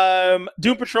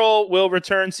 Doom Patrol will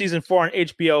return season 4 on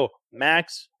HBO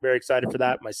Max. Very excited for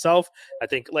that myself. I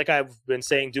think, like I've been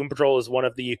saying, Doom Patrol is one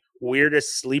of the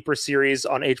weirdest sleeper series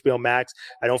on HBO Max.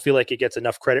 I don't feel like it gets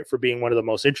enough credit for being one of the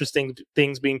most interesting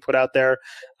things being put out there.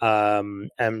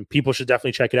 And people should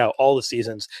definitely check it out. All the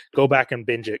seasons. Go back and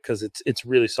binge it because it's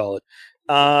really solid.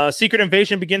 Secret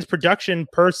Invasion begins production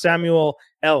per Samuel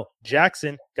L.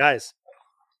 Jackson. Guys,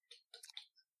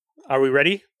 are we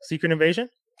ready? Secret Invasion?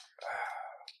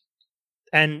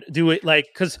 And do it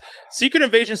because Secret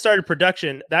Invasion started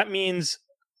production. That means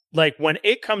when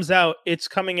it comes out, it's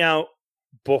coming out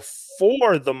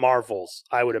before the Marvels,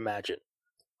 I would imagine.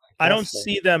 I don't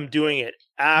see them doing it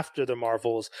after the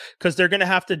Marvels because they're going to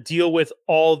have to deal with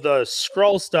all the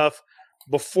Skrull stuff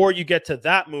before you get to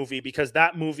that movie, because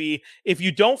that movie, if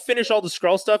you don't finish all the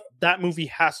Skrull stuff, that movie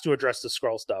has to address the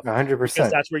Skrull stuff. 100%.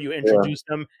 Because that's where you introduce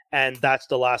them, and that's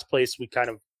the last place we kind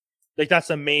of that's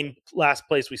the main last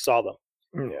place we saw them.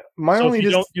 Yeah.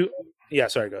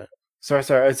 Sorry, go ahead.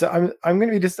 Sorry. So I'm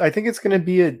going to be I think it's going to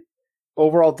be an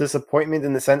overall disappointment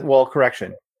in the sense. Well,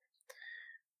 correction.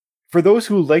 For those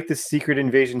who like the Secret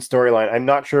Invasion storyline, I'm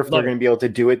not sure if they're going to be able to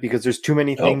do it because there's too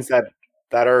many things that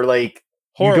are like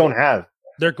horrible. You don't have.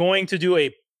 They're going to do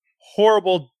a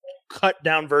horrible cut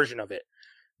down version of it.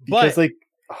 Because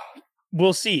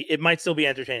we'll see. It might still be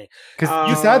entertaining. Because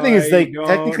the sad thing is,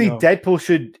 technically, Deadpool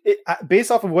should,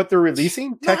 based off of what they're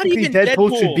releasing, technically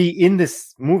Deadpool should be in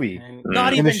this movie,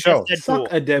 not in even the show. Suck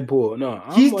a Deadpool. No,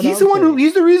 he's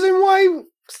the reason why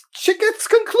shit gets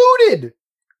concluded.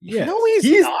 Yeah, no,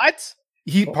 he's not.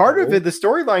 Part of it, the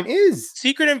storyline is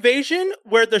Secret Invasion,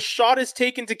 where the shot is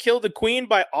taken to kill the Queen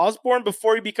by Osborn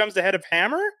before he becomes the head of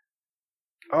Hammer.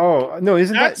 Oh no,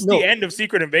 isn't that's the end of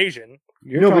Secret Invasion?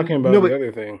 You're talking about the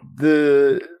other thing.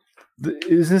 The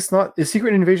is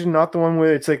Secret Invasion not the one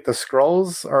where it's like the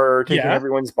Skrulls are taking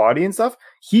everyone's body and stuff?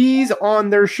 He's on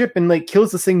their ship and like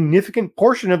kills a significant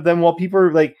portion of them while people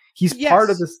are like, he's part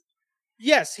of this.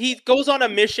 Yes, he goes on a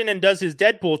mission and does his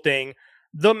Deadpool thing.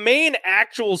 The main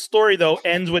actual story, though,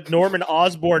 ends with Norman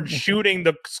Osborn shooting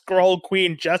the Skrull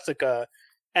Queen Jessica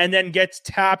and then gets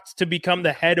tapped to become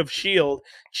the head of S.H.I.E.L.D.,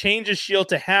 changes S.H.I.E.L.D.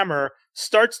 to Hammer,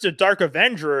 starts the Dark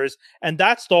Avengers, and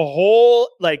that's the whole,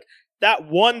 like, that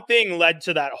one thing led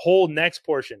to that whole next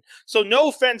portion. So no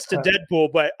offense to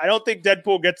Deadpool, but I don't think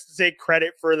Deadpool gets to take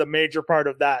credit for the major part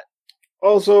of that.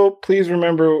 Also, please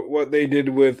remember what they did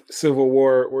with Civil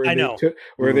War,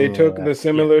 where they took the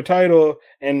similar title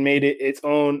and made it its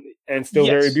own and still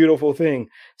very beautiful thing.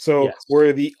 So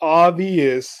where the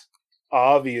obvious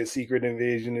Secret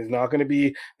Invasion is not going to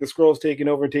be the Skrulls taking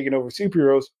over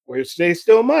superheroes, which they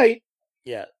still might.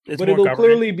 Yeah, but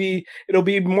it'll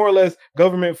be more or less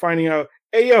government finding out,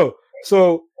 hey, yo,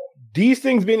 so these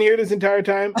things been here this entire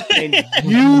time, and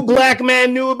you black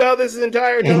man knew about this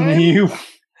entire time.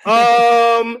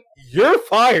 You're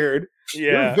fired.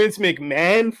 Yeah. You're Vince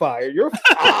McMahon fired. You're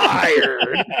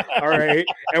fired. All right.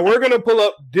 And we're going to pull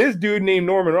up this dude named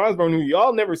Norman Osborn, who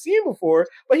y'all never seen before,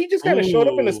 but he just kind of showed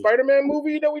up in the Spider-Man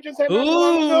movie that we just had not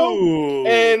long ago.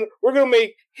 And we're going to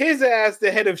make his ass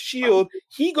the head of S.H.I.E.L.D.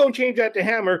 He going to change that to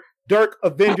Hammer. Dark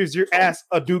Avengers your ass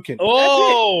a dukin'.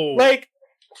 Oh. Like,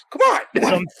 come on.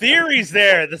 Some theories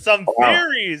there. There's some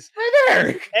theories. Right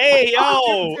there. Hey,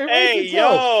 yo. Hey,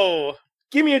 yo.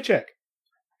 Give me a check.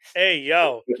 Hey,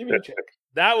 yo. Give me a check.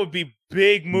 That would be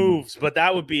big moves, but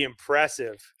that would be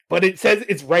impressive. But it says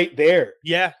it's right there.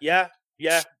 Yeah. Right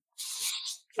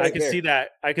I can see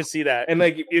that. And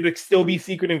like it'd still be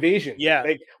Secret Invasion. Yeah.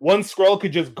 Like one Skrull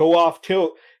could just go off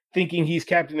tilt thinking he's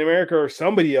Captain America or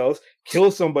somebody else,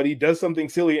 kill somebody, does something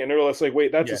silly, and they're like,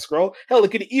 wait, that's a Skrull? Hell,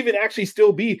 it could even actually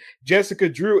still be Jessica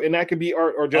Drew, and that could be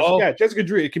Jessica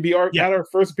Drew. It could be not our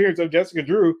first appearance of Jessica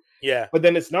Drew. Yeah. But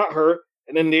then it's not her.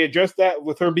 And then they address that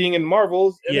with her being in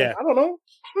Marvels. And then, I don't know.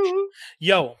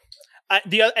 Yo,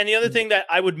 the other thing that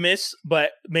I would miss,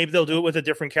 but maybe they'll do it with a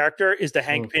different character, is the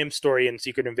Hank Pym story in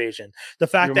Secret Invasion. The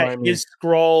fact that his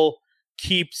Skrull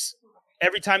keeps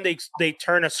every time they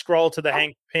turn a Skrull to the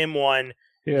Hank Pym one,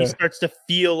 he starts to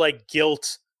feel like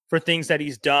guilt for things that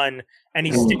he's done, and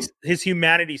his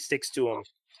humanity sticks to him.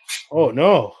 Oh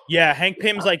no! Yeah, Hank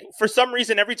Pym's like, for some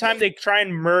reason, every time they try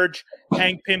and merge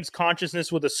Hank Pym's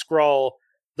consciousness with a Skrull,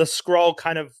 the Skrull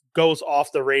kind of goes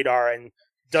off the radar and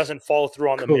doesn't follow through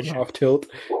on the mission. Off tilt.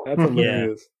 That's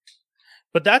hilarious.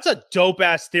 But that's a dope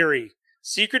ass theory.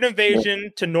 Secret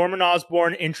Invasion to Norman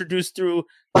Osborn, introduced through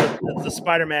the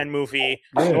Spider-Man movie.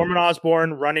 Yeah. Norman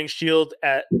Osborn running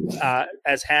S.H.I.E.L.D.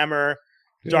 as Hammer.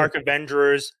 Dark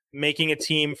Avengers, making a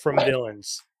team from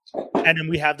villains. And then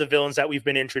we have the villains that we've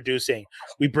been introducing.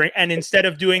 And instead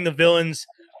of doing the villains,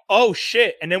 oh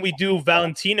shit! And then we do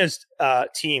Valentina's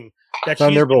team. That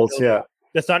Thunderbolts, the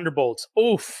Thunderbolts.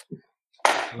 Oof.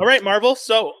 All right, Marvel.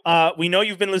 So we know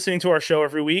you've been listening to our show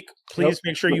every week. Please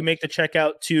make sure you make the check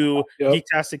out to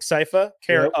Geektastic Cypher,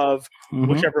 care of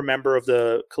whichever member of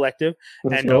the collective,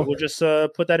 and we'll just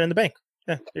put that in the bank.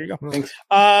 Yeah, there you go. Thanks.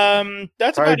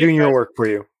 That's about doing your work for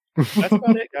you. That's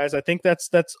about it, guys. I think that's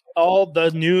all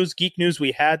the geek news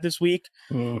we had this week.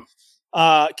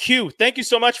 Q, thank you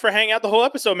so much for hanging out the whole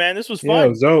episode, man. This was fun. Yeah, it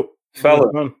was dope.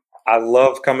 Fella, I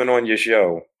love coming on your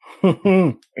show.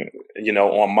 You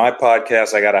know, on my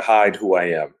podcast, I gotta hide who I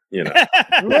am. You know,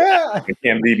 I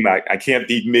can't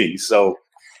be me. So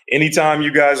anytime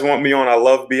you guys want me on, I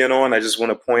love being on. I just want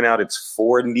to point out it's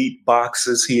 4 neat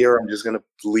boxes here. I'm just gonna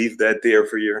leave that there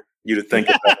for you to think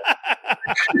about.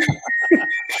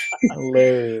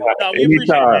 Hilarious. No, we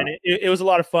appreciate it. It was a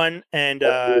lot of fun, and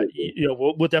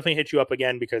we'll definitely hit you up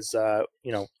again because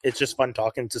it's just fun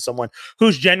talking to someone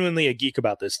who's genuinely a geek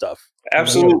about this stuff.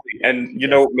 Absolutely, and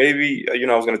maybe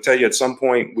I was going to tell you at some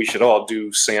point we should all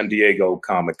do San Diego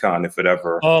Comic-Con if it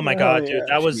ever. Oh my god, dude,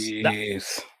 that was.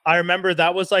 I remember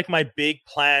that was like my big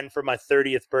plan for my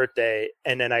 30th birthday,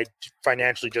 and then I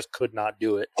financially just could not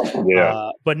do it.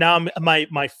 Yeah. But now my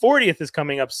 40th is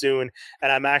coming up soon,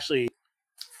 and I'm actually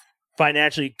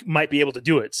financially might be able to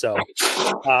do it. So,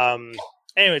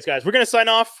 anyways, guys, we're gonna sign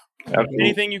off. Absolutely.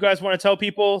 Anything you guys want to tell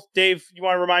people? Dave, you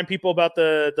want to remind people about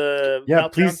the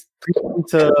Meltdown? Please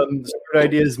to Start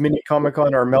Ideas Mini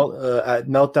Comic-Con or at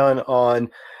Meltdown on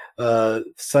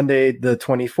Sunday the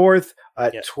 24th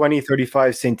at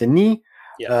 2035 Saint Denis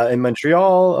in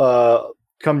Montreal.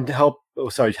 Come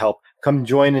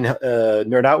join and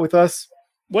nerd out with us.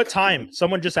 What time?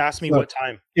 Someone just asked me what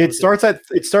time. It starts at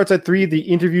 3. The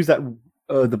interviews that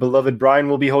the beloved Brian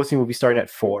will be hosting will be starting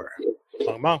at 4.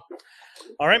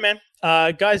 All right, man.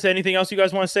 Guys, anything else you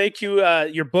guys want to say? Q,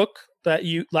 your book that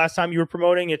you last time you were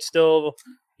promoting, it's still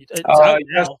out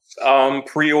now. Yes,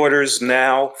 pre-orders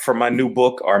now for my new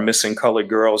book, Our Missing Colored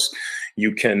Girls.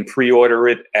 You can pre-order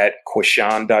it at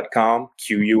Quashon.com,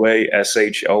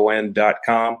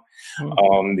 QUASHON.com.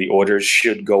 The orders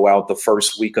should go out the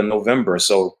first week of November.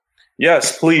 So,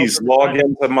 yes, please log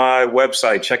into my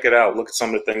website, check it out, look at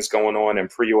some of the things going on, and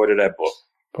pre-order that book.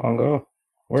 Bongo.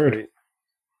 Word.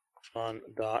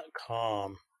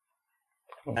 Quashon.com.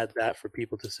 Add that for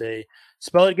people to say.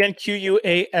 Spell it again,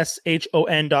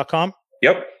 QUASHON.com.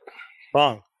 Yep.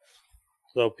 Bong.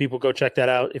 So people go check that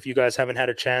out. If you guys haven't had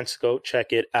a chance, go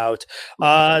check it out.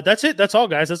 That's it. That's all,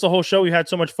 guys. That's the whole show. We had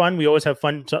so much fun. We always have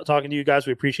fun talking to you guys.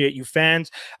 We appreciate you fans.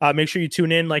 Make sure you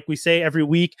tune in, like we say, every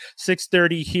week,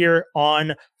 6:30 here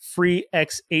on Free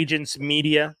X Agents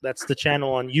Media. That's the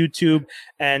channel on YouTube.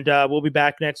 And we'll be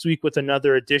back next week with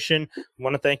another edition. I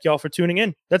want to thank y'all for tuning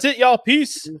in. That's it, y'all.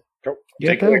 Peace.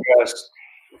 Take care, guys.